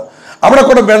നിൽപ്പുണ്ട്. അവിടെ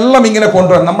കൂടെ വെള്ളം ഇങ്ങനെ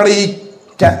കൊണ്ടുവരണം. നമ്മുടെ ഈ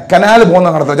കനാല് പോകുന്ന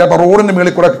കാണത്തില്ല, ചിലപ്പോൾ റോഡിന്റെ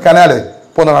മുകളിൽ കൂടെ കനാല്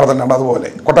പോകുന്ന കാണത്തുണ്ട്, അതുപോലെ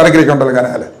കൊട്ടാരക്കരയ്ക്ക് ഉണ്ടല്ലോ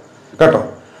കനാല് കേട്ടോ.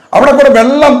 അവിടെ കൂടെ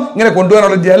വെള്ളം ഇങ്ങനെ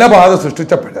കൊണ്ടുപോകാനുള്ള ജലപാത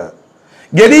സൃഷ്ടിച്ചപ്പോൾ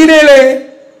ഗലീലയിലെ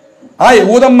ആ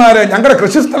യഹൂദന്മാര് ഞങ്ങളുടെ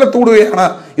കൃഷിസ്ഥലത്തൂടുകയാണ്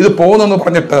ഇത് പോകുന്നതെന്ന്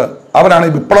പറഞ്ഞിട്ട് അവരാണ്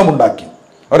ഈ വിപ്ലവം ഉണ്ടാക്കി.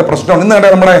 അവരുടെ പ്രശ്നമാണ്. ഇന്ന് കണ്ടേ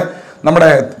നമ്മുടെ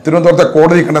തിരുവനന്തപുരത്തെ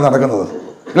കോടതി കണ്ട് നടക്കുന്നത്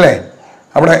അല്ലേ,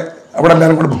 അവിടെ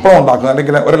എല്ലാവരും കൂടെ വിപ്ലവം ഉണ്ടാക്കുന്നു,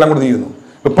 അല്ലെങ്കിൽ അവരെല്ലാം കൂടി ചെയ്യുന്നു,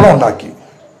 വിപ്ലവം ഉണ്ടാക്കി.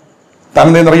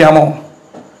 തന്നെന്നറിയാമോ,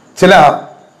 ചില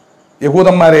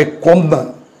യഹൂദന്മാരെ കൊന്ന്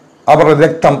അവരുടെ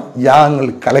രക്തം യാഗങ്ങൾ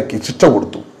കലക്കി ശിക്ഷ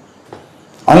കൊടുത്തു.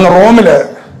 അങ്ങ് റോമില്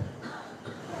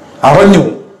അറിഞ്ഞു,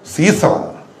 സീസർ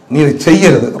നീ ഇത്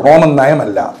ചെയ്യരുത്, റോമൻ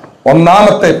നയമല്ല,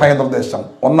 ഒന്നാമത്തെ ഭയനിർദ്ദേശം,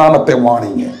 ഒന്നാമത്തെ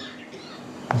വാണിങ്.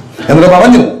 എന്നിട്ട്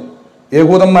പറഞ്ഞു,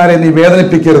 യഹൂദന്മാരെ നീ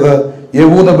വേദനിപ്പിക്കരുത്,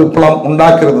 യഹൂദ വിപ്ലവം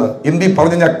ഉണ്ടാക്കരുത്. ഇന്ത്യ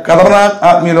പറഞ്ഞു ഞാൻ കതർനാ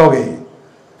ആത്മീലോകെ,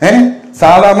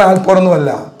 സാധാരണ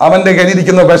ആൾപ്പോരൊന്നുമല്ല, അവന്റെ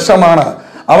കയ്യിലിരിക്കുന്ന വിഷമാണ്.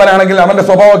 അവനാണെങ്കിൽ അവന്റെ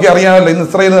സ്വഭാവമൊക്കെ അറിയാമല്ലോ. ഇന്ന്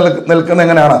ഇസ്രായേൽ നിൽക്കുന്ന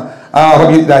എങ്ങനെയാണ് ആ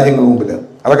അറബി രാജ്യങ്ങളുടെ മുമ്പിൽ,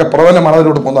 അതൊക്കെ പ്രബലമാണ്,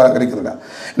 അതിലൂടെ പോകുന്ന ആഗ്രഹിക്കുന്നില്ല.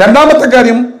 രണ്ടാമത്തെ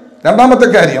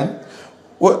കാര്യം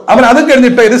അവൻ അതും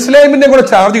കഴിഞ്ഞിട്ട് യെരുശലേമിന്റെ കൂടെ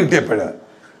ചാർജ് കിട്ടിയപ്പോൾ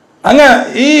അങ്ങ്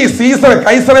ഈ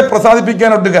കൈസറെ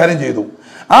പ്രസാദിപ്പിക്കാനൊരു കാര്യം ചെയ്തു.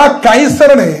 ആ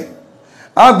കൈസറിനെ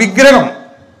ആ വിഗ്രഹങ്ങൾ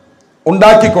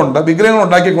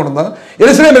ഉണ്ടാക്കിക്കൊണ്ടെന്ന്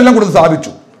യെരുശലേമെല്ലാം കൊടുത്ത്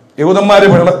സ്ഥാപിച്ചു. യഹൂദന്മാര്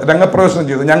രംഗപ്രവേശനം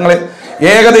ചെയ്തു. ഞങ്ങളെ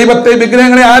ഏകദൈവത്തെ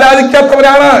വിഗ്രഹങ്ങളെ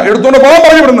ആരാധിക്കാത്തവരാണ്, എടുത്തുകൊണ്ട് പോകാൻ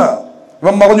പറഞ്ഞു വിടുന്ന.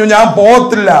 ഇവൻ പറഞ്ഞു ഞാൻ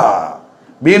പോകത്തില്ല.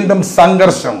 വീണ്ടും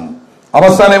സംഘർഷം.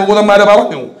 അവസാന യഹൂദന്മാര്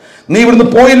പറഞ്ഞു, നീ ഇവിടുന്ന്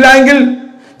പോയില്ല എങ്കിൽ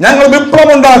ഞങ്ങൾ വിപ്ലവം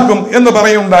ഉണ്ടാക്കും എന്ന്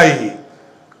പറയുണ്ടായി.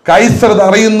 കൈസർ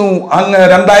അറിയുന്നു. അങ്ങ്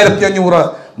 2500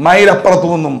 മൈൽ അപ്പുറത്തു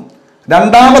നിന്നും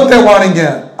രണ്ടാമത്തെ വാണിങ്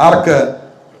ആർക്ക്?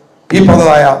 ഈ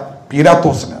പറഞ്ഞതായ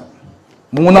പീലാത്തോസിന്.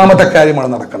 മൂന്നാമത്തെ കാര്യമാണ്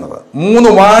നടക്കുന്നത്. 3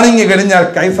 വാണിങ് കഴിഞ്ഞാൽ,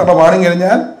 കൈസറുടെ വാണിങ്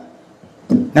കഴിഞ്ഞാൽ,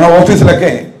 ഞങ്ങൾ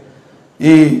ഓഫീസിലൊക്കെ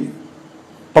ഈ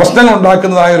പ്രശ്നങ്ങൾ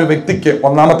ഉണ്ടാക്കുന്നതായ ഒരു വ്യക്തിക്ക്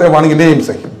ഒന്നാമത്തെ വാണിങ് നെയിം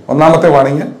സഹിക്കും, ഒന്നാമത്തെ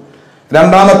വാണിങ്,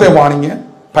 രണ്ടാമത്തെ വാണിങ്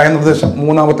ഭയനിർദ്ദേശം,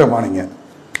 മൂന്നാമത്തെ വാണിങ്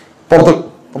പുറത്ത്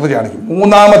കാണിക്കും.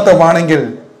 മൂന്നാമത്തെ വാണിങ്ങിൽ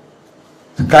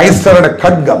കൈസറുടെ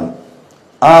ഖഡ്ഗം,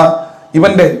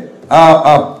 ഇവന്റെ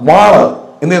വാള്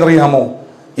എന്തെന്നറിയാമോ,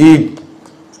 ഈ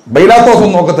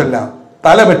ബൈലാത്തോസും നോക്കത്തില്ല,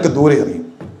 തല വെട്ട് ദൂരെ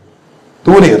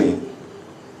എറിയും.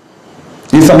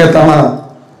 ഈ സമയത്താണ്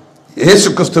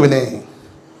യേശുക്രിസ്തുവിനെ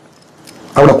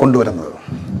അവിടെ കൊണ്ടുവരുന്നത്.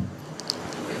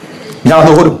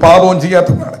 യാതൊരു പാപവും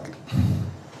ചെയ്യാത്തവനാണെങ്കിൽ,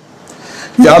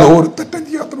 യാതൊരു തെറ്റും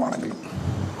ചെയ്യാത്തവനാണെങ്കിലും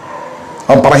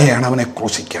അവൻ പറയുകയാണ്, അവനെ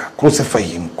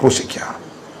ക്രൂശിക്കുക.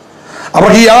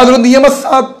 അവർക്ക് യാതൊരു നിയമ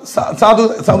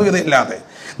സാധുതയില്ലാതെ,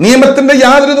 നിയമത്തിന്റെ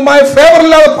യാതൊരുമായ ഫേവർ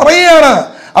ഇല്ലാതെ പറയുകയാണ്,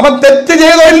 അവൻ തെറ്റ്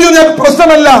ചെയ്തോ ഇല്ലയോ ഞാൻ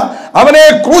പ്രശ്നമല്ല, അവനെ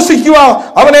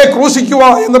ക്രൂശിക്കുക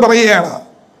എന്ന് പറയുകയാണ്.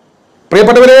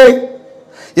 പ്രിയപ്പെട്ടവരെ,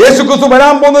 യേശുക്രിസ്തു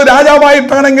വരാൻ പോകുന്നത്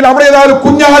രാജാവായിട്ടാണെങ്കിൽ അവിടെ ഏതായാലും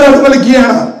കുഞ്ഞാട്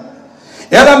കളിക്കുകയാണ്.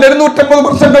 ഏതാണ്ട് 750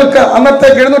 വർഷങ്ങൾക്ക്,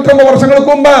 അന്നത്തേക്ക് 750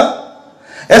 വർഷങ്ങൾക്ക് മുമ്പ്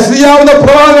യെശയ്യാവിന്റെ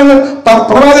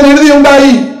പ്രവാചകൻ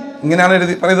എഴുതിയുണ്ടായി. ഇങ്ങനെയാണ്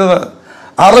പറയുന്നത്,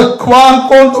 അറുക്കുവാൻ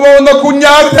കൊണ്ടുപോകുന്ന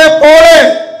കുഞ്ഞാടിനെ പോലെ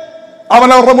അവൻ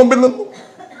അവരുടെ മുമ്പിൽ നിന്നു.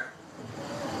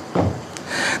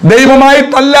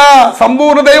 ദൈവമായിട്ടല്ല,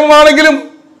 സമ്പൂർണ്ണ ദൈവമാണെങ്കിലും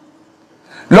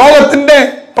ലോകത്തിന്റെ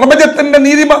പ്രപഞ്ചത്തിന്റെ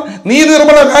നീതി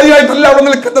നിർമ്മലകാരിയായിട്ടല്ല അവിടെ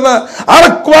നിൽക്കുന്നത്.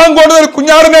 അറുക്കുവാൻ കൊണ്ടുവന്ന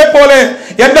കുഞ്ഞാടിനെ പോലെ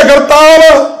എന്റെ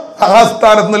കർത്താവ് ആ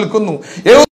സ്ഥാനത്ത് നിൽക്കുന്നു.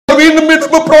 വീണ്ടും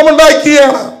വിപ്ലവം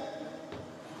ഉണ്ടാക്കുകയാണ്.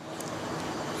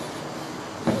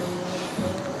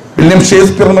 വില്യം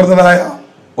ഷേക്സ്പിയർ എന്ന് പറഞ്ഞതായ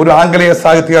ഒരു ആംഗലേയ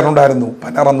സാഹിത്യകാരനുണ്ടായിരുന്നു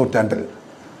 16-ാം നൂറ്റാണ്ടിൽ.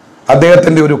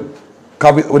 അദ്ദേഹത്തിന്റെ ഒരു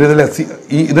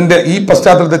ഇതിലെ ഈ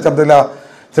പശ്ചാത്തലത്തിൽ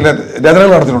ചില രചനകൾ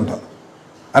നടത്തിയിട്ടുണ്ട്.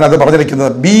 അതിനകത്ത്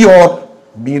പറഞ്ഞിരിക്കുന്നത് B or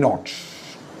B not,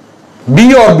 B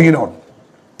or B not.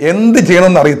 എന്ത്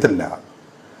ചെയ്യണമെന്ന് അറിയത്തില്ല.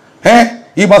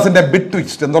 ഈ മാസത്തിന്റെ ബിറ്റ്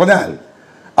ട്വിസ്റ്റ് എന്ന് പറഞ്ഞാൽ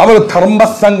അവർ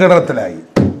ധർമ്മസങ്കടത്തിലായി.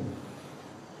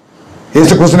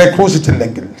 യേശുക്രിസ്തുവിനെ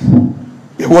ക്രൂശിച്ചില്ലെങ്കിൽ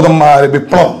യഹൂദന്മാരെ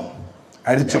വിപ്ലവം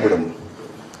അഴിച്ചുവിടും,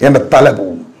 എൻ്റെ തല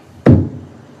പോവും,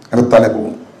 എൻ്റെ തല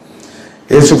പോവും.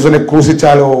 യേശുക്രിസ്തുവിനെ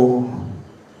ക്രൂശിച്ചാലോ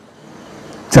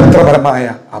ചരിത്രപരമായ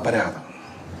അപരാധം.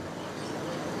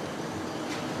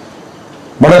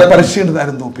 വളരെ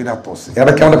പരിശീലിതനായിരുന്നു പീലാത്തോസ്.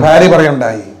 ഇടയ്ക്ക് അവന്റെ ഭാര്യ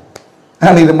പറയണ്ടായി, ആ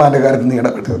നീതിമാന്റെ കാര്യത്തിൽ നീ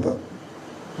ഇടപെട്ടത്.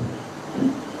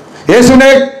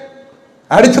 യേശുവിനെ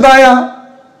അടിച്ചതായ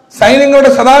സൈന്യങ്ങളുടെ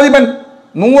ശതാധിപൻ,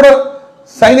 100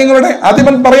 സൈന്യങ്ങളുടെ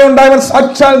അധിപൻ പറയുണ്ടായവൻ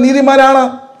സാക്ഷാൽ നീതിമാനാണ്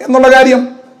എന്നുള്ള കാര്യം.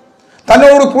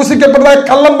 തന്നോട് ക്രൂശിക്കപ്പെട്ടതായ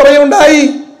കള്ളം പറയുണ്ടായി,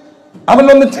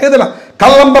 അവനൊന്നും ചെയ്തില്ല.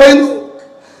 കള്ളം പറയുന്നു.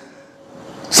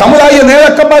 സമുദായ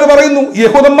നേതാക്കന്മാർ പറയുന്നു,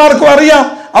 യഹൂദന്മാർക്കും അറിയാം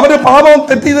അവര് പാപം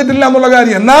തെറ്റിയിട്ടില്ല എന്നുള്ള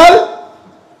കാര്യം. എന്നാൽ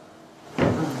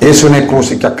യേശുവിനെ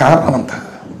ക്രൂശിക്കാൻ കാരണമെന്ത്?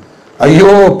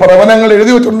 അയ്യോ, പ്രവചനങ്ങൾ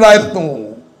എഴുതി വെച്ചിട്ടുണ്ടായിരുന്നു,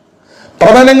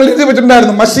 പ്രവചനങ്ങൾ എഴുതി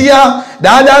വെച്ചിട്ടുണ്ടായിരുന്നു. മശിയ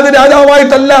രാജാതി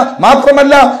രാജാവായിട്ടല്ല,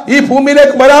 മാത്രമല്ല ഈ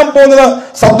ഭൂമിയിലേക്ക് വരാൻ പോകുന്നത്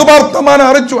സദ്വർത്തമാനം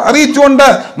അറിയിച്ചുകൊണ്ട്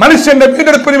മനുഷ്യന്റെ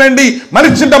വീണ്ടെടുപ്പിന് വേണ്ടി,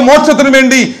 മനുഷ്യന്റെ മോക്ഷത്തിന്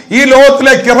വേണ്ടി ഈ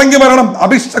ലോകത്തിലേക്ക് ഇറങ്ങി വരണം,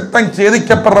 അഭിഷക്തൻ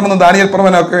ഛേദിക്കപ്പെടണമെന്ന് ദാനിയേൽ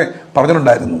പ്രവചനമൊക്കെ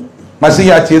പറഞ്ഞിട്ടുണ്ടായിരുന്നു.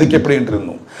 മശിയ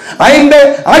ഛേദിക്കപ്പെടേണ്ടിരുന്നു. അതിന്റെ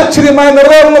ആശ്ചര്യമായ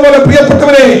നിറവേറുന്ന പോലെ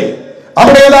പ്രിയപ്പെട്ടവരെ,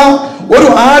 അവിടെ ഒരു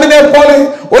ആടിനെ പോലെ,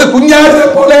 ഒരു കുഞ്ഞാടിനെ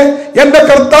പോലെ എന്റെ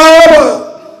കർത്താവ്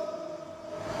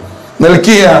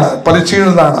നിൽക്കുകയാണ്.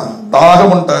 പരിശീലനാണ്,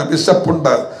 ദാഹമുണ്ട്,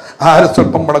 വിശപ്പുണ്ട്, ആരും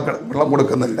സ്വല്പം വെള്ളം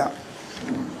കൊടുക്കുന്നില്ല.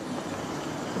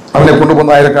 അവനെ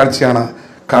കൊണ്ടുപോകുന്ന ആയിരം കാഴ്ചയാണ്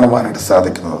കാണുവാനായിട്ട്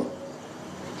സാധിക്കുന്നത്.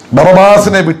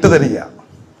 ബറബാസിനെ വിട്ടുതരിക,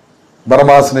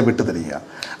 ബറബാസിനെ വിട്ടുതരിക.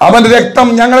 അവന്റെ രക്തം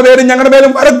ഞങ്ങളുടെ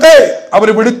പേരും വരട്ടെ അവർ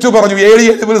വിളിച്ചു പറഞ്ഞു.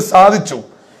 7 സാധിച്ചു.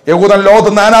 യഹൂദൻ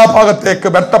ലോകത്ത് നാനാഭാഗത്തേക്ക്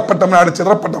വെട്ടപ്പെട്ടവനായിട്ട്,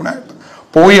 ചിതറപ്പെട്ടവനായിട്ട്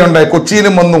പോയിട്ടുണ്ട്.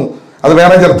 കൊച്ചിയിലും വന്നു, അത്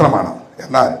വേറെ ചരിത്രമാണ്.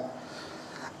 എന്നാൽ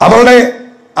അവരുടെ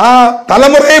ആ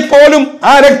തലമുറയെ പോലും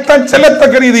ആ രക്തം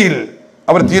ചെല്ലത്തക്ക രീതിയിൽ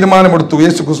അവർ തീരുമാനമെടുത്തു,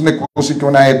 യേശുക്രിസ്തുവിനെ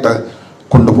ക്രൂശിക്കുവാനായിട്ട്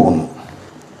കൊണ്ടുപോകുന്നു.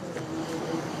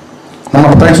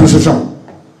 നമ്മുടെ സുവിശേഷം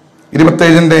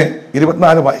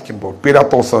 27:24 വായിക്കുമ്പോൾ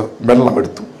പീലാത്തോസ്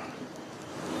വെള്ളമെടുത്തു,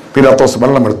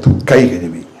 കൈ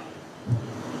കഴുകി.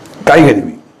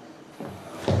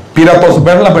 പീലാത്തോസ്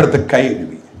വെള്ളമെടുത്ത് കൈ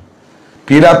കഴുകി.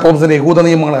 പീലാത്തോസിന് യഹൂദ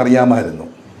നിയമങ്ങൾ അറിയാമായിരുന്നു.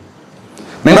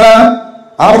 നിങ്ങൾ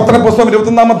ആവർത്തന പുസ്തകം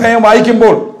 21-ാം അധ്യായം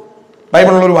വായിക്കുമ്പോൾ,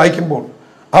 ബൈബിളുള്ളവർ വായിക്കുമ്പോൾ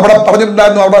അവിടെ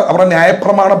പറഞ്ഞിട്ടുണ്ടായിരുന്നു, അവിടെ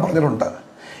ന്യായപ്രമാണം പറഞ്ഞിട്ടുണ്ട്.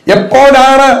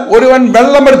 എപ്പോഴാണ് ഒരുവൻ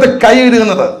വെള്ളമെടുത്ത് കൈ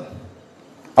ഇടുന്നത്?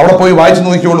 അവിടെ പോയി വായിച്ചു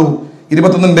നോക്കിയോളൂ.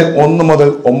 21:1 മുതൽ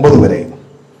 9 വരെ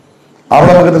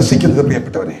അവിടെ നമുക്ക് ദർശിക്കുന്നത്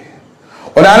പ്രിയപ്പെട്ടവരെ,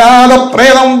 ഒരു അനാഥ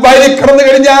പ്രേതം വയലിൽ കിടന്നു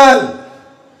കഴിഞ്ഞാൽ,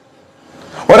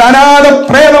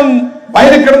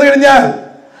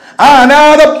 ആ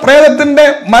അനാഥ പ്രേതത്തിന്റെ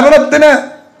മരണത്തിന്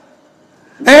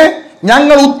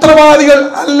ഞങ്ങൾ ഉത്തരവാദികൾ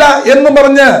അല്ല എന്ന്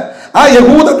പറഞ്ഞ് ആ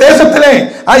യഹൂദ ദേശത്തിലെ,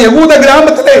 ആ യഹൂദ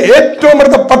ഗ്രാമത്തിലെ ഏറ്റവും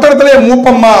അടുത്ത പട്ടണത്തിലെ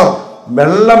മൂപ്പന്മാർ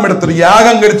വെള്ളമെടുത്തൊരു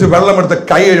യാഗം കഴിച്ച് വെള്ളമെടുത്ത്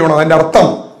കൈ കഴുകണം. അതിന്റെ അർത്ഥം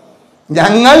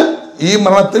ഞങ്ങൾ ഈ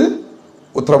മരണത്തിൽ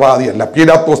ഉത്തരവാദിയല്ല.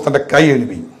 പീലാത്തോസ് തന്റെ കൈ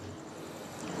കഴുകി,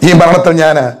 ഈ മരണത്തിൽ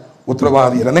ഞാൻ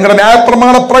ഉത്തരവാദിയല്ല. നിങ്ങളുടെ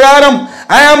ന്യായപ്രമാണ പ്രകാരം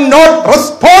I am not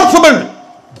responsible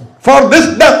for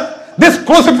this death, this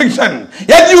crucifixion,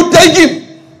 yet you take him.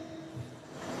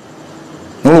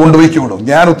 നിങ്ങൾ കൊണ്ടുപോയിക്കോളൂ,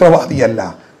 ഞാൻ ഉത്തരവാദിയല്ല.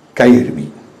 കൈ കഴുകി.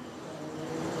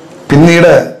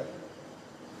 പിന്നീട്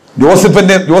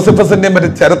ജോസഫസിന്റെയും മറ്റു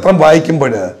ചരിത്രം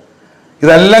വായിക്കുമ്പോൾ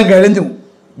ഇതെല്ലാം കഴിഞ്ഞു.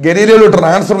 ഗലീലയിലോട്ട്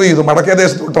ട്രാൻസ്ഫർ ചെയ്തു, വടക്കേ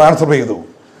ദേശത്തോട്ട് ട്രാൻസ്ഫർ ചെയ്തു.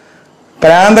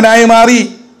 ഭ്രാന്തനായി മാറി,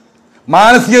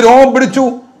 മാനസിക രോഗം പിടിച്ചു.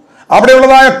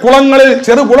 അവിടെയുള്ളതായ കുളങ്ങളിൽ,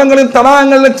 ചെറുകുളങ്ങളിൽ,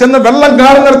 തടാകങ്ങളിൽ ചെന്ന് വെള്ളം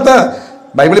കാണുന്നിടത്ത്,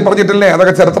 ബൈബിളിൽ പറഞ്ഞിട്ടില്ലേ,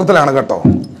 അതൊക്കെ ചരിത്രത്തിലാണ് കേട്ടോ.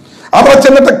 അവിടെ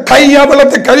ചെന്നിട്ട് ആ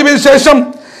വെള്ളത്തെ കഴുകിയ ശേഷം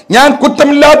ഞാൻ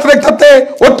കുറ്റമില്ലാത്ത രക്തത്തെ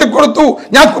ഒറ്റിക്കൊടുത്തു,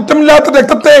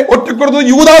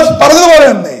 യൂദാസ് പറഞ്ഞതുപോലെ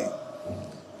തന്നെ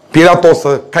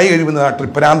പീലാത്തോസ് കൈ കഴുകുന്നതായിട്ട്,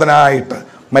 ഭ്രാന്തനായിട്ട്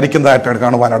മരിക്കുന്നതായിട്ടാണ്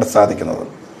കാണുവാനായിട്ട് സാധിക്കുന്നത്.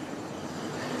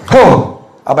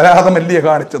 അപരാധമല്ലിയ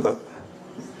കാണിച്ചത്.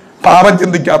 പാപം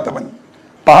ചിന്തിക്കാത്തവൻ,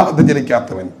 പാപത്തിൽ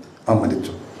ജനിക്കാത്തവൻ അവൻ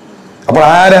മരിച്ചു. അപ്പോൾ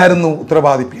ആരായിരുന്നു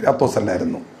ഉത്തരവാദി? പീലാത്തോസ്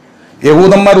അല്ലായിരുന്നു.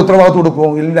 യഹൂദന്മാർ ഉത്തരവാദിത്വം കൊടുക്കുമോ?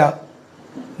 ഇല്ല.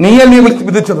 നീയല്ലേ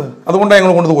വിധിച്ചത്, അതുകൊണ്ടാണ്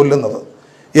ഞങ്ങൾ കൊണ്ടത് കൊല്ലുന്നത്.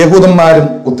 യഹൂദന്മാരും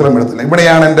ഉത്തരമെടുത്തില്ല.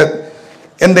 ഇവിടെയാണ്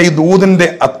എൻ്റെ ഈ ദൂതിന്റെ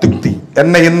അത്യുക്തി.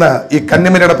 എന്നെ ഇന്ന് ഈ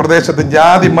കന്യമലയുടെ പ്രദേശത്ത്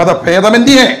ജാതി മത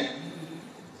ഭേദമന്യേ,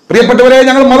 പ്രിയപ്പെട്ടവരെ,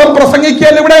 ഞങ്ങൾ മതം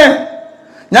പ്രസംഗിക്കുകയല്ല ഇവിടെ,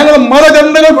 ഞങ്ങൾ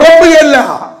മതചന്തകൾ വിളമ്പുകയല്ല,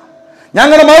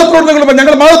 ഞങ്ങളുടെ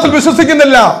മതത്തിൽ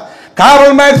വിശ്വസിക്കുന്നില്ല.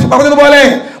 കാറൽ മാർക്സ് പറഞ്ഞതുപോലെ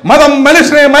മതം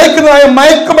മനുഷ്യനെ മയക്കുന്നതായ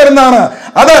മയക്കുമരുന്നാണ്.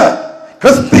 അത്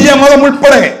ക്രിസ്തീയ മതം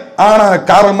ഉൾപ്പെടെ ആണ്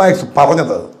കാറൽ മാർക്സ്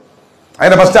പറഞ്ഞത്.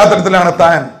 അതിന്റെ പശ്ചാത്തലത്തിലാണ്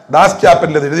താൻ ദാസ്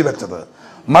ചാപ്പലിൽ എഴുതി വെച്ചത്.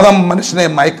 മതം മനുഷ്യനെ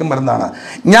മയക്കും മരുന്നാണ്.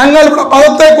 ഞങ്ങളിവിടെ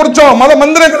മതത്തെക്കുറിച്ചോ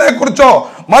മതമന്ദിരങ്ങളെ കുറിച്ചോ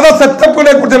മത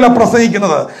സെറ്റപ്പുകളെ കുറിച്ചല്ല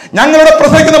പ്രസംഗിക്കുന്നത്. ഞങ്ങളിവിടെ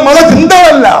പ്രസംഗിക്കുന്ന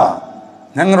മതചിന്തകളല്ല,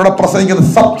 ഞങ്ങളിവിടെ പ്രസംഗിക്കുന്നത്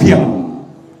സത്യം,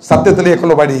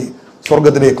 സത്യത്തിലേക്കുള്ള വഴി,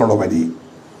 സ്വർഗത്തിലേക്കുള്ള വഴി.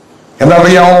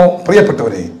 എന്നറിയാമോ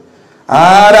പ്രിയപ്പെട്ടവരെ,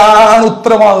 ആരാണ്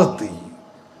ഉത്തരവാദിത്വി?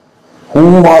 Who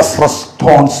was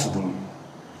responsible?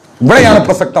 ഇവിടെയാണ്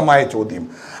പ്രസക്തമായ ചോദ്യം.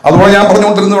 അതുപോലെ ഞാൻ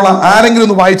പറഞ്ഞുകൊണ്ടിരുന്നുള്ള ആരെങ്കിലും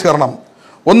ഒന്ന് വായിച്ചു തരണം.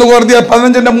 1 കൊരിന്ത്യർ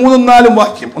 15:3-4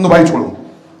 വാക്യം ഒന്ന് വായിച്ചോളൂ.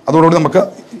 അതോടുകൂടി നമുക്ക്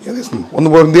 1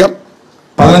 കൊരിന്ത്യർ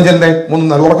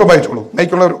 15:3-4 ഉറക്കം വായിച്ചോളൂ.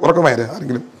 മൈക്കുള്ളവർ ഉറക്കം വായര്.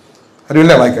 ആരെങ്കിലും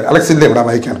അറിയില്ല വായിക്കാൻ? അലക്സിന്റെ ഇവിടെ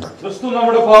വായിക്കാനുണ്ട്. ക്രിസ്തു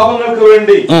നമ്മുടെ പാപങ്ങൾക്ക്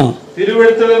വേണ്ടി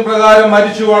തിരുവെഴുത്തുകളിൻ പ്രകാരം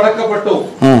മരിച്ചു അടക്കപ്പെട്ടു,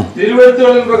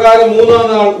 തിരുവെഴുത്തുകളിൻ പ്രകാരം 3-ാം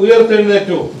നാൾ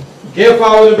ഉയർത്തെഴുന്നേറ്റു,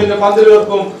 കേഫാവിനും പിന്നെ 12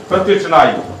 പേർക്കും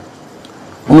പ്രത്യക്ഷനായി.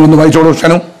 ഒന്ന് വായിച്ചോളൂ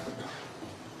ഷനു.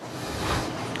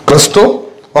 ക്രിസ്തു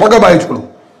ഉറക്കെ വായിച്ചോളൂ.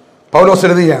 പൗലോസ്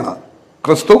എഴുതുകയാണ്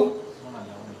ക്രിസ്തു.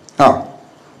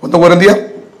 1 കൊരിന്ത്യർ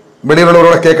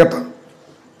വെളിയിലുള്ളവരോടെ കേൾക്കട്ടെ.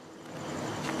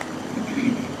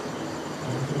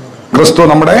 ക്രിസ്തു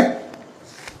നമ്മുടെ,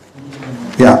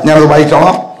 ഞാനത്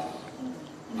വായിച്ചോളാം.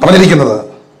 പറഞ്ഞിരിക്കുന്നത്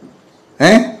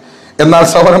എന്നാൽ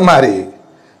സഹോദരന്മാരെ,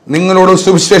 നിങ്ങളോട്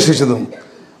സുവിശേഷിച്ചതും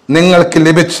നിങ്ങൾക്ക്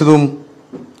ലഭിച്ചതും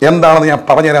എന്താണെന്ന് ഞാൻ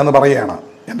പറഞ്ഞുതരാമെന്ന് പറയുകയാണ്.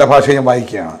 എൻ്റെ ഭാഷ ഞാൻ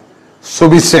വായിക്കുകയാണ്.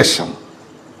 സുവിശേഷം,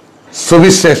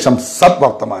 സുവിശേഷം,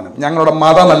 സദ്വർത്തമാനം. ഞങ്ങളുടെ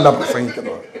മതമല്ല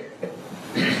പ്രസംഗിക്കുന്നത്,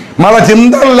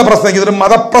 മതചിന്തകളല്ല പ്രസംഗിക്കുന്നത്, ഒരു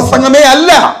മതപ്രസംഗമേ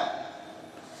അല്ല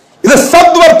ഇത്.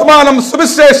 സദ്വർത്തമാനം,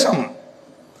 സുവിശേഷം,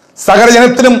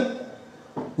 സകലജനത്തിനും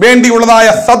വേണ്ടിയുള്ളതായ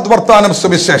സദ്വർത്താനം,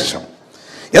 സുവിശേഷം.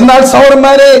 എന്നാൽ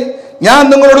സഹോദരന്മാരെ, ഞാൻ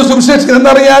നിങ്ങളോട് സുവിശേഷിക്കുന്നത്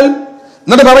എന്നറിയാൽ,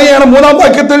 എന്നിട്ട് പറയുകയാണ് 3-ാം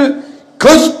വാക്യത്തിൽ,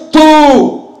 ക്രിസ്തു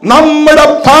നമ്മുടെ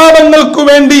പാപങ്ങൾക്ക്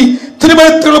വേണ്ടി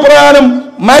തിരുവെഴുത്തുകൾ പ്രകാരം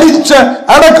മരിച്ച്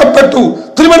അടക്കപ്പെട്ടു,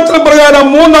 തിരുവെഴുത്തുകൾ പ്രകാരം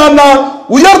 3-ാം നാൾ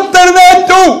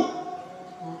ഉയർത്തെഴുന്നേറ്റു.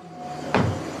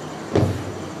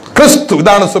 ക്രിസ്തു,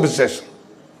 ഇതാണ് സുവിശേഷം.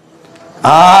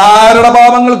 ആരുടെ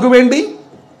പാപങ്ങൾക്ക് വേണ്ടി?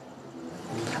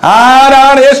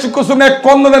 ആരാണ് യേശു ക്രിസ്തുവിനെ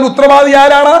കൊന്നതിന് ഉത്തരവാദി?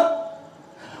 ആരാണ്?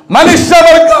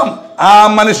 മനുഷ്യവർഗം. ആ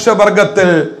മനുഷ്യവർഗത്തിൽ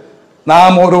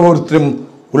നാം ഓരോരുത്തരും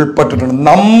ഉൾപ്പെട്ടിട്ടുണ്ട്.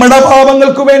 നമ്മുടെ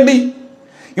പാപങ്ങൾക്ക് വേണ്ടി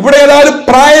ഇവിടെ ഏതായാലും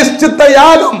പ്രായശ്ചിത്ത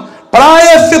യാഗം,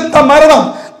 പ്രായശ്ചിത്ത മരണം,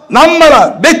 നമ്മൾ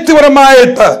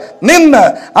വ്യക്തിപരമായിട്ട് നിന്ന്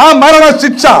ആ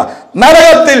മരണശിക്ഷ,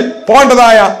 നരകത്തിൽ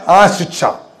പോകേണ്ടതായ ആ ശിക്ഷ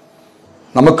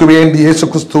നമുക്ക് വേണ്ടി യേശു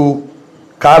ക്രിസ്തു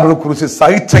കാൽവരിയിൽ കുരിശിൽ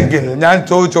സഹിച്ചെങ്കിൽ, ഞാൻ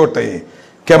ചോദിച്ചോട്ടെ,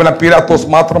 കേവലം പീലാത്തോസ്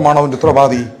മാത്രമാണോ അവന്റെ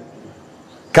ഉത്തരവാദി?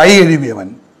 കൈ എഴുതിയവൻ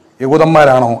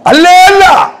യഹൂദന്മാരാണോ? അല്ല.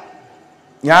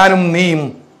 ഞാനും നീയും,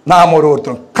 നാം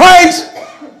ഓരോരുത്തരും. Christ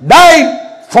died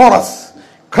for us.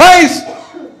 Christ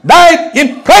died in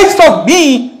place of me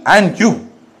and you.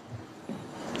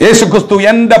 യേശു ക്രിസ്തു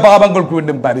എന്റെ പാപങ്ങൾക്ക്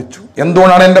വേണ്ടി മരിച്ചു.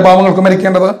 എന്തുകൊണ്ടാണ് എന്റെ പാപങ്ങൾക്ക്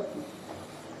മരിക്കേണ്ടത്?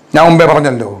 ഞാൻ മുമ്പേ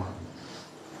പറഞ്ഞല്ലോ,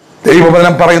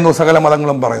 ദൈവവചനം പറയുന്നു, സകല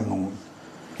മതങ്ങളും പറയുന്നു,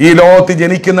 ഈ ലോകത്ത്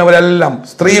ജനിക്കുന്നവരെല്ലാം,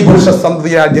 സ്ത്രീ പുരുഷ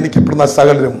സന്തതിയായി ജനിക്കപ്പെടുന്ന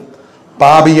സകലരും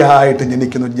പാപിയായിട്ട്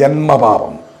ജനിക്കുന്നു.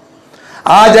 ജന്മപാപം.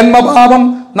 ആ ജന്മപാപം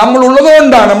നമ്മൾ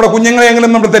ഉള്ളതുകൊണ്ടാണ്. നമ്മുടെ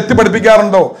കുഞ്ഞുങ്ങളെയെങ്കിലും നമ്മൾ തെറ്റ്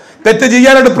പഠിപ്പിക്കാറുണ്ടോ? തെറ്റ്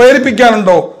ചെയ്യാനായിട്ട്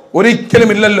പ്രേരിപ്പിക്കാറുണ്ടോ? ഒരിക്കലും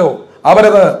ഇല്ലല്ലോ.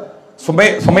 അവരത്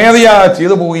സ്വമേധയാ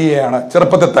ചെയ്തു പോവുകയാണ്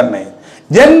ചെറുപ്പത്തിൽ തന്നെ.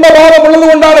 ജന്മപാപം ഉള്ളത്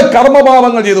കൊണ്ടാണ്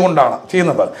കർമ്മപാപങ്ങൾ ചെയ്തുകൊണ്ടാണ്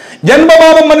ചെയ്യുന്നത്.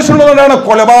 ജന്മപാപം മനുഷ്യനുള്ളതുകൊണ്ടാണ്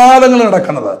കൊലപാതകങ്ങൾ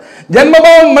നടക്കുന്നത്.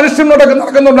 ജന്മപാപം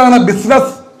നടക്കുന്നുകൊണ്ടാണ്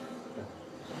ബിസിനസ്,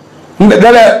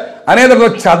 അനേക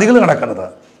ചതികൾ നടക്കുന്നത്.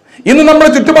 ഇന്ന് നമ്മുടെ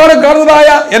ചുറ്റുപാടും കാണുന്നതായ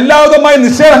എല്ലാവിധമായ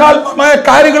നിഷേധാത്മകമായ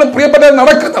കാര്യങ്ങളും പ്രിയപ്പെട്ട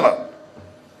നടക്കുന്നത്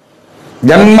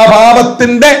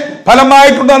ജന്മപാപത്തിന്റെ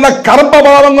ഫലമായിട്ടുണ്ടാകുന്ന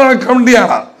കർമ്മപാപങ്ങൾക്ക്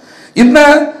വേണ്ടിയാണ്. ഇന്ന്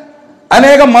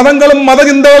അനേക മതങ്ങളും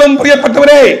മതചിന്തകളും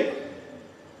പ്രിയപ്പെട്ടവരെ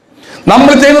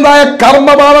നമ്മൾ ചെയ്യുന്നതായ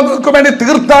കർമ്മപാപങ്ങൾക്ക് വേണ്ടി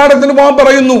തീർത്ഥാടനത്തിന് പോകാൻ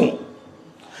പറയുന്നു.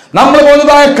 നമ്മൾ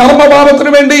പോകുന്നതായ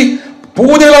കർമ്മപാപത്തിന് വേണ്ടി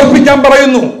പൂജകൾ അർപ്പിക്കാൻ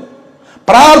പറയുന്നു,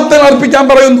 പ്രാർത്ഥന അർപ്പിക്കാൻ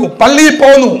പറയുന്നു, പള്ളിയിൽ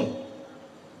പോകുന്നു,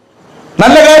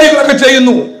 നല്ല കാര്യങ്ങളൊക്കെ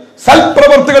ചെയ്യുന്നു,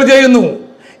 സൽപ്രവർത്തികൾ ചെയ്യുന്നു.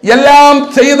 എല്ലാം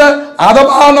ചെയ്ത്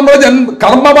അഥവാ നമ്മുടെ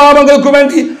കർമ്മപാപങ്ങൾക്ക്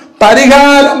വേണ്ടി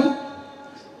പരിഹാരം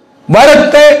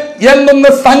വരട്ടെ എന്നൊന്ന്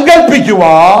സങ്കല്പിക്കുക.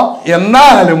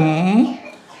 എന്നാലും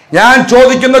ഞാൻ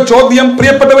ചോദിക്കുന്ന ചോദ്യം,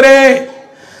 പ്രിയപ്പെട്ടവരെ,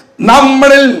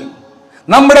 നമ്മളിൽ,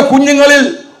 നമ്മുടെ കുഞ്ഞുങ്ങളിൽ,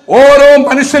 ഓരോ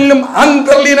മനുഷ്യനിലും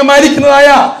അന്തർലീനമായിരിക്കുന്നതായ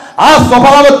ആ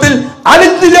സ്വഭാവത്തിൽ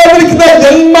അലിഞ്ഞു ചേർന്നിരിക്കുന്ന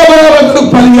ജന്മപാപങ്ങൾക്ക്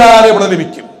പരിഹാരം ഇവിടെ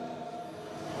ലഭിക്കും.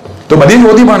 ഇത് വലിയ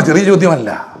ചോദ്യമാണ്, ചെറിയ ചോദ്യമല്ല.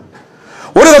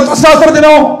 ഒരു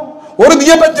തത്വശാസ്ത്രജ്ഞനോ ഒരു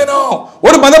നിയമജ്ഞനോ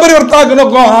ഒരു മതപരിവർത്തകനോ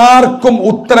ആർക്കും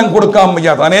ഉത്തരം കൊടുക്കാൻ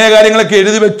വയ്യാത്ത അനേക കാര്യങ്ങളൊക്കെ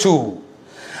എഴുതി വെച്ചു.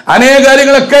 അനേക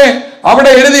കാര്യങ്ങളൊക്കെ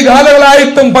അവിടെ എഴുതി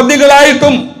ഗാലകളായിട്ടും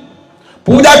പദ്യങ്ങളായിട്ടും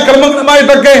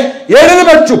പൂജാക്രമങ്ങളുമായിട്ടൊക്കെ എഴുതി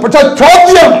വെച്ചു. പക്ഷെ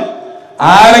ചോദ്യം,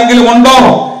 ആരെങ്കിലും ഉണ്ടോ?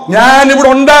 ഞാൻ ഇവിടെ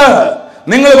ഉണ്ട്,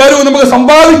 നിങ്ങൾ വരൂ, നമുക്ക്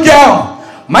സമ്പാദിക്കാം,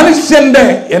 മനുഷ്യന്റെ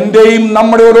എന്റെയും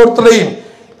നമ്മുടെ ഓരോരുത്തരുടെയും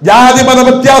ജാതി മത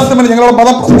വ്യത്യാസമെന്ന് ഞങ്ങളുടെ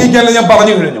മതം പ്രസംഗിക്കാനല്ല ഞാൻ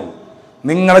പറഞ്ഞു കഴിഞ്ഞു.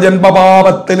 നിങ്ങളുടെ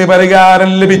ജന്മപാപത്തിന്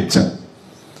പരിഹാരം ലഭിച്ച്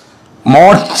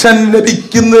മോക്ഷം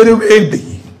ലഭിക്കുന്നതിനു വേണ്ടി,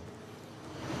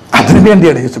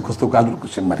 അതിനുവേണ്ടിയാണ് യേശു ക്രിസ്തു കാൽവരി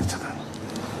ക്രൂശിൽ മരിച്ചത്.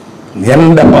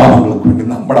 എന്റെ പാപങ്ങൾക്ക് വേണ്ടി,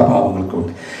 നമ്മുടെ പാപങ്ങൾക്ക്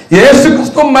വേണ്ടി യേശു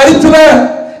ക്രിസ്തു മരിച്ചത്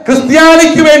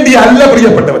ക്രിസ്ത്യാനിക്ക് വേണ്ടി അല്ല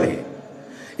പ്രിയപ്പെട്ടവരെ.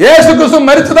 യേശു ക്രിസ്തു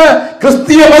മരിച്ചത്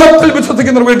ക്രിസ്തീയ മതത്തിൽ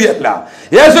വിശ്വസിക്കുന്നതിന് വേണ്ടിയല്ല.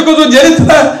 യേശു ക്രിസ്തു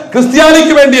ജനിച്ചത്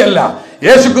ക്രിസ്ത്യാനിക്ക് വേണ്ടിയല്ല.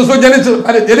 യേശു ക്രിസ്തു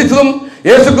ജനിച്ചതും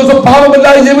യേശു ക്രിസ്തു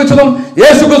പാപമില്ലാതെ ജീവിച്ചതും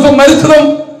യേശു ക്രിസ്തു മരിച്ചതും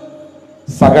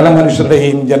സകല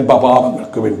മനുഷ്യരുടെയും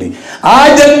ജന്മപാപങ്ങൾക്ക് വേണ്ടി. ആ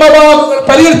ജന്മപാപങ്ങൾ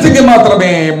പരിഹരിച്ചെങ്കിൽ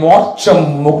മാത്രമേ മോക്ഷം,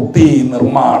 മുക്തി,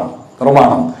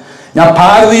 നിർമ്മാണം. ഞാൻ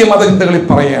ഭാരതീയ മതചിന്തകളിൽ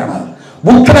പറയുകയാണ്,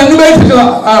 ബുദ്ധൻ അന്വേഷിച്ചത്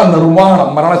ആ നിർമ്മാണം,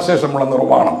 മരണശേഷമുള്ള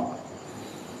നിർമ്മാണം.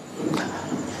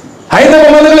 ഹൈന്ദവ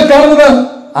മതങ്ങളിൽ കാണുന്നത്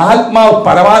ആത്മാവ്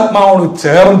പരമാത്മാവോട്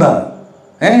ചേർന്ന്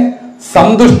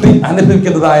സന്തുഷ്ടി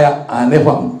അനുഭവിക്കുന്നതായ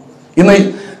അനുഭവം.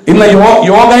 ഇന്ന്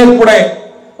യോഗയിൽ കൂടെ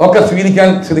ഒക്കെ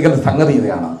സ്വീകരിക്കേണ്ട സംഗതി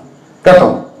ഇതാണ് കേട്ടോ.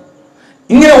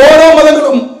 ഇങ്ങനെ ഓരോ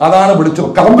മതങ്ങളും അതാണ് വിളിച്ചു.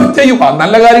 കർമ്മം ചെയ്യുക,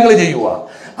 നല്ല കാര്യങ്ങൾ ചെയ്യുക.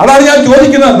 അതാണ് ഞാൻ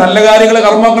ചോദിക്കുന്നത്. നല്ല കാര്യങ്ങൾ,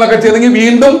 കർമ്മങ്ങളൊക്കെ ചെയ്തെങ്കിൽ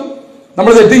വീണ്ടും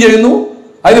നമ്മൾ തെറ്റ് ചെയ്യുന്നു,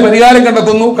 അതിന് പരിഹാരം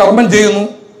കണ്ടെത്തുന്നു, കർമ്മം ചെയ്യുന്നു.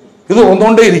 ഇത്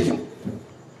ഒന്നുകൊണ്ടേയിരിക്കും.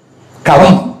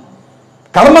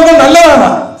 കർമ്മങ്ങൾ നല്ലതാണ്,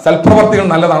 സൽപ്രവർത്തികൾ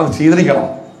നല്ലതാണ്, ചെയ്തിരിക്കണം.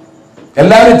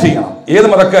 എല്ലാവരും ചെയ്യണം, ഏത്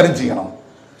മതക്കാരും ചെയ്യണം.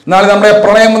 എന്നാൽ നമ്മുടെ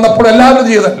പ്രളയം വന്നപ്പോൾ എല്ലാവരും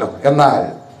ചെയ്തല്ലോ. എന്നാൽ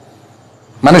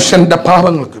മനുഷ്യന്റെ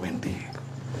പാപങ്ങൾക്ക് വേണ്ടി,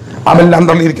 അവെല്ലാം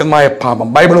തള്ളിയിരിക്കുന്നതായ പാപം,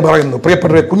 ബൈബിൾ പറയുന്നു,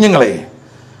 പ്രിയപ്പെട്ടവരെ കുഞ്ഞുങ്ങളെ,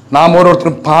 നാം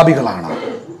ഓരോരുത്തരും പാപികളാണ്.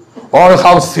 All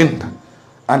have sinned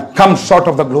and come short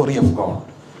of the glory of God.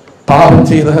 പാപം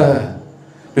ചെയ്ത്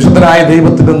വിശുദ്ധനായ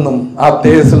ദൈവത്തിൽ നിന്നും ആ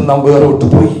തേജസ്സിൽ നാം വേറിട്ട്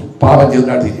പോയി. പാപം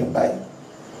ചെയ്തിട്ടുണ്ടായി.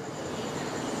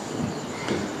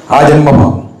 ആ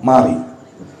ജന്മഭാവം മാറി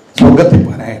സ്വർഗത്തിൽ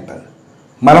പോകാനായിട്ട്,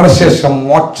 മരണശേഷം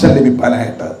മോക്ഷം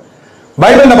ലഭിക്കാനായിട്ട്,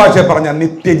 ബൈബിളിന്റെ ഭാഷയിൽ പറഞ്ഞ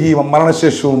നിത്യജീവൻ,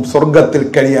 മരണശേഷവും സ്വർഗത്തിൽ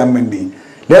കഴിയാൻ വേണ്ടി,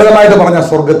 ലളിതമായിട്ട് പറഞ്ഞ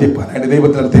സ്വർഗത്തിൽ പോകാനായിട്ട്,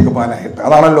 ദൈവത്തിന്റെ അടുത്തേക്ക് പോകാനായിട്ട്.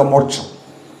 അതാണല്ലോ മോക്ഷം.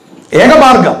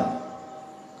 ഏകമാർഗം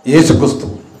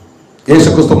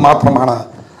യേശുക്രിസ്തു മാത്രമാണ്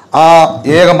ആ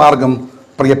ഏകമാർഗം.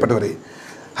 പ്രിയപ്പെട്ടവരെ,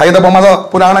 ഹൈന്ദവ മത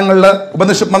പുരാണങ്ങളിൽ,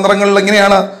 ഉപനിഷത്ത് മന്ത്രങ്ങളിൽ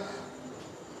ഇങ്ങനെയാണ്,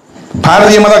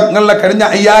 ഭാരതീയ മതങ്ങളിലെ കഴിഞ്ഞ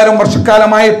 5000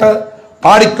 വർഷക്കാലമായിട്ട്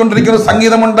പാടിക്കൊണ്ടിരിക്കുന്ന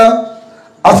സംഗീതമുണ്ട്.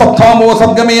 അസത്വാമോ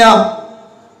സദ്ഗമയ,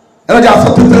 എന്നുവെച്ചാൽ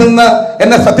അസത്യത്തിൽ നിന്ന്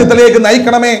എന്നെ സത്യത്തിലേക്ക്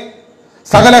നയിക്കണമേ.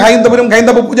 സകല ഹൈന്ദവരും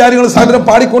ഹൈന്ദവ പൂജാരികളും സകലരും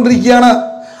പാടിക്കൊണ്ടിരിക്കുകയാണ്.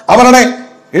 അവരുടെ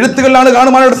എഴുത്തുകളിലാണ്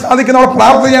കാണുവാനായിട്ട് സാധിക്കുന്ന അവരുടെ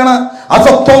പ്രാർത്ഥനയാണ്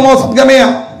അസത്വമോ സദ്ഗമയ.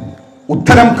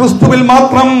 ഉത്തരം ക്രിസ്തുവിൽ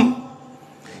മാത്രം.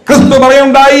 ക്രിസ്തു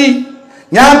പറയുണ്ടായി,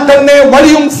 ഞാൻ തന്നെ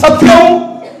വഴിയും സത്യവും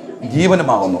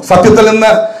ജീവനുമാകുന്നു. സത്യത്തിൽ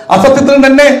നിന്ന് അസത്യത്തിൽ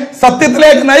തന്നെ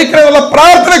സത്യത്തിലേക്ക് നയിക്കാനുള്ള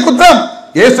പ്രാർത്ഥനയ്ക്ക് ഉത്തരം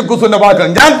യേശു ക്രിസ്തുവിന്റെ വാക്കുകൾ.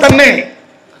 ഞാൻ തന്നെ,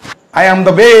 I am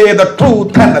the way, the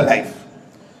truth and the life.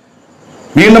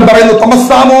 വീണ്ടും പറയുന്നു,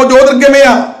 തമസ്സാമോ ജ്യോതിർഗമയ,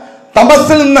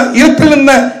 തമസ്സിൽ നിന്ന്, ഇരുട്ടിൽ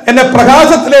നിന്ന് എന്നെ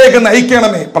പ്രകാശത്തിലേക്ക്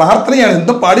നയിക്കണമേ. പ്രാർത്ഥനയാണ്,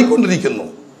 എന്തും പാടിക്കൊണ്ടിരിക്കുന്നു.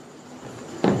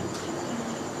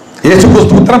 യേശു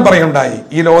ക്രിസ്തു ഉത്തരം പറയുണ്ടായി,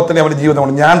 ഈ ലോകത്തിന്റെ അവന്റെ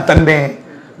ജീവിതമാണ്, ഞാൻ തന്നെ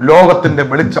ലോകത്തിന്റെ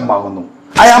വെളിച്ചമാകുന്നു.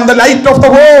 I am the light of the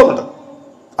world.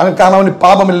 അവൻ കാരണം അവന്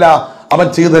പാപമില്ല, അവൻ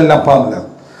ചെയ്തെല്ലാം പാപമില്ല.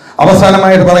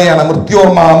 അവസാനമായിട്ട് പറയാണ്,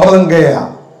 മൃത്യോർമ്മ അമൃതങ്കയ,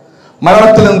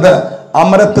 മരണത്തിൽ നിന്ന്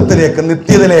അമരത്വത്തിലേക്ക്,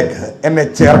 നിത്യതയിലേക്ക് എന്നെ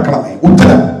ചേർക്കണമേ.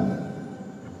 ഉത്തരം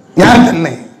ഞാൻ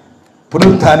തന്നെ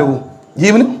പുനരുത്ഥാനവും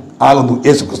ജീവനും ആകുന്നു.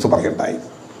 യേശു ക്രിസ്തു പറയുണ്ടായി.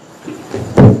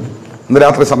 ഇന്ന്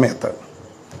രാത്രി സമയത്ത്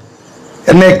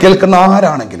എന്നെ കേൾക്കുന്ന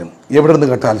ആരാണെങ്കിലും എവിടെ നിന്ന്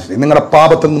കേട്ടാലും ശരി, നിങ്ങളുടെ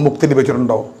പാപത്തിൽ നിന്ന് മുക്തി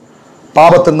ലഭിച്ചിട്ടുണ്ടോ?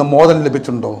 പാപത്തിൽ നിന്ന് മോചനം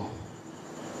ലഭിച്ചിട്ടുണ്ടോ?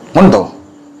 ഉണ്ടോ?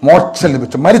 മോക്ഷം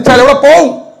ലഭിച്ചു. മരിച്ചാൽ എവിടെ പോവും?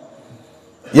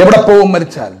 എവിടെ പോവും?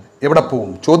 മരിച്ചാൽ എവിടെ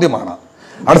പോവും? ചോദ്യമാണ്.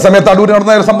 അടുത്ത സമയത്ത് അടൂര്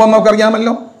നടന്ന ഒരു സംഭവം നമുക്ക്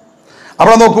അറിയാമല്ലോ.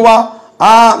 അവിടെ നോക്കുക,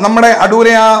 ആ നമ്മുടെ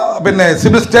അടൂരെ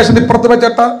സിവിൽ സ്റ്റേഷൻ ഇപ്പുറത്ത്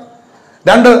വെച്ചിട്ട്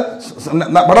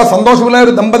വളരെ സന്തോഷമുള്ള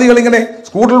ഒരു ദമ്പതികൾ ഇങ്ങനെ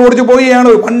സ്കൂട്ടറിൽ ഓടിച്ചു പോവുകയാണ്.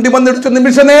 വണ്ടി വന്നിടിച്ച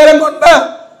നിമിഷ നേരം കൊണ്ട്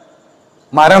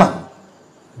മരണം.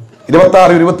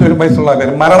 26-27 വയസ്സുള്ള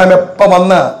പേര്. മരണം എപ്പം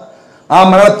വന്ന് ആ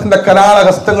മരണത്തിന്റെ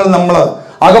കരാളഹസ്തങ്ങൾ നമ്മൾ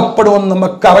അകപ്പെടുമെന്ന്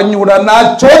നമുക്ക് അറിഞ്ഞുകൂടാ. എന്നാൽ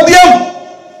ചോദ്യം,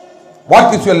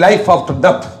 what is your life after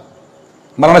death?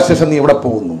 മരണശേഷം നീ എവിടെ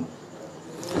പോകുന്നു?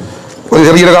 ഒരു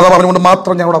ചെറിയൊരു കഥ പറഞ്ഞുകൊണ്ട്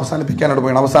മാത്രം ഞാൻ ഇവിടെ അവസാനിപ്പിക്കാനായിട്ട്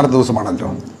പോയാണ്. അവസാന ദിവസമാണല്ലോ.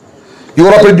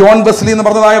 യൂറോപ്പിൽ ജോൺ വെസ്ലി എന്ന്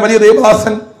പറഞ്ഞതായ വലിയ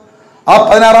ദേവദാസൻ ആ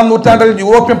 16-ാം നൂറ്റാണ്ടിൽ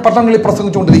യൂറോപ്യൻ പട്ടണങ്ങളിൽ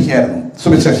പ്രസംഗിച്ചുകൊണ്ടിരിക്കുകയായിരുന്നു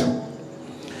സുവിശേഷം.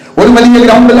 ഒരു വലിയ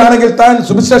ഗ്രൗണ്ടിലാണെങ്കിൽ താൻ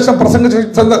സുവിശേഷം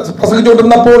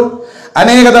പ്രസംഗിച്ചുകൊണ്ടിരുന്നപ്പോൾ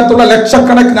അനേക തരത്തിലുള്ള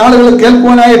ലക്ഷക്കണക്കിന് ആളുകൾ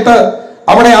കേൾക്കുവാനായിട്ട്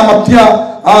അവിടെ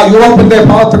ആ യൂറോപ്പിന്റെ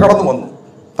ഭാഗത്ത് കടന്നു വന്നു.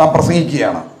 താൻ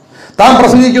പ്രസംഗിക്കുകയാണ്. താൻ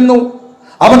പ്രസംഗിക്കുന്നു,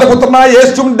 അവന്റെ പുത്രനായ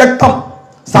യേശുവിന്റെ രക്തം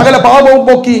സകല പാപവും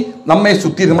പോക്കി നമ്മെ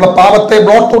ശുദ്ധീകരിക്കും. നമ്മളെ പാപത്തെ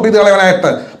ബ്ലോട്ട് ഔട്ട് ചെയ്ത് കളയാനായിട്ട്,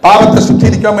 പാപത്തെ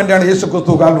ശുദ്ധീകരിക്കാൻ വേണ്ടിയാണ് യേശു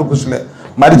ക്രിസ്തു കാൽവരി ക്രൂശിൽ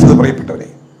മരിച്ചത്. പ്രിയപ്പെട്ടവരെ,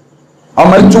 അവൻ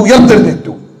മരിച്ചു,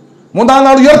 ഉയർത്തെഴുന്നേറ്റു, മൂന്നാം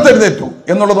നാൾ ഉയർത്തെഴുന്നേറ്റു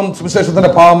എന്നുള്ളതും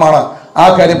സുവിശേഷത്തിന്റെ ഭാവമാണ്. ആ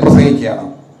കാര്യം പ്രസംഗിക്കുകയാണ്.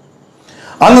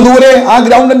 അങ്ങ് ദൂരെ ആ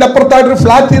ഗ്രൗണ്ടിന്റെ അപ്പുറത്തായിട്ട് ഒരു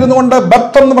ഫ്ലാറ്റ് ഇരുന്നുകൊണ്ട്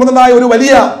ബത്തം എന്ന് പറഞ്ഞതായ ഒരു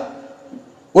വലിയ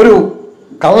ഒരു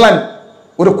കള്ളൻ,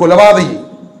 ഒരു കൊലപാതകി,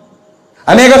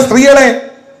 അനേക സ്ത്രീകളെ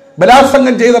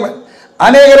ബലാത്സംഗം ചെയ്തവൻ,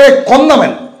 അനേകരെ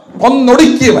കൊന്നവൻ,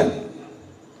 കൊന്നൊടുക്കിയവൻ.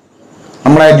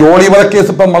 നമ്മളെ ജോളി വധക്കേസ്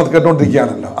ഇപ്പം നമ്മൾ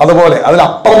കേട്ടുകൊണ്ടിരിക്കുകയാണല്ലോ, അതുപോലെ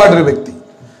അതിലപ്പുറമായിട്ടൊരു വ്യക്തി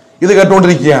ഇത്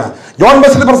കേട്ടുകൊണ്ടിരിക്കുകയാണ്. ജോൺ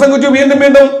വെസ്ലി പ്രസംഗിച്ചു വീണ്ടും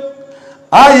വീണ്ടും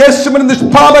ആ യേശുവിന്റെ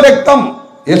നിഷ്പാപ രക്തം,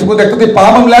 യേശുവിന്റെ രക്തത്തിൽ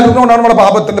പാപമില്ലാത്തതുകൊണ്ടാണ് നമ്മുടെ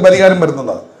പാപത്തിന്റെ പരിഹാരം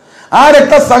വരുന്നത്. ആ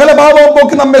രക്തം സകല പാപവും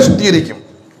പോക്കി നമ്മെ ശുദ്ധീകരിക്കും.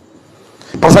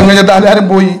 പ്രസംഗിച്ചിട്ട് എല്ലാവരും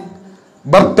പോയി.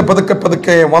 ബർട്ട് പതുക്കെ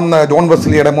പതുക്കെ വന്ന് ജോൺ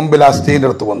വെസ്ലിയുടെ മുമ്പിൽ ആ സ്റ്റേജിന്റെ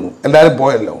അടുത്ത് വന്നു. എല്ലാവരും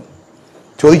പോയല്ലോ.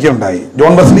 ചോദിക്കുകയുണ്ടായി,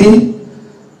 ജോൺ വെസ്ലി,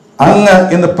 അങ്ങ്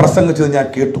എന്ന് പ്രസംഗിച്ചത് ഞാൻ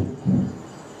കേട്ടു.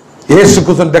 യേശു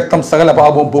ക്രിസ്തുവിന്റെ രക്തം സകല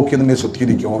പാപവും പോക്കി നമ്മെ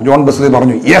ശുദ്ധീകരിക്കുമോ? ജോൺ വെസ്ലി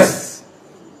പറഞ്ഞു, യെസ്,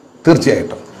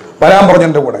 തീർച്ചയായിട്ടും വരാൻ പറഞ്ഞു.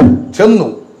 എൻ്റെ കൂടെ ചെന്നു.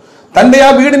 തന്റെ ആ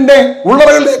വീടിന്റെ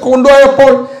ഉള്ളറകളിലേക്ക്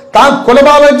കൊണ്ടുപോയപ്പോൾ താൻ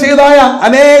കൊലപാതകം ചെയ്തായ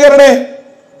അനേകരുടെ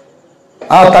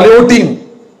ആ തലയോട്ടിയും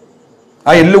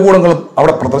ആ എല്ലുകൂടങ്ങളും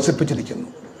അവിടെ പ്രദർശിപ്പിച്ചിരിക്കുന്നു.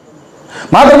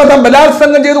 മാത്രമല്ല, താൻ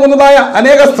ബലാത്സംഗം ചെയ്തു കൊന്നതായ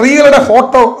അനേക സ്ത്രീകളുടെ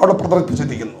ഫോട്ടോ അവിടെ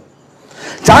പ്രദർശിപ്പിച്ചിരിക്കുന്നു.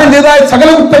 താൻ ചെയ്തായ സകല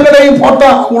കുറ്റങ്ങളുടെയും ഫോട്ടോ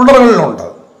ഉള്ളറകളിലുണ്ട്.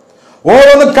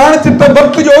 ഓരോന്ന് കാണിച്ചിട്ട്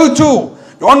ബർട്ട് ചോദിച്ചു,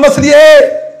 ജോൺ വെസ്ലിയെ,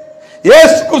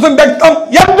 യേശു ക്രിസ്തുവിന്റെ രക്തം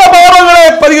എന്റെ പാപങ്ങളെ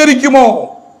പരിഹരിക്കുമോ?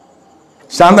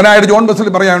 ശാന്തനായ ജോൺ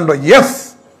വെസ്ലി പറയാനുണ്ടോ, യെസ്,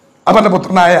 അവന്റെ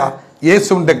പുത്രനായ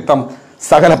യേശുവിന്റെ രക്തം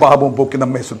സകല പാപവും പോക്കി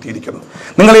നമ്മെ ശുദ്ധീകരിക്കുന്നു.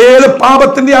 നിങ്ങൾ ഏത്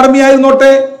പാപത്തിന്റെ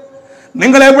അടിമയായിരുന്നോട്ടെ,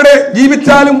 നിങ്ങൾ എവിടെ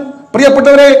ജീവിച്ചാലും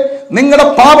പ്രിയപ്പെട്ടവരെ, നിങ്ങളുടെ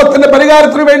പാപത്തിന്റെ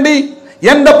പരിഹാരത്തിന് വേണ്ടി,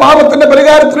 എന്റെ പാപത്തിന്റെ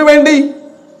പരിഹാരത്തിന് വേണ്ടി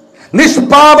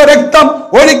നിഷ്പാപ രക്തം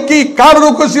ഒഴുക്കി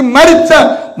കാൽവരിയിൽ മരിച്ച്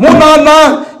മൂന്നാം നാൾ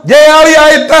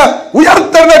ജയാളിയായിട്ട്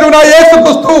ഉയർത്തെഴുന്നേറ്റവനായ യേശു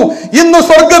ക്രിസ്തു ഇന്ന്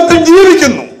സ്വർഗത്തിൽ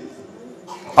ജീവിക്കുന്നു.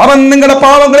 അവൻ നിങ്ങളുടെ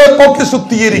പാപങ്ങളെ പോക്കി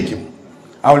ശുദ്ധീകരിക്കും.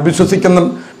 അവൻ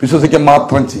വിശ്വസിക്കാൻ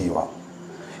മാത്രം ചെയ്യുക.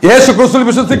 യേശു ക്രിസ്തുവിൽ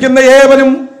വിശ്വസിക്കുന്ന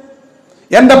ഏവരും,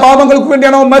 എന്റെ പാപങ്ങൾക്ക്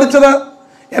വേണ്ടിയാണ് അവൻ മരിച്ചത്,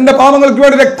 എന്റെ പാപങ്ങൾക്ക്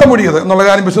വേണ്ടി രക്തമൊഴിയത് എന്നുള്ള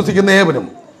കാര്യം വിശ്വസിക്കുന്ന ഏവരും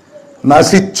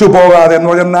നശിച്ചു പോകാതെ, എന്ന്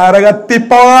പറഞ്ഞാൽ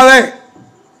നരകത്തിപ്പോകാതെ,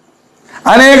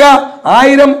 അനേക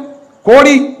 1000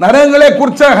 കോടി നരകങ്ങളെ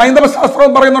കുറിച്ച് ഹൈന്ദവ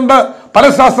ശാസ്ത്രവും പറയുന്നുണ്ട്, പല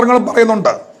ശാസ്ത്രങ്ങളും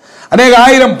പറയുന്നുണ്ട്. അനേക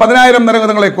 1000-10,000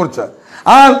 നരകങ്ങളെ കുറിച്ച്.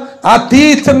 ആ തീ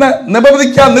ചെന്ന്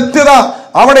നിബന്ധിക്കാൻ നിത്യത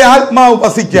അവിടെ ആത്മാവ്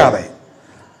വസിക്കാതെ,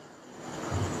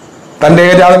 തന്റെ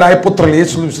ഏജാതനായ പുത്രൻ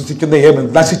യേശു വിശ്വസിക്കുന്ന ഏവൻ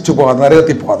നശിച്ചു പോകാതെ,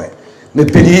 നരകത്തിൽ പോകാതെ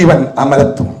നിത്യജീവൻ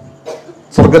അമരത്വം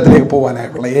സ്വർഗത്തിലേക്ക്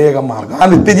പോകാനായിട്ടുള്ള ഏക മാർഗം. ആ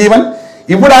നിത്യജീവൻ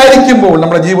ഇവിടെ ആയിരിക്കുമ്പോൾ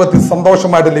നമ്മുടെ ജീവിതത്തിൽ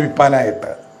സന്തോഷമായിട്ട് ലഭിക്കാനായിട്ട്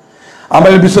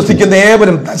അവൻ വിശ്വസിക്കുന്ന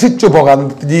ഏവരും നശിച്ചു പോകാതെ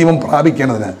നിത്യജീവൻ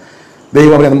പ്രാപിക്കേണ്ടതിന്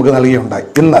ദൈവം അവരെ നമുക്ക് നൽകിയുണ്ടായി.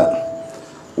 ഇന്ന്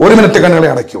 1 മിനിറ്റ് കണ്ണുകളെ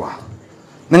അടയ്ക്കുക.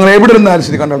 നിങ്ങൾ എവിടെ ഇരുന്നാലും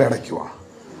ശരി കണ്ണുകളെ അടയ്ക്കുക.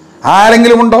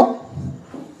 ആരെങ്കിലും ഉണ്ടോ?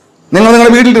 നിങ്ങളുടെ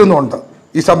വീട്ടിലിരുന്നുകൊണ്ട്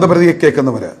ഈ ശബ്ദപ്രതി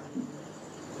കേൾക്കുന്നവര്,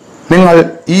 നിങ്ങൾ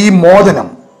ഈ മോചനം,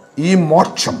 ഈ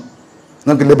മോക്ഷം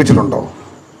നിങ്ങൾക്ക് ലഭിച്ചിട്ടുണ്ടോ?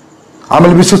 അവൻ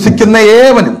വിശ്വസിക്കുന്ന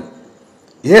ഏവനും,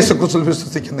 യേശു ക്രിസ്തു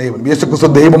വിശ്വസിക്കുന്ന ഏവനും, യേശു ക്രിസ്തു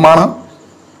ദൈവമാണ്,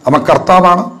 അവൻ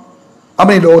കർത്താവാണ്.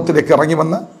 അവൻ ഈ ലോകത്തിലേക്ക് ഇറങ്ങി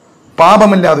വന്ന്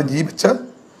പാപമില്ലാതെ ജീവിച്ച്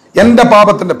എൻ്റെ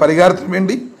പാപത്തിൻ്റെ പരിഹാരത്തിന്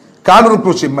വേണ്ടി കാൽവരി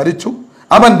ക്രൂശിൽ മരിച്ചു.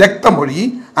 അവൻ രക്തമൊഴുകി.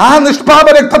 ആ നിഷ്പാപ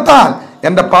രക്തത്താൽ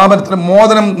എൻ്റെ പാപത്തിന്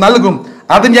മോചനം നൽകും.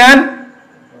 അത് ഞാൻ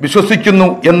വിശ്വസിക്കുന്നു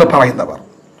എന്ന് പറയുന്നവർ.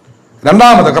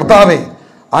 രണ്ടാമത്, കർത്താവേ,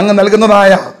 അങ്ങ്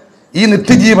നൽകുന്നതായ ഈ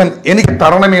നിത്യജീവൻ എനിക്ക്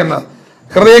തരണമേ എന്ന്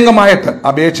ഹൃദയംഗമായിട്ട്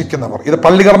അപേക്ഷിക്കുന്നവർ. ഇത്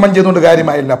പള്ളികർമ്മം ചെയ്തുകൊണ്ട്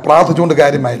കാര്യമായില്ല, പ്രാർത്ഥിച്ചുകൊണ്ട്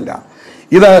കാര്യമായില്ല.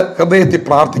 ഇത് ഹൃദയത്തിൽ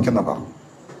പ്രാർത്ഥിക്കുന്നവർ.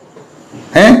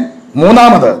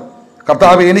 മൂന്നാമത്,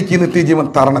 കർത്താവേ, എനിക്ക് ഈ നിത്യജീവൻ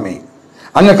തരണമേ,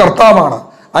 അങ്ങ് കർത്താവാണ്,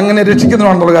 അങ്ങനെ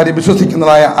രക്ഷിക്കുന്നതാണെന്നുള്ള കാര്യം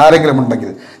വിശ്വസിക്കുന്നതായ ആരെങ്കിലും ഉണ്ടെങ്കിൽ,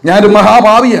 ഞാനൊരു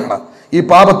മഹാഭാവിയാണ്, ഈ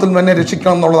പാപത്തിൽ നിന്ന് എന്നെ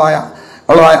രക്ഷിക്കണം എന്നുള്ളതായ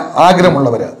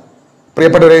ആഗ്രഹമുള്ളവർ,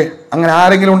 പ്രിയപ്പെട്ടവരെ, അങ്ങനെ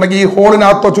ആരെങ്കിലും ഉണ്ടെങ്കിൽ ഈ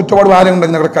ഹോളിനകത്തോ ചുറ്റുപാടും ആരെങ്കിലും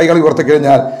ഉണ്ടെങ്കിൽ നിങ്ങളുടെ കൈകൾ ഉയർത്തി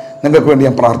കഴിഞ്ഞാൽ നിങ്ങൾക്ക് വേണ്ടി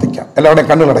ഞാൻ പ്രാർത്ഥിക്കാം. എല്ലാവരുടെയും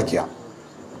കണ്ണുകളടയ്ക്കുക.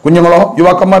 കുഞ്ഞുങ്ങളോ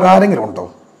യുവാക്കന്മാർ ആരെങ്കിലും ഉണ്ടോ?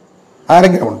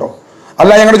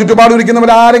 അല്ല, ഞങ്ങളുടെ ചുറ്റുപാടും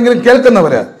ഇരിക്കുന്നവർ ആരെങ്കിലും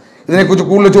കേൾക്കുന്നവര് ഇതിനെക്കുറിച്ച്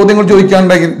കൂടുതൽ ചോദ്യങ്ങൾ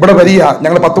ചോദിക്കാനുണ്ടെങ്കിൽ ഇവിടെ വരിക.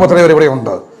 ഞങ്ങൾ 10-10 വരെ ഇവിടെ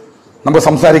ഉണ്ട്, നമുക്ക്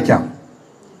സംസാരിക്കാം.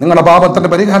 നിങ്ങളുടെ പാപത്തിന്റെ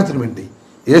പരിഹാരത്തിന് വേണ്ടി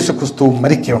യേശു ക്രിസ്തു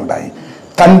മരിക്കുകയുണ്ടായി.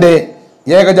 തൻ്റെ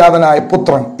ഏകജാതനായ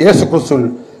പുത്രൻ യേശു ക്രിസ്തുവിൽ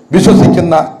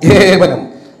വിശ്വസിക്കുന്ന ഏവനും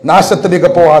നാശത്തിലേക്ക്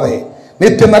പോവാതെ,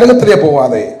 നിത്യനരകത്തിലേക്ക്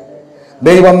പോവാതെ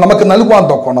ദൈവം നമുക്ക് നൽകുവാൻ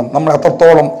തൊക്കണം. നമ്മളെ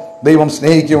അത്രത്തോളം ദൈവം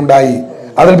സ്നേഹിക്കുകയുണ്ടായി.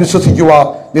 അതിൽ വിശ്വസിക്കുക,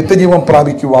 നിത്യജീവൻ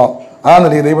പ്രാപിക്കുക. ആ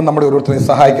നിലയിൽ ദൈവം നമ്മുടെ ഓരോരുത്തരെയും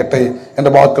സഹായിക്കട്ടെ.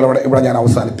 എൻ്റെ വാക്കുകൾ ഇവിടെ ഞാൻ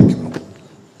അവസാനിപ്പിക്കും.